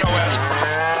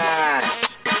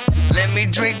 Let me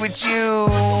drink with you.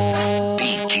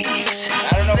 Beat Geeks.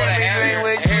 I don't know what I have here.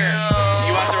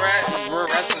 You want the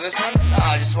rest of this one? Oh,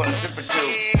 I just want a sip or two.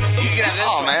 You can have this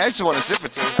one. Man, I just want a sip or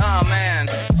two. Oh, man.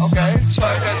 Okay.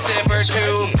 Fuck a sip or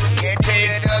two.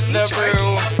 Take the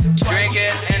brew. Drink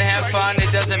it and have fun.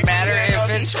 It doesn't matter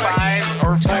if it's 5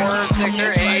 or 4 or 6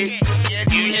 or 8.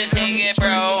 You just take it,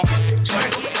 bro.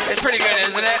 It's pretty good,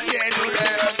 isn't it?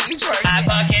 I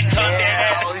fucking cooked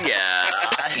it. Oh, yeah.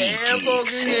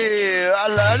 Yeah, I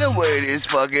love the way this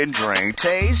fucking drink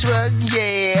tastes, but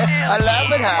yeah, I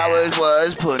love it how it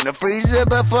was put in the freezer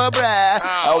before bra.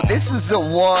 Oh, this is the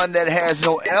one that has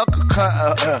no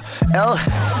alcohol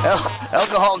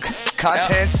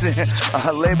contents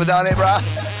labeled on it, bro. Yeah,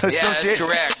 that's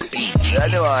correct. I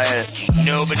know I had it.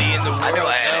 Nobody in the world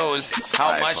knows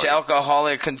how much alcohol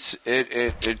it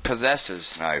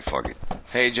possesses. Alright, fuck it.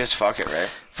 Hey, just fuck it, right?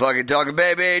 Fuck it, dogga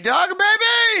baby, dogga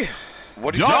baby.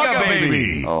 What Dogga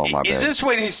baby. Oh my bad. Is this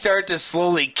when he start to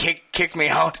slowly kick me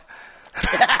out? All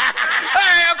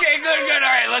right, okay, good. All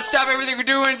right, let's stop everything we're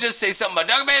doing. Just say something about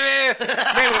Dogga baby.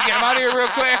 Maybe we'll get him out of here real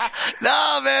quick.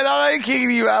 No, man, I'm not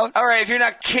kicking you out. All right, if you're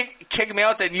not kicking me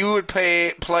out, then you would play.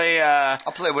 I'll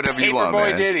play whatever you want,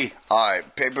 man. Paperboy Diddy. All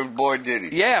right, Paperboy Diddy.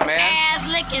 Yeah, man.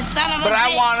 Ass-licking son of a But I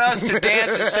bitch. want us to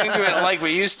dance and sing to it like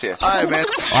we used to. All right, man.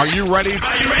 Are you ready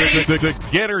to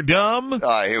get her dumb? All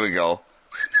right, here we go.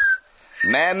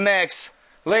 Mad Max.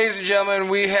 Ladies and gentlemen,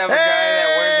 we have a guy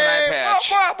that wears an eye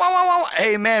patch.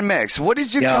 Hey, Mad Max, what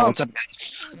is your cum? What's up,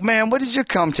 guys? Man, what does your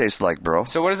cum taste like, bro?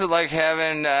 So what is it like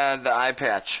having the eye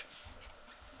patch?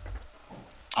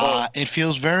 It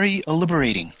feels very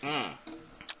liberating.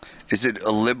 Is it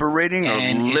liberating or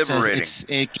liberating?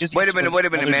 Wait a minute,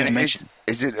 man.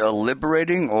 Is it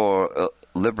liberating or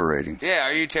liberating? Yeah,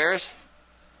 are you Terrace?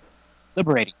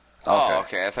 Liberating. Oh,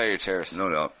 okay. I thought you were Terrace. No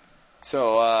doubt.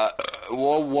 So,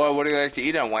 what do you like to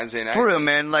eat on Wednesday nights? For real,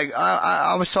 man. Like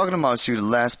I was talking about you the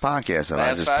last podcast that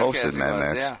I just posted,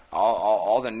 man. Yeah,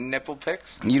 all the nipple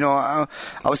pics. You know, I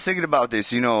was thinking about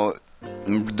this. You know,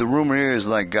 the rumor here is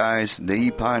like guys they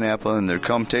eat pineapple and their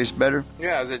cum tastes better.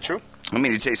 Yeah, is it true? I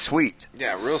mean, it tastes sweet.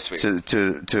 Yeah, real sweet.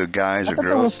 To guys I or thought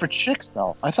girls. that was for chicks,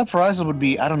 though. I thought for us it would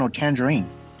be, I don't know, tangerine.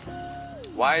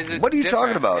 Why is it? What are you different?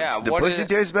 talking about? Yeah, the pussy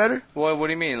tastes better? What do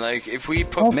you mean? Like if we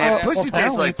put pussy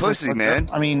tastes like pussy, man.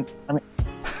 I mean,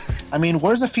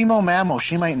 where's a female mammal?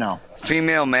 She might know.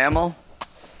 Female mammal?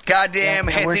 Goddamn,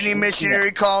 Yeah, where's Anthony she-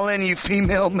 Missionary calling you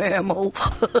female mammal.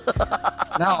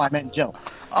 No, I meant Jill.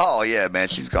 Oh yeah, man,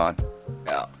 she's gone.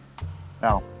 Yeah.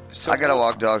 Oh. I gotta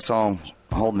walk dogs home,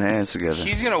 holding hands together.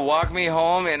 He's gonna walk me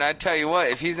home, and I tell you what,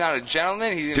 if he's not a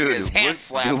gentleman, he's gonna get his hand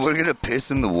slapped. Dude, we're gonna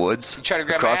piss in the woods. You try to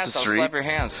grab my across ass, the I'll street. slap your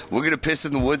hands. We're gonna piss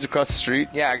in the woods across the street.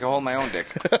 Yeah, I can hold my own dick.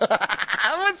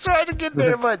 I was trying to get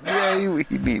there, but yeah,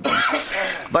 he beat me.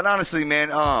 But honestly, man,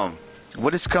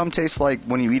 what does cum taste like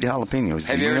when you eat jalapenos?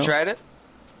 Have you ever tried it?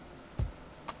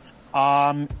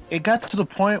 It got to the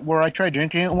point where I tried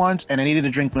drinking it once, and I needed to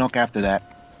drink milk after that.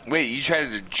 Wait, you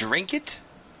tried to drink it?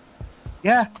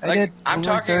 Yeah, I did. I'm was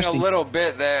really talking thirsty. a little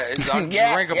bit that is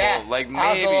undrinkable. Yeah. Like maybe.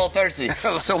 I was a little thirsty.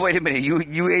 So wait a minute,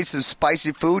 you ate some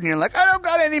spicy food and you're like, I don't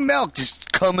got any milk,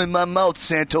 just come in my mouth,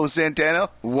 Santos Santana.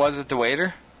 Was it the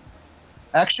waiter?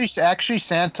 Actually,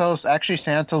 Santos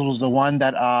was the one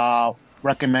that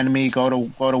recommended me go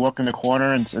to work in the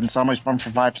corner and sell my sperm for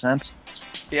 5 cents.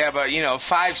 Yeah, but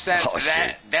 5 cents.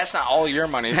 That's not all your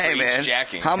money for Hey each man,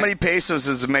 jacking. how many pesos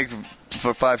does it make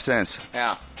for 5 cents?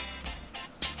 Yeah.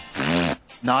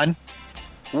 None.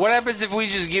 What happens if we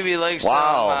just give you like some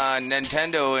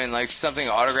Nintendo and like something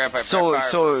autographed by Brett Favre?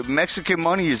 So Mexican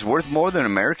money is worth more than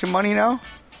American money now?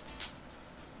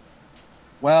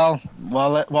 Well,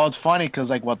 it's funny because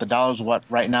the dollar's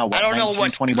right now? I don't know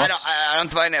what $20. I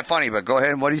don't find that funny, but go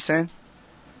ahead. What are you saying?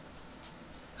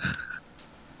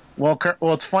 Well,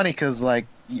 it's funny because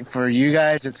for you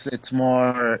guys, it's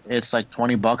like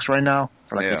 $20 right now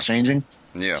for exchanging.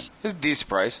 Yeah, it's a decent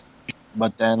price.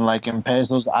 But then in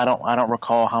pesos, I don't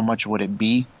recall how much would it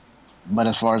be. But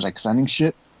as far as sending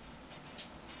shit,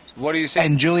 What do you say?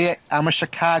 And Juliet, I'm a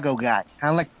Chicago guy,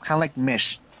 kind of like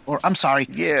Mish, or I'm sorry,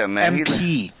 yeah, man.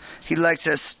 MP. He likes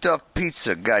that stuffed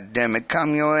pizza. Goddammit,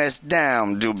 calm your ass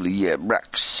down, Juliet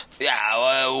Rex. Yeah,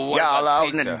 what y'all about out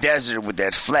pizza? in the desert with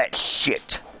that flat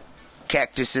shit.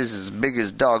 Cactuses as big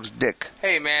as dog's dick.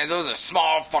 Hey, man, those are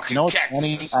small fucking You know what's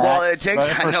cactuses. funny? Well, it takes.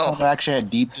 The I first know. time I actually had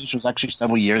deep dish was actually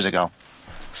several years ago.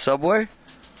 Subway?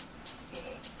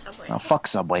 Oh, fuck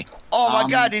Subway. Oh my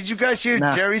God! Did you guys hear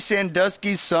Jerry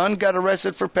Sandusky's son got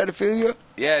arrested for pedophilia?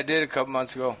 Yeah, I did a couple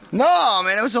months ago. No,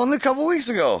 man, it was only a couple weeks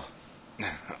ago.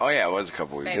 Oh yeah, it was a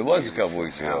couple weeks. It was a couple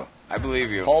weeks ago. I believe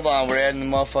you. Hold on, we're adding the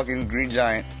motherfucking Green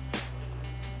Giant.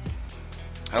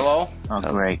 Hello. Oh,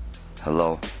 great.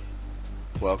 Hello.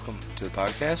 Welcome to the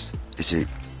podcast. Is it?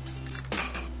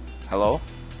 Hello.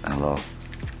 Hello.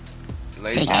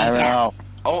 Lady. Hello.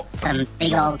 Oh. Some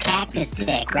big old cactus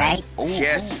dick, right? Ooh.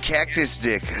 Yes, cactus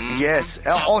dick. Yes.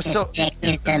 Oh, so dick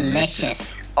is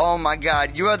delicious. Oh my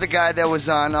God, you are the guy that was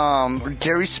on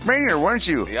Jerry Springer, weren't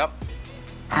you? Yep.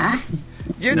 Huh?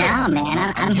 You're no,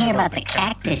 man, I'm here about the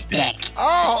cactus dick.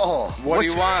 Oh. What do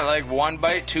you want? Like 1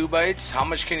 bite, 2 bites? How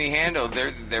much can he handle?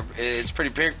 It's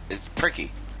pretty it's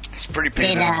pricky. It's pretty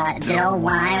pricky. Did old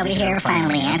Y over here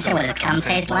finally answer what his cum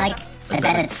tastes like? I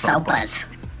bet it's Sopas.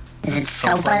 Is it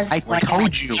Sopas? I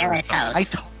told you.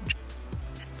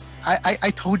 I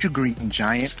told you, Green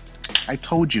Giant. I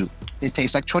told you. It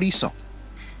tastes like chorizo.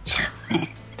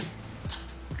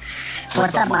 So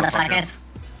what's up, motherfuckers?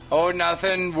 Oh,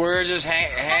 nothing. We're just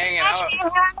hanging out. What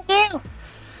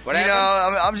you happened?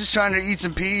 know, I'm just trying to eat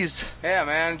some peas. Yeah,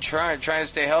 man. Trying to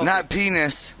stay healthy. Not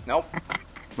penis. Nope.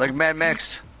 Like Mad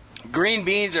Max. Green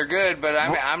beans are good, but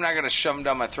I'm not going to shove them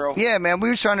down my throat. Yeah, man, we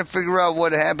were trying to figure out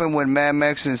what happened when Mad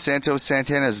Max and Santos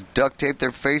Santana's duct taped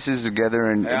their faces together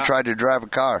and tried to drive a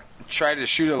car. Tried to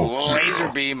shoot a laser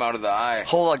beam out of the eye.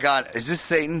 Hold on, God. Is this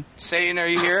Satan? Satan, are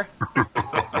you here?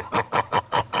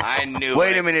 I knew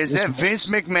Wait it. a minute. Is that Vince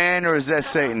McMahon or is that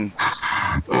Satan?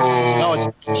 No,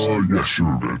 it's... yeah,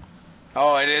 sure, man.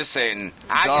 Oh, it is Satan.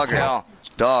 I can tell.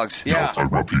 Dogs. Yeah. Talk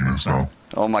about penis now.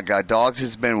 Oh my God, Dogs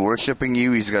has been worshiping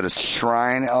you. He's got a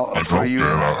shrine out for you.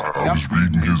 Man, I was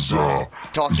reading his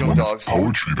Talk to him, Dogs.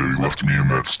 Poetry that he left me in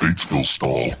that Statesville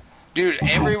stall. Dude,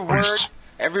 every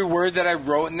word that I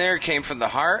wrote in there came from the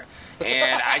heart,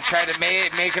 and I tried to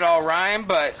make it all rhyme,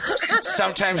 but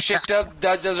sometimes shit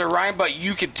doesn't rhyme, but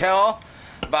you could tell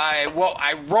by what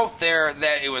I wrote there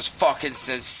that it was fucking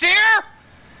sincere,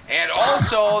 and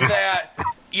also that,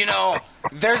 you know,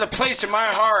 there's a place in my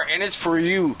heart, and it's for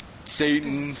you.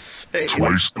 Satan.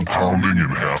 Twice the pounding in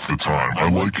half the time. I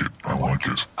like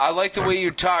it. I like the way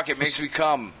you talk. It makes me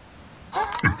come.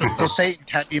 So, Satan,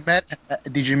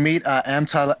 did you meet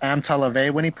Amtal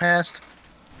LaVey when he passed?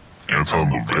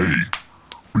 Anton LaVey?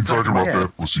 What are you talking about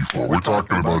that pussy for? We're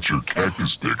talking about your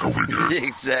cactus dick over here.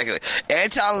 Exactly.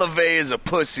 Anton LaVey is a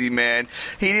pussy, man.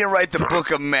 He didn't write the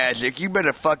book of magic. You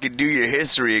better fucking do your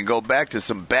history and go back to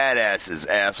some badasses,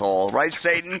 asshole. Right,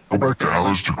 Satan? Go back to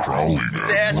Aleister Crowley, man.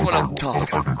 That's what I'm talking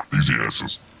about. Fucking crazy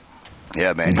asses.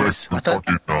 Yeah, man. Go back to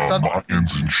fucking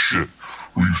Mayans and shit,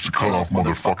 who used to cut off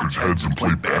motherfuckers' heads and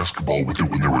play basketball with it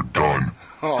when they were done.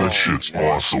 That shit's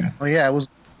awesome. Oh, yeah, it was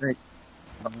great.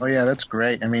 Oh, yeah, that's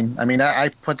great. I mean, I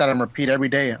put that on repeat every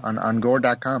day on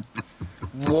Gore.com.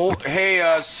 Well,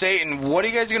 hey, Satan, what are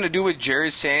you guys going to do with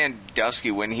Jerry Sandusky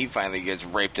when he finally gets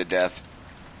raped to death?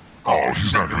 Oh,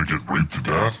 he's not going to get raped to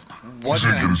death. He's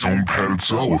going to get his own padded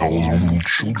cell with all his own little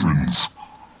children's.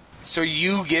 So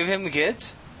you give him the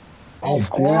kids? Oh,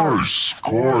 of course.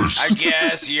 I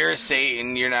guess you're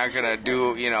Satan. You're not gonna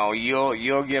do,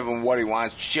 you'll give him what he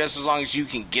wants, just as long as you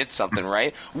can get something,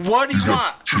 right? What do you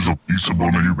want? There's a piece of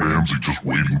money Ramsey just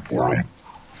waiting for him.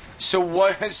 So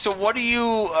what do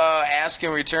you ask in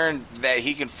return that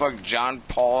he can fuck John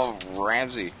Paul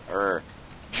Ramsey or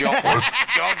John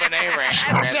Benet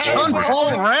Ramsey? John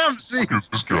Paul Ramsey.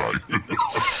 This guy.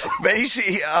 Man,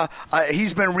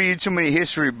 he's been reading too many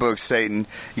history books, Satan.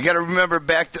 You got to remember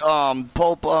back to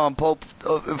Pope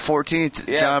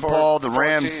 14th, John Paul, the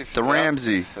 14th,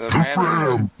 Ramsey. The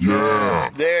Ram, yeah.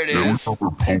 There it is. Yeah, we call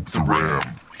her Pope the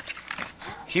Ram.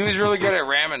 He was really good at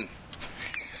ramming.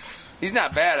 He's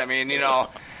not bad. I mean,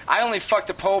 I only fucked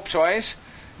the Pope twice.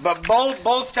 But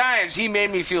both times, he made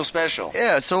me feel special.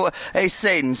 Yeah, so, hey,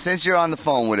 Satan, since you're on the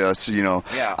phone with us,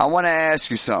 I want to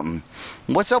ask you something.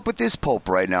 What's up with this Pope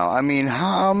right now? I mean,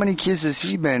 how many kids has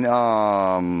he been, banging?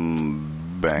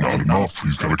 Not enough.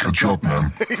 He's got to catch up,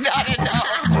 man. Not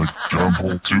enough. Like John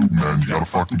Paul, too, man. You got to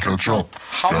fucking catch up.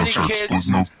 How many start kids?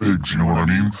 Splitting those pigs, you know what I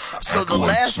mean? So the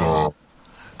last...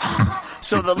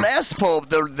 So the last Pope,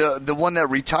 the one that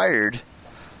retired...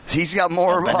 He's got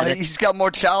more. He's got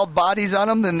more child bodies on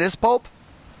him than this Pope.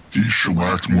 He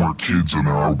shellacked more kids than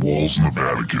there are walls in the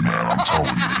Vatican, man. I'm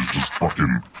telling you, there's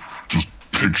just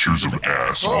pictures of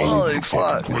ass all over the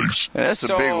fucking place. Yeah, that's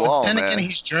a big wall, and man. again,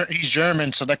 he's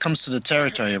German, so that comes to the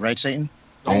territory, right, Satan?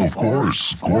 Oh, of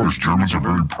course. Germans are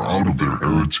very proud of their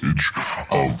heritage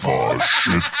of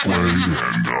shit play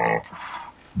and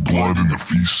blood in the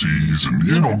feces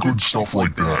and, good stuff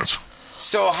like that.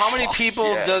 So how many people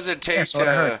does it take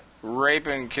to rape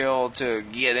and kill to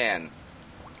get in?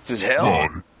 It's hell.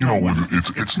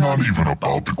 It's not even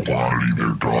about the quantity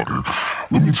there, daughter.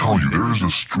 Let me tell you, there is a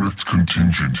strict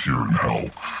contingent here in hell.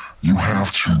 You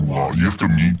have to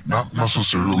meet, not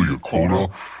necessarily a quota,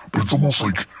 but it's almost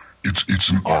like it's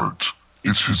an art.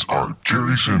 It's his art.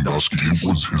 Jerry Sandusky, it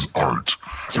was his art.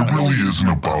 It really isn't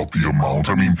about the amount.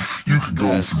 I mean, you could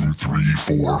go through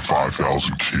 3,000, 4,000,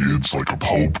 5,000 kids like a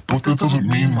pope, but that doesn't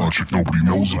mean much if nobody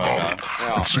knows about it.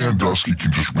 And Sandusky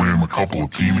can just ram a couple of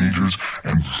teenagers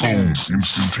and boom,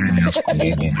 instantaneous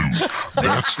global news.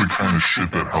 That's the kind of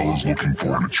shit that hell is looking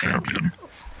for in a champion.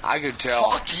 I could tell.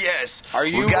 Fuck yes.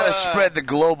 We gotta spread the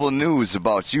global news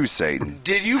about you, Satan.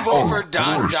 Did you vote for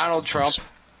Donald Trump?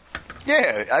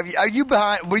 Yeah, are you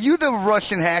behind? Were you the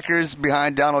Russian hackers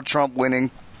behind Donald Trump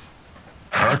winning?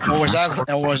 Or was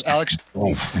Alex?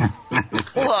 Hold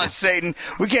on, Satan.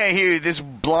 We can't hear you. This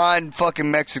blonde fucking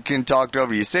Mexican talked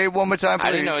over you. Say it one more time, please.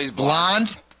 I didn't know he's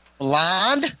blonde.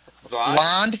 Blonde?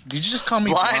 Did you just call me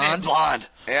blonde? Blonde.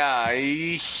 Yeah,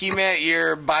 he meant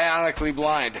you're bionically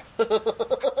blind. Try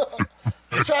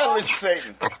to listen,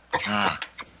 Satan.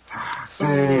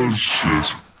 Oh,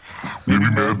 shit. Maybe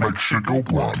Mad Max should go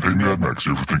blonde. Hey, Mad Max,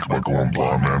 you ever think about going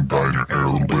blonde, man? Dyeing your hair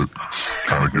a little bit?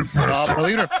 Kind of getting that...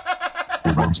 believe it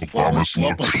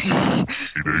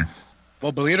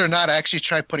Well, believe it or not, I actually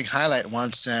tried putting highlight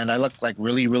once, and I looked like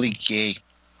really, really gay.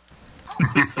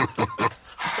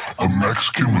 A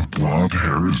Mexican with blonde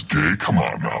hair is gay? Come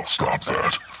on now, stop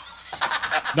that.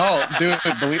 No, dude,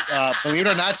 believe it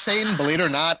or not, Satan, believe it or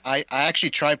not, I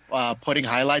actually tried putting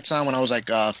highlights on when I was like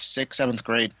 6th, 7th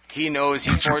grade. He knows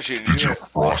he forced you to do it. Did you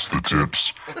frost the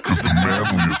tips? Because the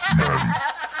manliest men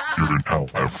here in hell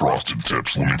have frosted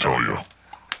tips, let me tell you.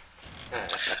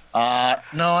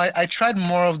 No, I tried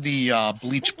more of the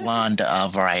bleach blonde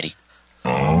variety.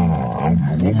 Well,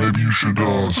 maybe you should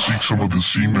seek some of the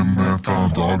semen that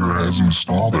Dogger has in the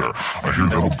stall there. I hear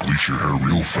that'll bleach your hair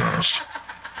real fast.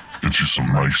 Get you some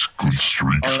nice, good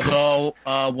streaks. Although,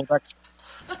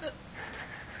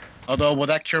 will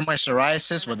that cure my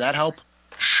psoriasis? Would that help?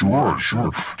 Sure.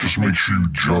 Just make sure you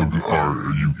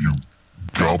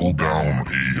gobble down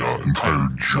a entire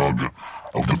jug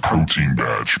of the protein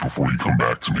batch before you come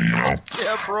back to me, Yeah,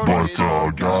 protein.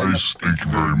 But, guys, thank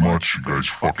you very much. You guys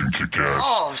fucking kick ass.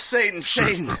 Oh, Satan.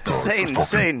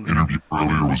 The interview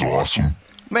earlier was awesome.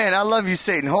 Man, I love you,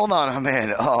 Satan. Hold on,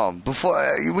 man.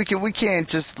 Before we can't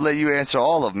just let you answer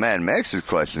all of Mad Max's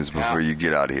questions before you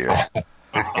get out of here.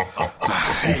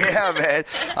 Yeah, man.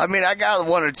 I mean, I got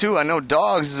one or two. I know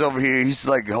Dogs is over here. He's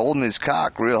like holding his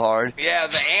cock real hard. Yeah,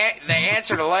 the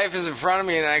answer to life is in front of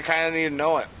me, and I kind of need to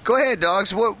know it. Go ahead,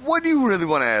 Dogs. What do you really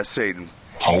want to ask Satan?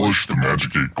 Polish the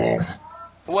Magic 8 Ball.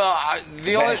 Well,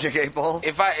 Magic 8 Ball?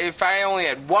 If I only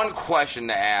had one question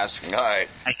to ask, all right.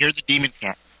 I hear the demon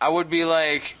cat. I would be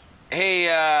like,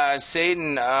 hey,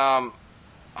 Satan,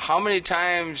 how many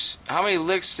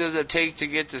licks does it take to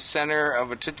get the center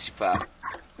of a Tootsie Pop?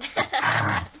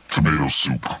 Tomato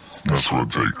soup. That's what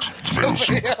it takes. Tomato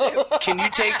soup. Can you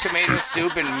take tomato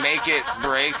soup and make it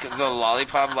break the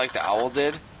lollipop like the owl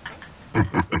did? You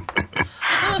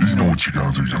know what you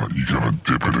gotta do? You gotta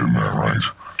dip it in there, right?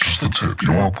 Just the tip. You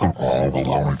don't want to put all the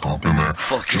lollipop in there.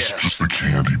 Just the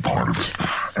candy part of it.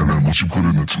 And then once you put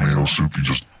in the tomato soup, you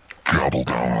just gobble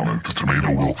down on it. The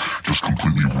tomato will just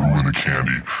completely ruin the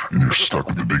candy, and you're stuck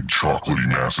with a big chocolatey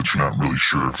mass that you're not really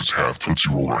sure if it's half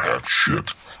Tootsie Roll or half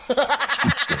shit.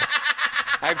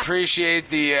 I appreciate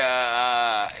the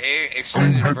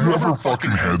extended have you ever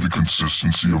fucking had the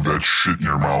consistency of that shit in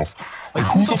your mouth? Like,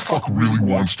 who the fuck really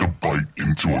wants to bite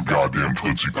into a goddamn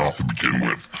Tootsie Pop to begin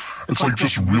with? It's like,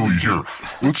 just really, here,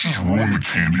 let's just ruin the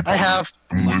candy part. I have.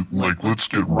 And let's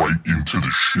get right into the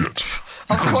shit.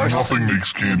 Because nothing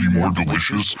makes candy more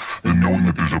delicious than knowing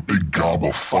that there's a big gob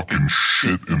of fucking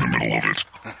shit in the middle of it.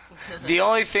 The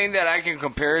only thing that I can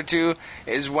compare it to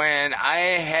is when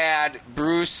I had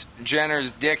Bruce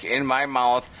Jenner's dick in my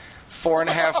mouth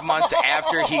 4.5 months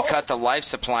after he cut the Life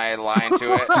Supply line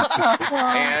to it.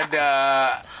 And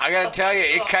I gotta tell you,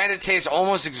 it kind of tastes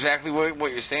almost exactly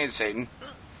what you're saying, Satan.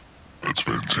 That's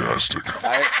fantastic.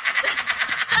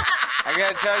 I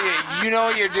gotta tell you, you know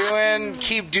what you're doing.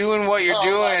 Keep doing what you're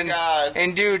doing. My God.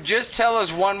 And dude, just tell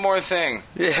us one more thing.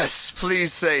 Yes,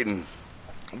 please, Satan.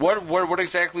 What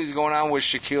exactly is going on with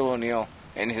Shaquille O'Neal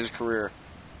and his career?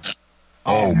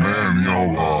 Oh man,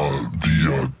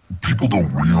 the people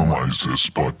don't realize this,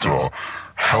 but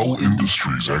Hell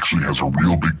Industries actually has a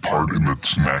real big part in the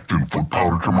Tinactin foot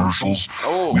powder commercials.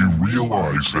 Oh. We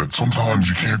realize that sometimes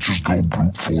you can't just go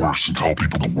brute force and tell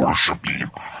people to worship me.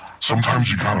 Sometimes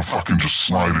you gotta fucking just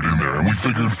slide it in there. And we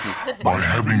figured by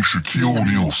having Shaquille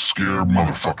O'Neal scare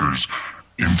motherfuckers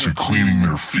into cleaning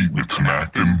their feet with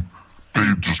Tinactin, they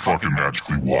just fucking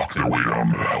magically walk their way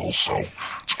down to hell. So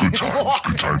it's good times.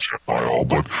 Good times by all.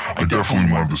 But I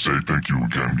definitely wanted to say thank you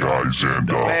again, guys. And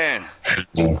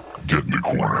Halo, get in the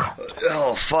corner.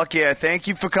 Oh, fuck yeah. Thank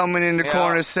you for coming in the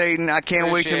corner, Satan. I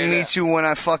can't wait to meet you when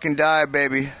I fucking die,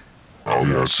 baby. Oh,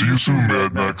 yeah. See you soon,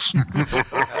 Mad Max. Later,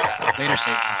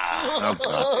 Satan. Oh,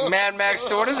 God. Mad Max,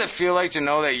 so what does it feel like to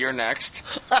know that you're next?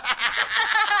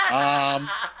 I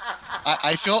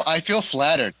feel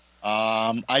flattered.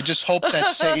 I just hope that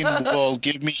Satan will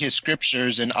give me his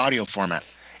scriptures in audio format.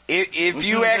 If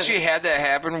you actually had that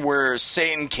happen where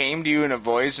Satan came to you in a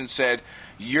voice and said,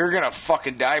 you're going to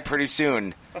fucking die pretty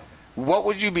soon, what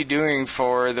would you be doing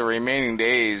for the remaining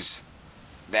days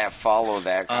that follow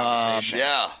that conversation?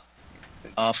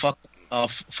 Fuck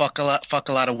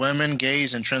a lot of women,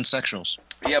 gays, and transsexuals.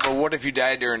 Yeah, but what if you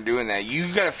died during doing that?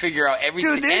 You got to figure out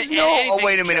everything. Dude, there's no... Oh,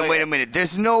 wait a minute.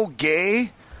 There's no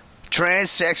gay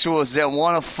transsexuals that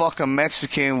want to fuck a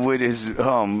Mexican with his...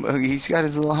 he's got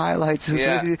his little highlights.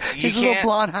 Yeah. His little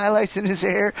blonde highlights in his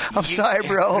hair. I'm sorry,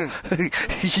 bro.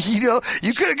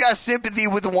 You could have got sympathy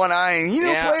with one eye and,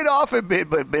 played off a bit.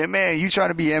 But, man, you trying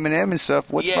to be Eminem and stuff.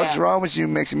 What the fuck's wrong with you,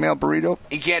 Mexican male burrito?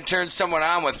 You can't turn someone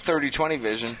on with 30/20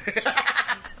 vision.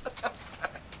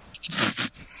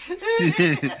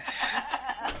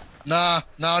 No,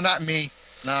 not me.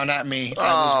 No, not me.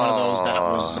 I was one of those that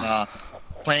was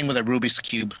playing with a Rubik's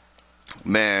Cube.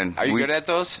 Man. Are you good at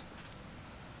those?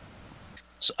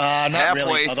 Not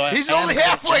halfway. Really. He's only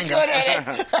halfway good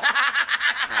at it.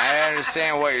 I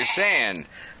understand what you're saying.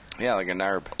 Yeah, like a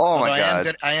narb. Oh, my God.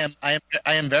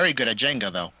 I am very good at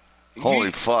Jenga, though.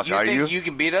 Holy fuck, you are think you? You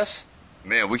can beat us?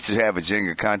 Man, we should have a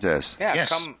Jenga contest. Yeah,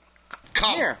 yes.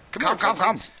 Come here. Come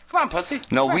on, pussy.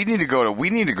 No, we need to go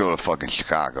to fucking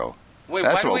Chicago. Wait,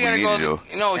 that's why do what we gotta need go? to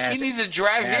do. No, he needs to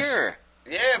drive here.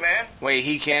 Yeah, man. Wait,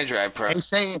 he can drive, bro. Hey,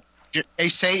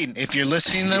 Satan, if you're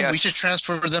listening to them, we should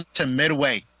transfer them to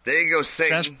Midway. There you go,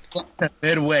 Satan. Transfer to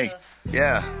Midway.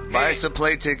 Yeah. Buy us a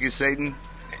play ticket, Satan.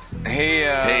 Hey,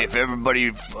 if everybody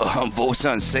votes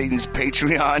on Satan's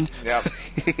Patreon, yep. The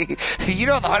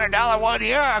 $100 one,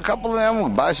 yeah, a couple of them will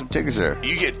buy some tickets there.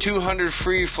 You get 200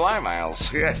 free fly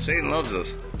miles. Yeah, Satan loves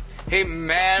us. Hey,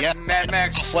 Mad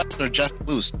Max. Or Jeff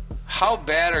Boost. How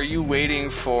bad are you waiting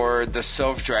for the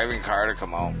self-driving car to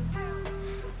come out?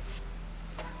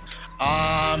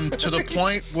 To the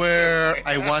point where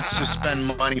I want to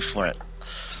spend money for it.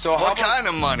 So what kind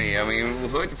of money? I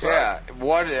mean, what the fuck? Yeah,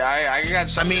 what? I got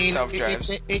something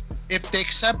self-drives. If they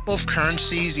accept both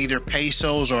currencies, either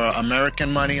pesos or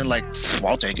American money,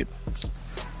 I'll take it.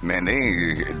 Man,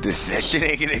 that shit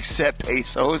ain't gonna accept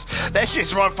pesos. That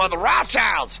shit's run for the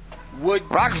Rothschilds.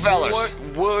 Rockefellers.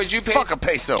 Would you pay fuck a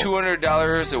peso.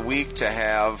 $200 a week to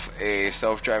have a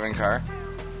self-driving car?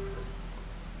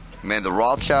 Man, the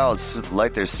Rothschilds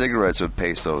light their cigarettes with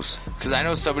pesos. Because I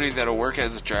know somebody that'll work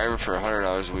as a driver for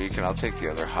 $100 a week, and I'll take the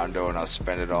other hundo and I'll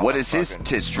spend it all. What does his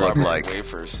tits look like?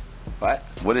 Wafers. What?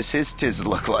 What does his tits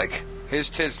look like? His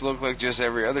tits look like just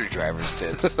every other driver's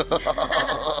tits.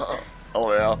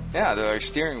 Oh, yeah? Yeah, they're like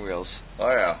steering wheels. Oh,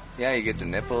 yeah? Yeah, you get the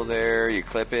nipple there, you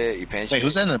clip it, you pinch it. Wait,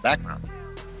 who's that in the background?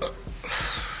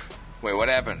 Wait, what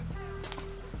happened?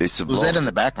 Who's that in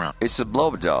the background? It's a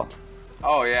blow-up doll.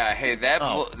 Oh, yeah. Hey,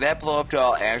 that blow-up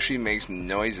doll actually makes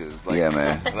noises. Yeah,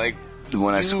 man. Like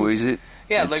when I squeeze it,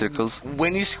 it tickles.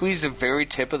 When you squeeze the very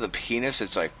tip of the penis,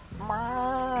 it's like...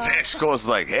 Max goes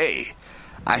like, hey,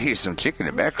 I hear some chick in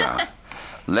the background.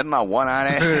 Let my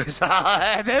one-eyed ass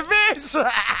out that bitch.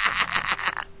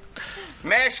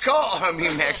 Max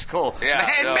Cole.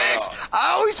 Yeah, Max.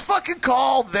 I always fucking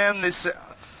call them this...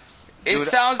 It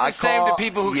sounds the same to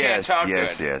people who can't talk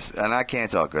good. Yes. And I can't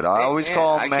talk good. I always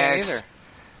call Max...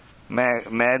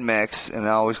 Mad Max, and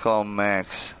I always call him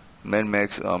Max. Mad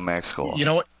Max or Max Cole. You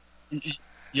know what?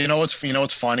 You know what's funny?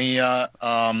 Yuck,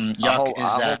 I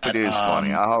hope it is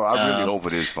funny. I really hope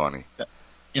it is funny.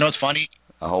 You know what's funny?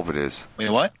 I hope it is. Wait,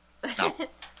 what? No.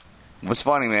 What's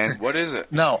funny, man? What is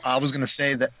it? No, I was gonna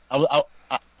say that.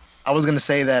 I was gonna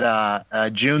say that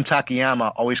Jun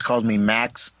Takayama always calls me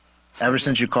Max, ever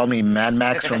since you called me Mad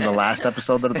Max from the last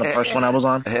episode, the first one I was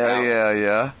on. Hell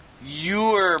yeah. You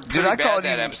were pretty bad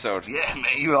that episode. Yeah,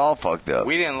 man, you were all fucked up.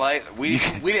 We didn't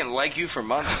like you for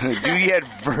months. Dude, you had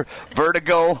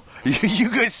vertigo. You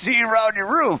could see around your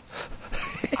room.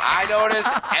 I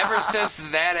noticed ever since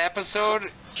that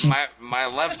episode, my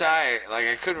left eye, like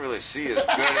I couldn't really see as good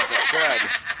as I could.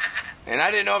 And I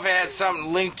didn't know if it had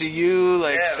something linked to you,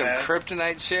 like some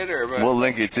kryptonite shit, or. But, we'll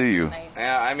link it to you.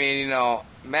 Yeah, I mean,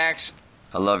 Max.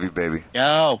 I love you, baby.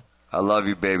 Yo. I love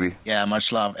you, baby. Yeah,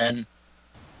 much love. And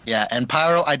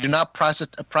Pyro, I do not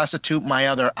prostitute my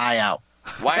other eye out.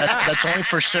 Why not? That's only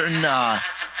for certain.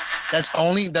 That's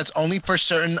only for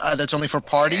certain. That's only for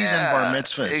parties and bar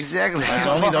mitzvahs. Exactly. It's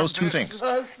only those two things.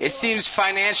 It seems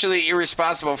financially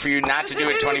irresponsible for you not to do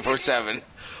it 24/7.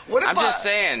 I'm just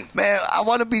saying. Man, I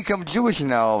want to become Jewish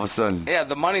now all of a sudden. Yeah,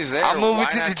 the money's there. I'm moving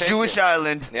to the Jewish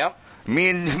island. Yep.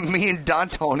 Me and Don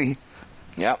Tony.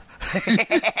 Yep.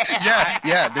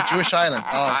 yeah, the Jewish island.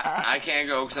 I can't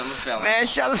go because I'm a felon. Man,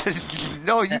 shut up.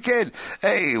 No, you can.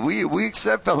 Hey, we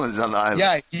accept felons on the island.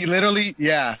 Yeah, he literally,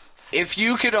 If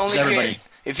you could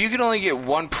only get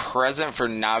one present for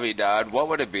Navidad, what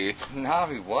would it be?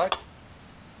 Navi, what?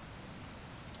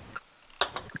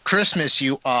 Christmas,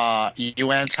 you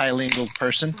anti-lingual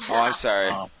person. Oh, I'm sorry.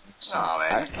 Man.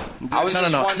 I was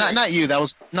not you.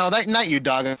 Not you,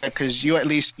 dog. Because you at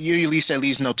least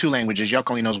know two languages. Yuck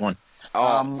only knows one.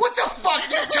 What the fuck are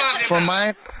you talking for about?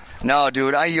 my? No,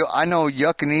 dude. I know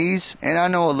Yuccanese and I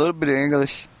know a little bit of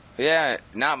English. Yeah,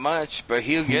 not much, but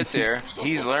he'll get there.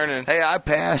 He's learning. Hey, I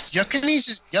passed.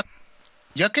 Yuccanese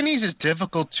is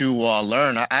difficult to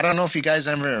learn. I don't know if you guys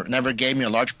never gave me a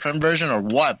large print version or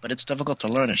what, but it's difficult to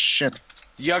learn as shit.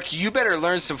 Yuck, you better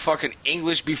learn some fucking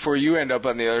English before you end up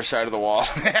on the other side of the wall.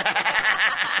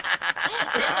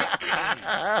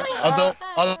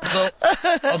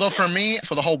 Although for me,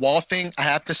 for the whole wall thing, I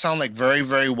have to sound like very,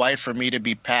 very white for me to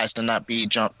be passed and not be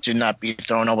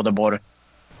thrown over the border.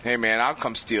 Hey man, I'll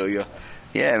come steal you.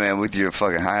 Yeah, man, with your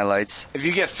fucking highlights. If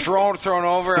you get thrown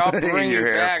over, I'll bring you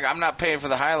back. I'm not paying for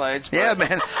the highlights. But yeah,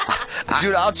 man.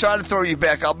 Dude, I'll try to throw you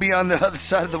back. I'll be on the other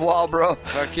side of the wall, bro.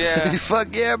 Fuck yeah.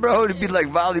 Fuck yeah, bro. It'd be like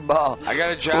volleyball. I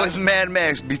got a job. With Mad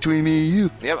Max between me and you.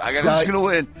 Yep, Who's going to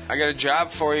win? I got a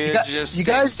job for you. You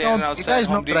guys know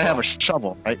that I have a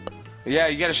shovel, right? Yeah,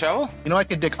 you got a shovel? You know I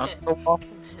could dig under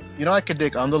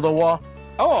the wall?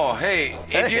 Oh, hey,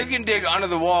 if you can dig under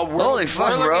the wall, we're looking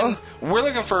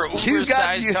for an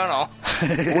Uber-sized tunnel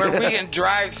where we can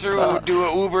drive through, do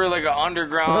an Uber, like an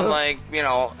underground,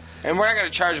 and we're not going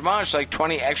to charge much, like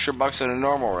 $20 extra than a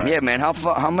normal ride. Yeah, man,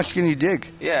 how much can you dig?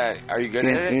 Yeah, are you good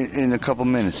at it? In a couple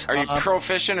minutes. Are you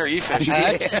proficient or efficient?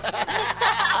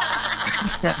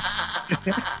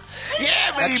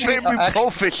 Yeah, man, you better be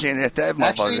proficient at that,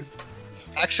 motherfucker.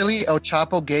 Actually, El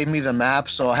Chapo gave me the map,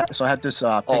 so I had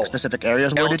to pick specific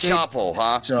areas where El to dig. Chapo,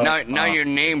 huh? So, now you're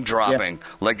name dropping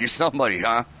like you're somebody,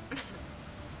 huh?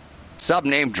 Stop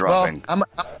name dropping.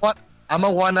 Well, I'm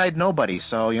a one-eyed nobody,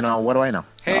 so what do I know?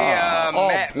 Hey,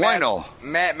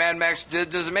 Mad Max,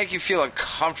 does it make you feel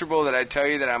uncomfortable that I tell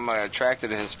you that I'm attracted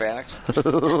to Hispanics?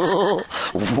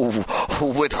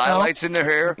 With highlights in their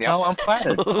hair? No, I'm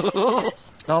flattered.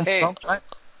 I'm flattered.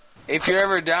 If you're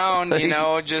ever down,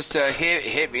 just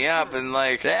hit me up and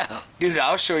dude,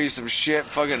 I'll show you some shit.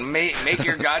 Fucking make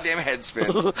your goddamn head spin.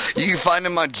 You can find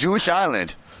them on Jewish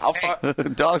Island.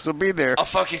 Dogs will be there. I'll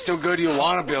fuck you so good you'll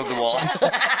want to build the wall.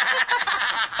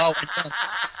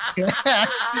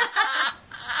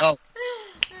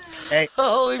 Hey,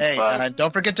 holy fuck.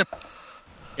 Don't forget to.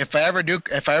 If I ever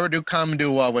do come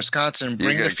to Wisconsin,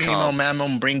 bring the female mammal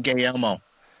and bring gay Elmo.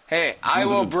 Hey, I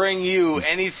will bring you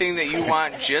anything that you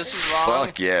want just as long.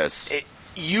 Fuck yes.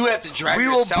 You have to drive We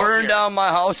yourself will burn here. down my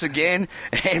house again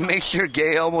and make sure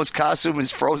Gay Elmo's costume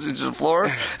is frozen to the floor,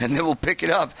 and then we'll pick it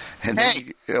up. And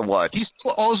then what? He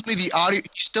still owes me the audio.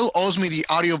 He still owes me the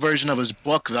audio version of his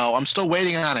book, though. I'm still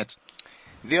waiting on it.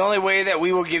 The only way that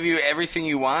we will give you everything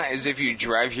you want is if you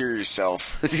drive here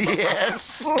yourself.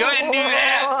 Yes. Go ahead and do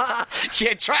that.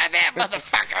 Yeah, try that,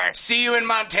 motherfucker. See you in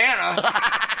Montana.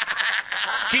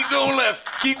 Keep going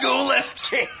left. Keep going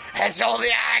left. That's all the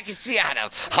eye I can see out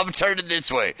of. I'm turning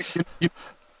this way.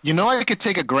 You know I could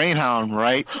take a Greyhound,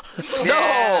 right?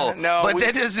 No, but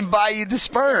that doesn't buy you the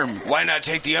sperm. Why not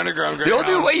take the underground Greyhound?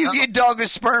 The only way you get dog of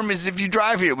sperm is if you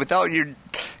drive here without your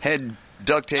head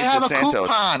duct taped to Santos.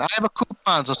 I have a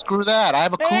coupon, so screw that. I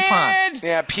have a coupon.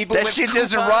 Yeah, people that with shit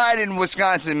coupons doesn't ride in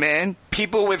Wisconsin, man.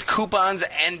 People with coupons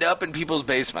end up in people's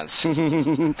basements.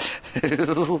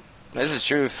 That's the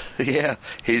truth. Yeah,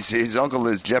 his uncle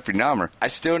is Jeffrey Dahmer. I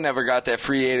still never got that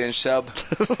free 8-inch sub.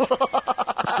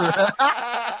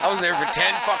 I was there for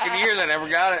 10 fucking years. I never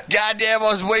got it. Goddamn, I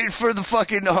was waiting for the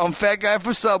fucking fat guy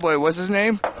from Subway. What's his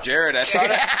name? Jared. I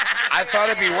thought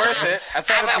it'd be worth it. I've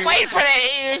been waiting for that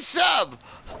 8-inch sub.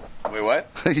 Wait, what?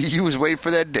 You was waiting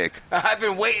for that dick. I've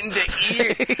been waiting to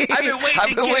eat it.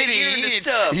 I've been waiting to eat the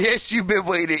sub. Yes, you've been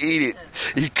waiting to eat it.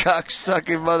 You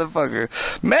cocksucking motherfucker.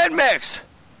 Mad Max.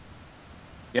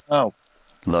 Yo.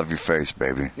 Love your face,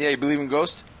 baby. Yeah, you believe in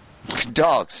ghosts?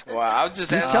 Dogs. Wow, I was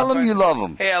just tell them you love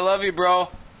them. Hey, I love you, bro.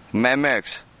 Mad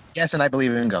Max. Yes, and I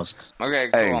believe in ghosts. Okay,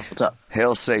 cool. Hey, what's up?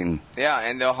 Hail Satan. Yeah,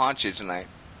 and they'll haunt you tonight.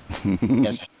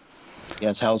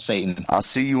 Yes, hell Satan. I'll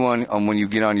see you on when you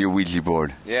get on your Ouija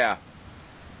board. Yeah.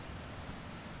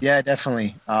 Yeah,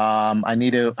 definitely. I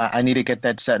need to get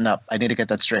that setting up. I need to get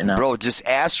that straightened out. Bro, just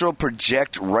astral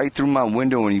project right through my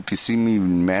window and you can see me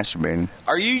masturbating.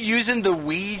 Are you using the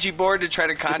Ouija board to try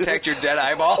to contact your dead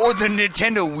eyeball? Or the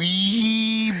Nintendo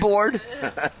Wii board?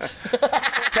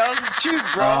 Tell us the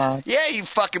truth, bro. Yeah, you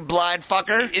fucking blind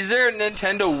fucker. Is there a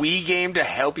Nintendo Wii game to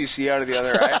help you see out of the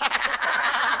other eye?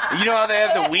 You know how they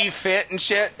have the Wii Fit and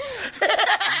shit?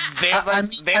 They have like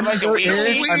the Wii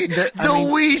Seat? The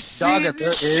Wii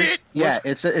Seat? Yeah,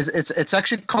 it's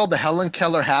actually called the Helen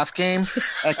Keller half game,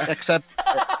 except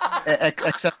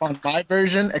on my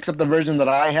version, except the version that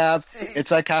I have,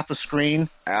 it's like half a screen.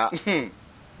 Yeah.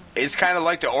 It's kind of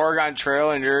like the Oregon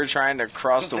Trail, and you're trying to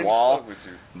cross the wall,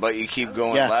 but you keep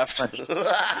going left.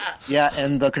 Yeah,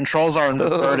 and the controls are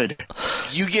inverted.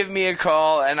 You give me a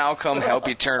call, and I'll come help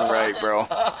you turn right, bro.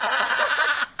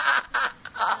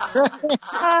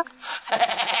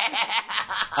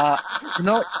 You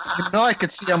know, I could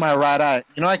see on my right eye.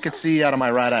 You know, I could see out of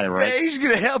my right eye, right? Man, he's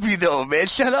gonna help you though, man.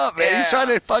 Shut up, man. Yeah. He's trying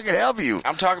to fucking help you.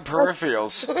 I'm talking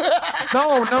peripherals.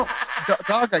 No,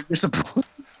 dog. You're supposed.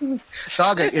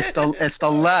 Dog, it's the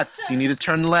left. You need to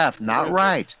turn left, not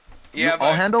right. Yeah,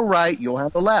 I'll handle right. You'll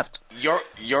handle left.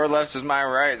 Your left is my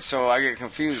right, so I get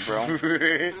confused, bro.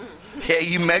 Yeah,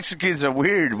 you Mexicans are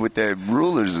weird with the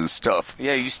rulers and stuff.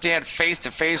 Yeah, you stand face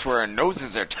to face where our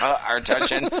noses are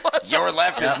touching. Your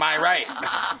left is my right.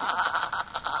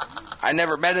 I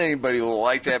never met anybody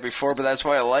like that before, but that's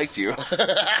why I liked you.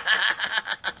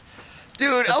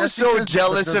 Dude, I was so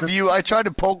jealous of you. I tried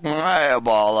to poke my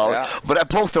eyeball out, but I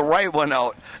poked the right one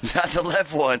out, not the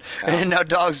left one. And now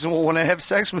dogs don't want to have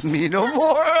sex with me no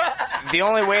more. The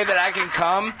only way that I can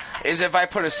come is if I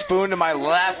put a spoon to my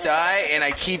left eye and I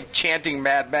keep chanting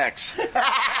Mad Max.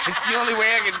 It's the only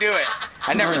way I can do it.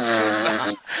 I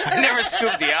never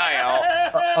scoop the eye out.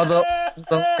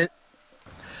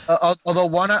 Although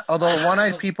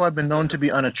one-eyed people have been known to be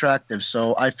unattractive,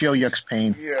 so I feel Yuck's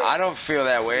pain. I don't feel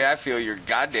that way. I feel you're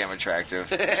goddamn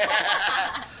attractive.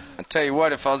 I'll tell you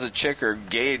what, if I was a chick or a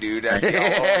gay dude, I'd go,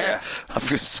 I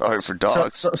feel sorry for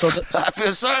dogs. I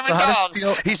feel sorry for dogs.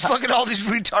 He's fucking all these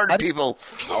retarded people.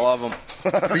 I love them.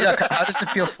 Yuck, how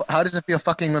does it feel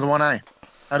fucking with one eye?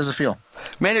 How does it feel?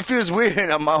 Man, it feels weird.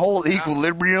 My whole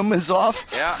equilibrium is off.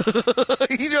 Yeah. You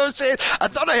know what I'm saying? I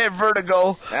thought I had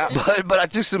vertigo, but I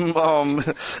took some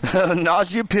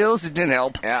nausea pills. It didn't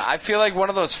help. Yeah, I feel like one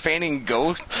of those fainting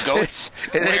goats.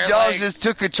 And the dogs just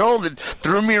took control and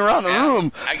threw me around the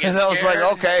room. And I was like,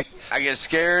 okay. I get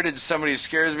scared and somebody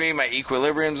scares me. My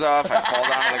equilibrium's off. I fall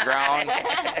down on the ground.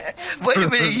 Wait a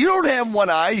minute. You don't have one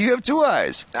eye. You have two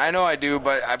eyes. I know I do,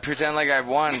 but I pretend like I have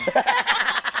one.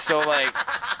 So, like,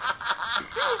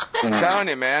 I'm telling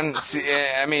you, man. See,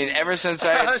 I mean, ever since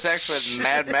I had sex with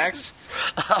Mad Max,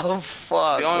 oh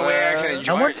fuck! The only way I can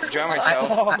enjoy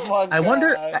myself.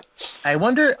 I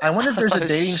wonder if there's a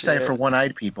dating site for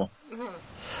one-eyed people.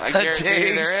 I guarantee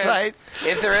you there is.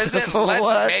 If there isn't,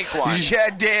 let's make one.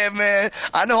 Yeah, damn, man.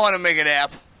 I know how to make an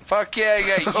app. Fuck yeah, you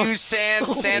got you,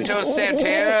 Santos,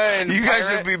 Santana, and you guys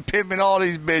Pirate. would be pimping all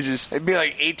these bitches. It'd be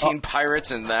like 18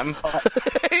 pirates in them.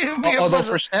 Although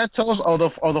for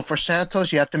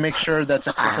Santos, you have to make sure that's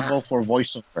accessible for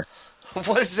voiceover.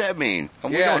 What does that mean?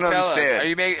 We Yeah, don't tell us. understand. Are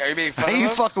you making fun Are of you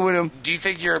him? fucking with him? Do you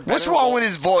think you're? What's wrong with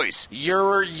his voice?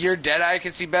 Your dead eye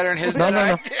can see better than his dead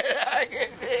eye.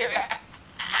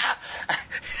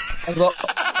 Although,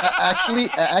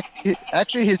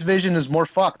 actually, his vision is more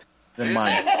fucked than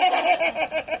mine.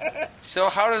 So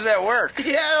how does that work?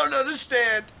 Yeah, I don't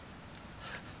understand.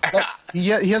 He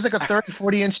has like a 30,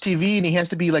 40-inch TV, and he has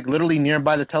to be like literally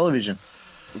nearby the television.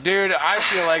 Dude, I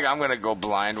feel like I'm gonna go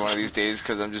blind one of these days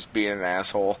because I'm just being an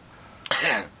asshole.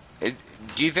 Do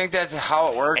you think that's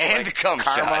how it works? And like the cum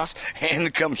karma? shots. And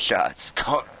the cum shots.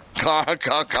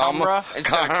 Karma.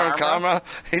 Instead of karma?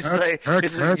 It's like,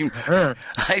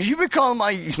 have you been calling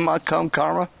my cum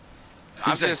karma?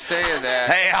 I'm just saying that.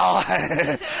 Hey,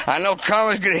 I know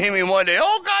Karma's gonna hit me one day.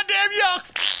 Oh, goddamn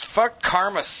yuck! Fuck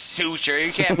Karma Sutra.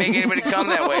 You can't make anybody come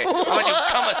that way. I'm gonna do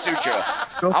Kama Sutra.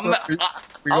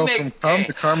 We go from cum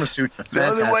to Karma Sutra.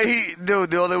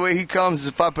 The only way he comes is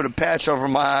if I put a patch over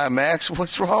my eye, Max.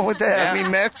 What's wrong with that? Yeah. I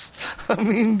mean, Max. I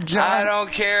mean, John. I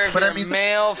don't care if you're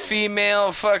male,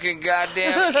 female, fucking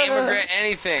goddamn immigrant,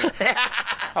 anything.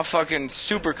 I'll fucking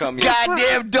super come you.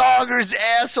 Goddamn doggers,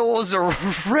 assholes, a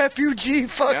refugee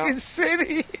fucking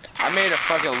city. I made a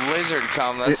fucking lizard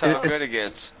come. That's how good it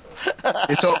gets.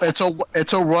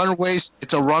 It's a run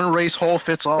race hole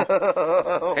fits all.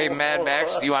 Hey, Mad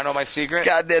Max, do you want to know my secret?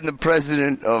 Goddamn, the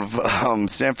president of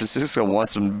San Francisco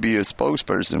wants him to be a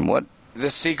spokesperson. What? The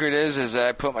secret is that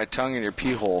I put my tongue in your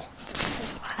pee hole.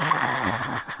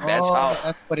 That's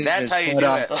how you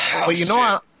do it.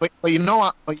 But you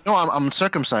know, I'm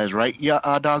circumcised, right?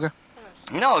 Yeah, Dogger.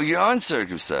 No, you're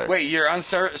uncircumcised. Wait, you're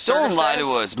uncircumcised? Don't lie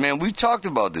to us, man. We've talked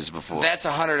about this before. That's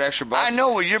 $100 extra bucks. I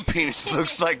know what your penis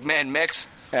looks like, man, Mix.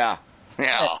 Yeah.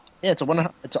 Yeah,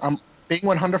 I'm being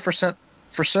 100%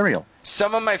 for cereal.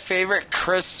 Some of my favorite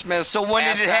Christmas. So when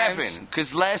did it happen?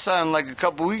 Because last time, like a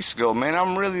couple weeks ago, man,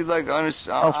 I'm really like, I want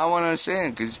to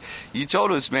understand. Because you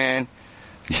told us, man,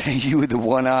 you were the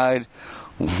one-eyed,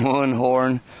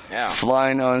 one-horn,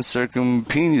 flying uncircum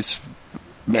penis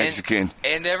Mexican.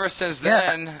 And ever since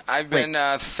then, I've been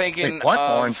thinking one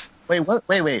of... horn.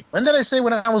 Wait. When did I say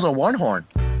when I was a one horn?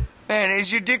 Man,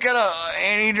 is your dick got an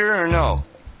anteater or no?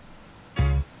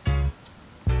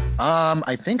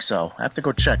 I think so. I have to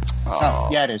go check. Oh,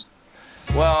 yeah, it is.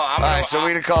 Well, so we're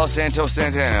going to call Santos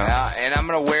Santana. And I'm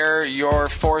going to wear your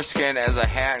foreskin as a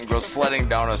hat and go sledding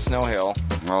down a snow hill.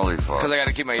 Holy fuck. Because I got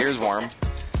to keep my ears warm.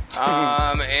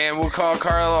 And we'll call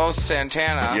Carlos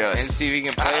Santana and see if he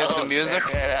can play us some music.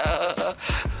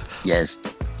 Yes.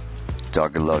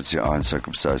 Dogger loves your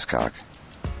uncircumcised cock.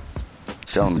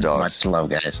 Tell him, dog. Much love,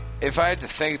 guys. If I had to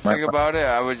think about it,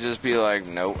 I would just be like,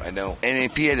 no, I don't. And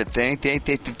if he had to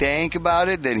think about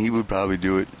it, then he would probably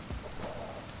do it.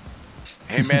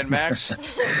 Hey, Mad Max.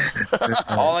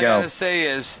 All I got to say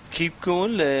is, keep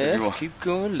going left, keep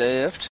going left.